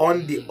 or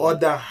on the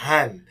other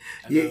hand,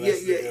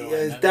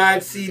 you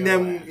start seeing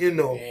them, you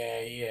know.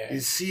 You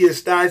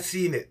start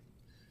seeing it.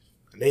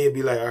 And then you'll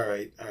be like, all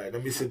right,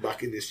 let me sit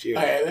back in this chair.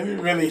 All right, let me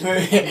really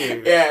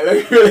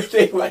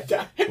think about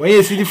that. When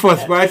you see the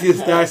first part, you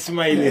start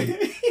smiling.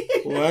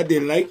 Well,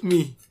 they like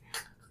me.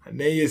 And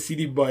then you see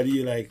the body,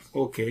 you're like,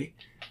 okay,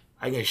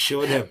 I can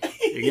show them.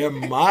 You get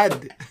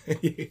mad.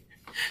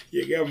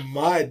 You get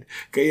mad.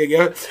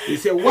 You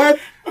say, what?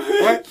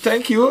 What?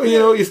 Thank you. You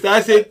know, you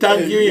start saying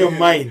thank you in your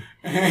mind.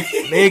 Then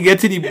you get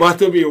to the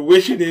bottom, you're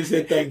wishing they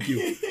say thank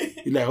you.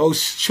 You're like, oh,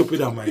 stupid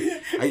am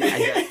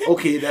I?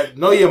 Okay, that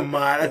now you're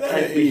mad. I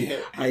can't read.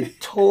 I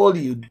told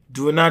you,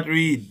 do not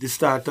read the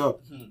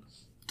startup.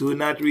 Do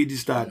not read the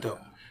startup.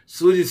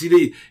 So you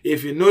see,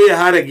 if you know you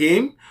had a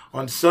game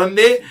on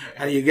Sunday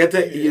and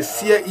you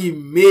see an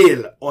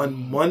email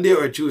on Monday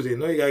or Tuesday,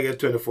 no, you gotta get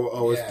 24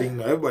 hours thing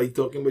now. Everybody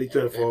talking about the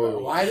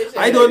 24 hours.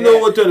 I don't know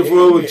what 24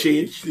 hours will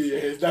change.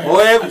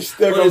 However,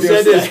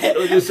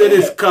 they said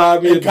it's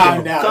calm you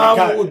down.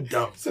 Calm you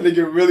down. So they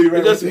can really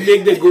you just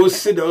make them go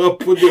sit down and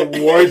put the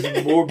words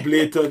more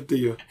blatant to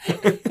you.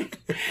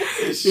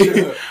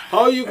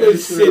 How you can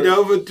sit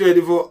down for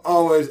 24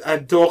 hours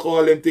and talk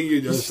all them things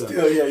you just said?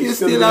 You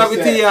still have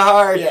it in your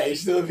heart. Yeah, you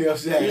still be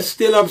upset. You're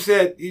still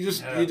upset. You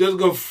just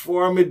gonna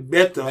form it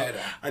better.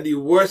 And the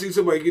worst thing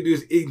somebody can do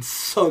is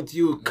insult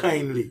you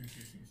kindly.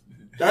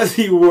 That's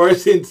the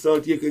worst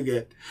insult you could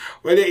get.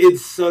 When they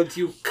insult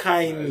you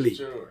kindly.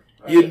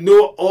 You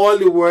know all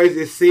the words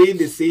they're saying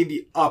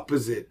the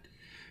opposite.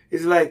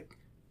 It's like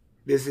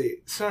they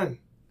say, son,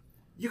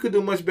 you could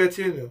do much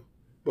better, you know.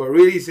 But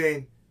really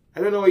saying, I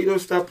don't know why you don't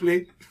stop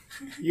playing.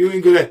 You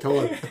ain't good at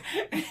all.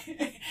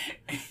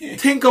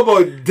 Think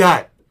about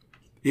that.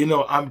 You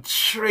know, I'm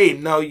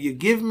trained. Now you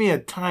give me a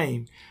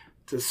time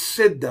to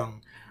sit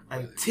down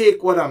and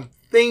take what I'm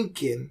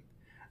thinking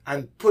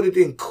and put it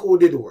in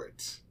coded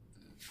words.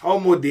 How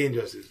more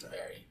dangerous is that?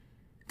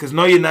 Because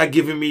now you're not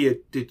giving me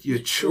your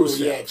true self.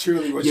 Yeah,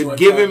 truly what you're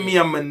giving me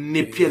a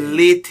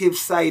manipulative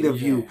side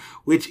of you,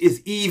 which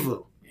is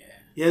evil.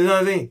 You know what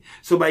I'm saying?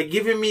 So by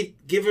giving me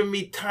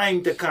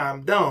time to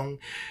calm down,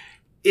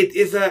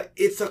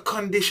 it's a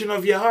condition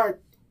of your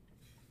heart.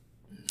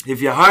 If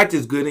your heart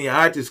is good and your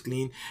heart is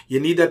clean, you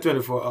need that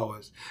 24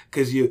 hours.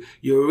 Because you're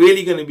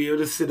really going to be able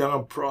to sit down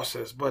and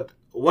process. But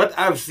what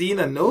I've seen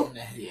and know,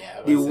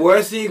 the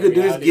worst thing you could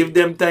do is give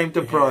them time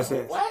to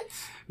process. What?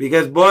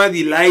 Because, boy,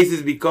 the lies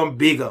has become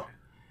bigger.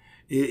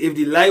 If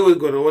the lie was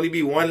going to only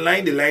be one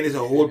line, the line is a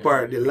whole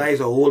part. The lie is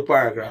a whole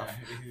paragraph.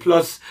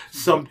 Plus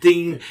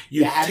something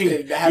you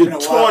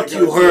thought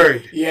you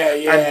heard.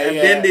 And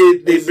then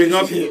they bring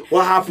up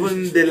what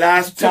happened the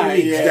last 2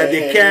 weeks that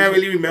they can't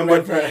really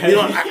remember. You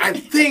know,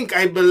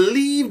 I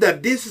believe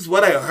that this is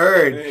what I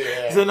heard.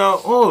 So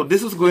now,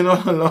 this is going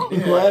on a long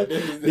while.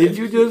 Did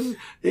you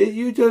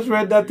just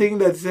read that thing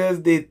that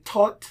says they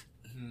thought?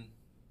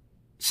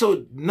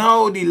 So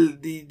now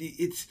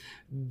it's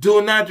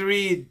do not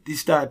read the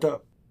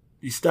startup.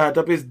 The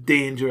startup is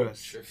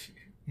dangerous.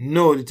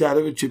 No, the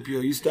startup will trip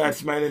you. You start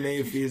smiling and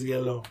your face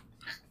get long.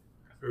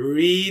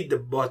 Read the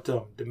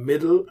bottom, the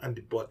middle and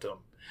the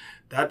bottom.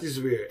 That is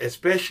where,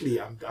 especially,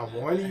 I'm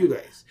warning you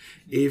guys,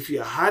 if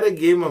you had a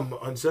game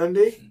on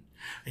Sunday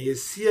and you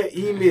see an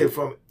email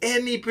from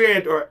any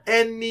parent or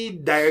any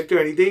director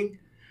or anything,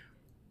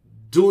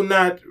 do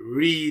not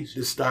read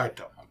the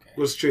startup.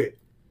 Go straight.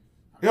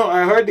 You know,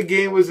 I heard the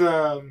game went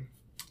a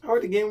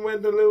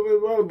little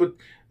bit well, but,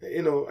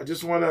 you know, I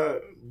just want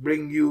to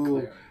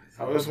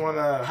I just want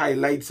to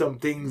highlight some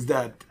things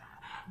that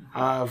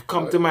have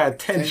come to my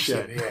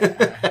attention.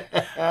 I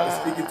was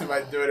speaking to my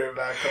daughter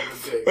about a couple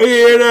of days. When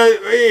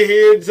you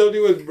hear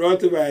something was brought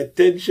to my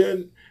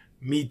attention,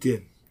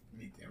 meeting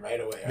right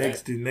away.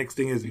 Next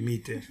thing is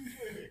meeting.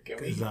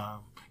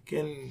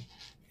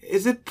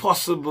 Is it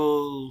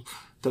possible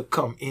to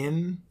come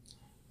in?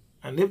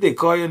 And if they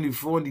call you on the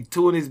phone, the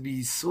tone is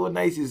be so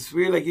nice, you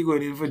feel like you're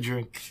going in for a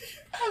drink.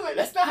 I was like,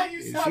 that's not how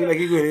you sound. You feel like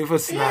you're going in for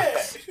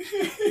snacks.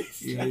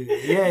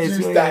 It's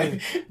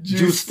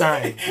juice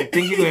time. You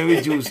think you're going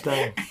with juice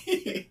time.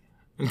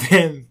 And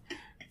then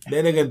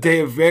they're going to tell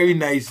you very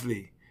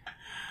nicely,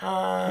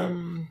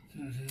 you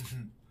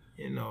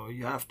know,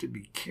 you have to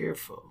be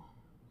careful.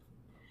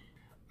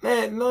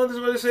 Man, no, this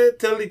is what I said.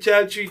 Tell the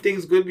child 3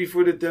 things good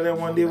before they tell them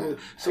one day.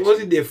 So what's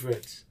the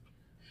difference?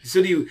 So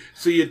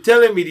you're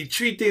telling me the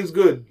 3 things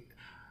good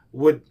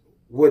would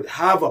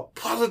have a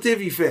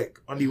positive effect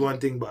on the 1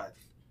 thing bad.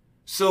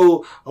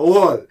 So,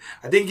 Awal,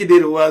 I think you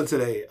did well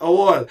today.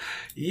 Awal,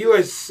 you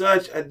are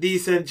such a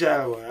decent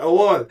child, boy.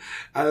 Awal,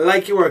 I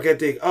like your work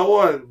ethic.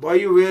 Awal, boy,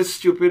 you real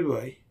stupid,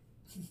 boy.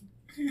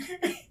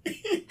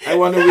 I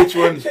wonder which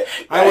one.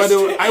 I wonder.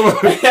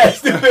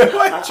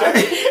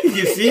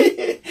 You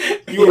see?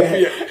 You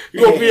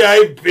up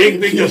here,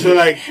 big, just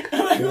like,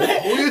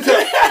 who you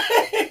talking?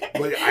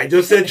 But I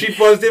just said 3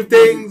 positive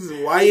things.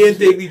 Why you ain't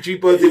take the 3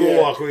 positive and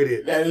walk with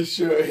it? That is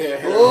true,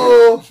 yeah.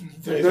 Oh,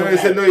 no, I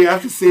said, no, you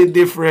have to say it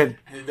different.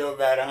 It don't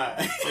matter,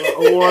 huh?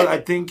 Well, I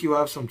think you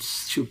have some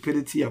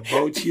stupidity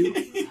about you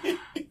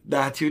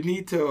that you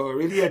need to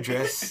really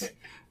address.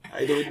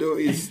 I don't know,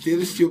 it's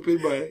still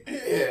stupid, but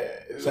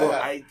so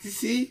I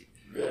see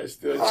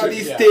all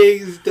these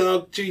things,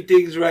 talk 3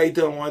 things right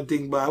and 1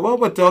 thing bad. What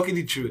about talking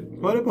the truth?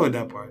 What about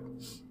that part?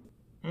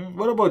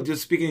 What about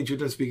just speaking the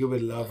truth and speaking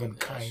with love and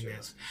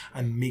kindness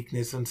and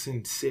meekness and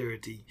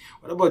sincerity?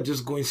 What about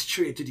just going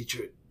straight to the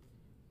truth?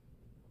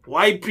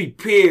 Why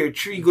prepare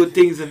 3 good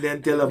things and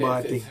then tell a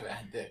bad thing?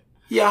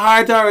 Your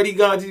heart already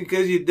gone to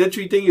because the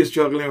 3 things you're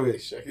struggling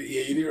with. Yeah,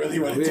 you didn't really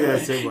want to do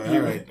it. All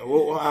right.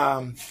 Well,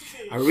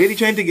 I'm really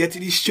trying to get to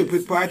this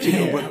stupid part, you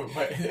know,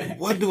 but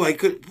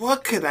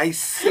what could I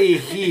say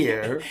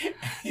here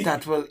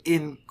that will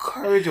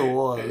encourage a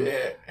wall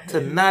to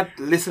not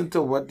listen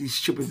to what this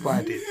stupid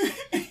part is?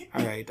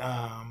 All right.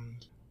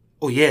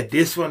 Oh yeah,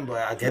 this one,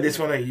 but I get this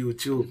one on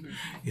YouTube.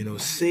 You know,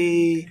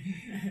 say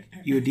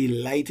you're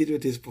delighted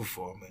with his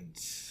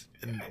performance,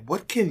 and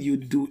what can you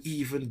do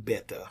even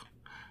better?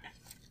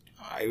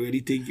 I really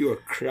think you're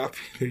crap.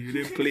 You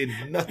didn't play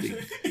nothing.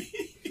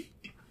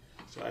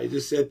 So I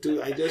just said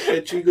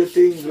 3 good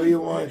things. What do you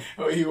want?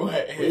 What you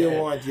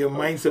want? Your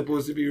mind's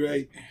supposed to be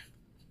right.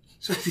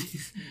 So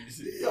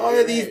all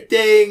of these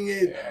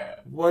things,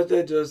 what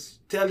I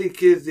just tell the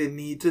kids they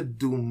need to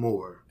do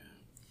more.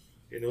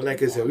 You know,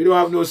 like I said, we don't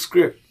have no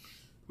script.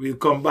 We'll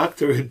come back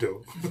to it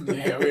though.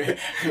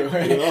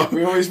 Yeah,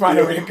 we always find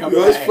a way to come back. We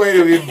always find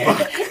a way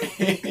back.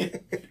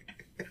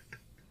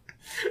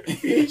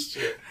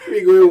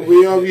 We go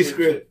way off the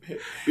script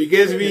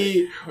because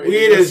we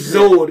in a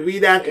zone, we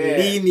that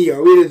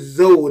linear, we in a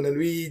zone, and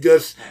we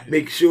just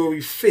make sure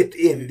we fit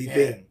in the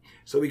thing.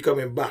 So we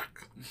coming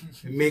back.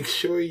 Make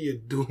sure you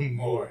do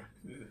more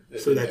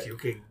so that you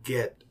can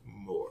get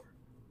more.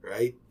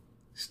 Right?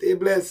 Stay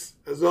blessed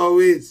as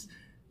always.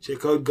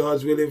 Check out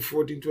God's Will in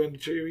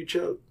 1423. Reach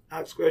out,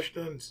 ask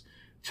questions,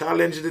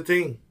 challenge the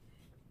thing.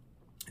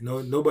 You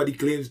know, nobody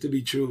claims to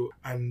be true,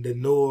 and the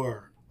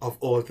knower of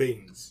all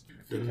things.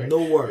 The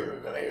knower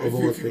of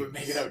all things. People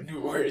making up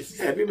new words.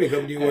 Yeah, we make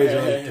up new words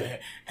all the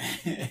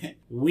time.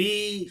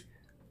 We,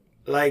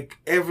 like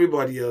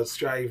everybody else,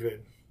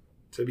 striving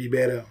to be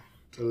better,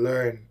 to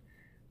learn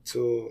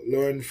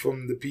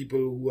from the people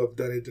who have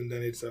done it and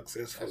done it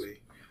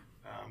successfully.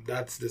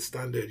 That's the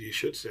standard you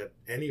should set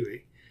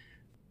anyway.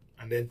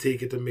 And then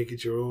take it and make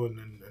it your own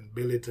and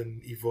build it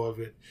and evolve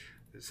it.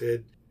 I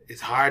said,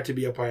 it's hard to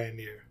be a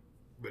pioneer,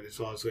 but it's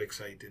also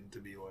exciting to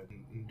be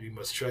one. And we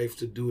must strive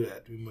to do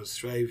that. We must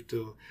strive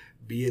to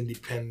be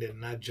independent,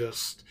 not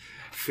just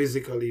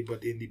physically,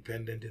 but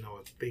independent in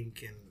our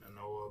thinking and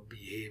our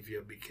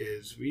behavior,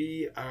 because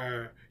we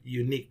are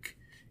unique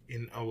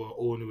in our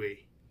own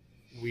way.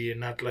 We are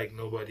not like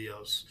nobody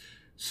else.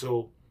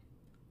 So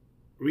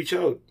reach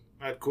out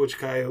at Coach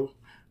Kayode.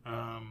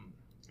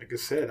 Like I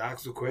said,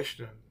 ask the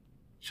question.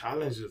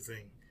 Challenge the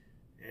thing.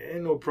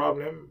 Ain't no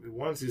problem.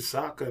 Once it's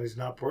soccer and it's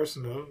not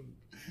personal,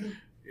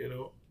 you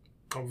know,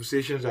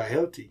 conversations are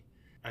healthy.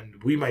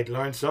 And we might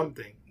learn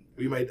something.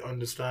 We might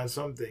understand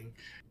something.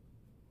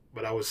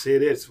 But I would say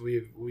this,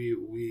 we've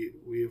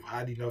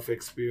had enough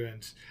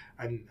experience,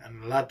 and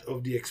a lot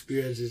of the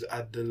experience is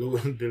at the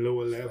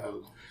lower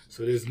level.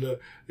 So there's no,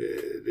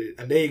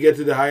 and then you get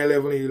to the higher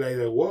level and you're like,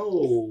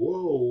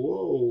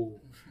 whoa.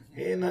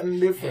 Ain't nothing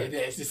different.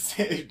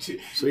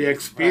 So your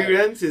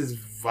experience is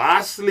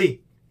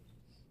vastly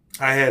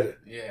ahead.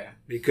 Yeah.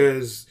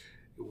 Because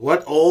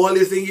what all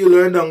this thing you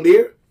learned down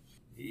there,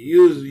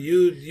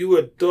 you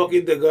were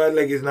talking to God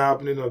like it's not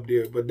happening up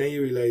there. But then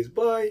you realize,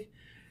 boy,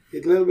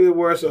 it's a little bit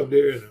worse up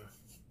there,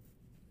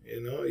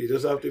 You know, you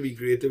just have to be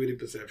creative with the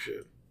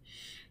perception.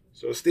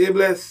 So stay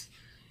blessed.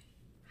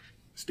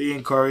 Stay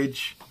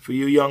encouraged. For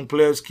you young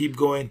players, keep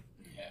going.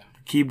 Yeah.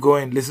 Keep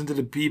going. Listen to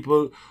the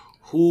people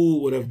who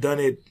would have done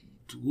it,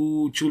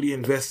 who truly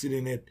invested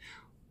in it,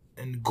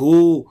 and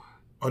go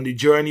on the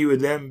journey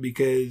with them,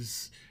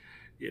 because,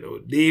 you know,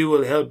 they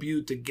will help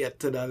you to get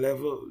to that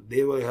level.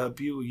 They will help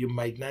you. You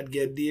might not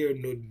get there.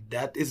 No,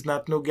 that is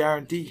not no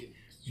guarantee.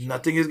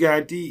 Nothing is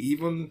guaranteed.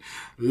 Even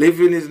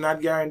living is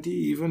not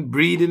guaranteed. Even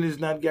breathing is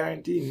not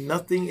guaranteed.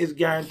 Nothing is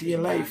guaranteed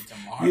in life.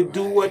 You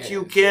do what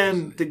you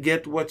can to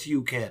get what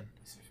you can.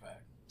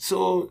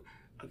 So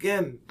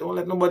Again, don't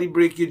let nobody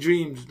break your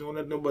dreams. Don't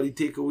let nobody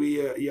take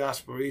away your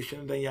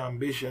aspirations and your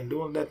ambition.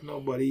 Don't let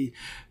nobody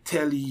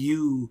tell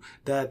you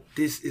that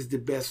this is the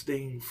best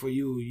thing for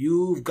you.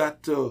 You've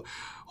got to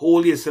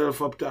hold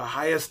yourself up to a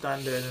higher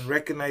standard and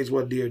recognize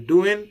what they're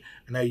doing,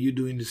 and are you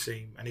doing the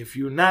same? And if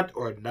you're not,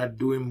 or not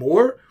doing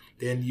more,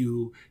 then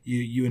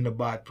you're in a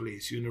bad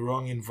place. You're in the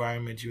wrong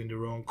environment. You're in the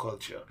wrong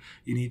culture.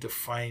 You need to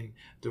find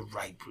the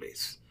right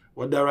place.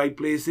 What the right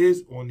place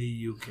is, only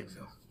you can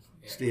know.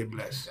 Stay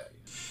blessed.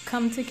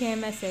 Come to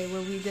KMSA,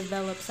 where we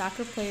develop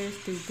soccer players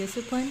through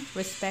discipline,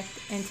 respect,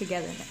 and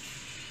togetherness.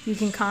 You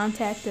can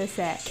contact us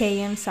at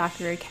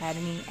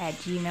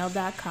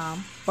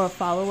kmsocceracademy@gmail.com or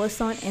follow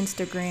us on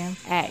Instagram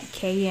at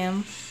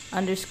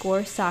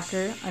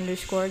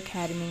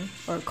km_soccer_academy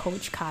or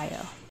Coach Kyle.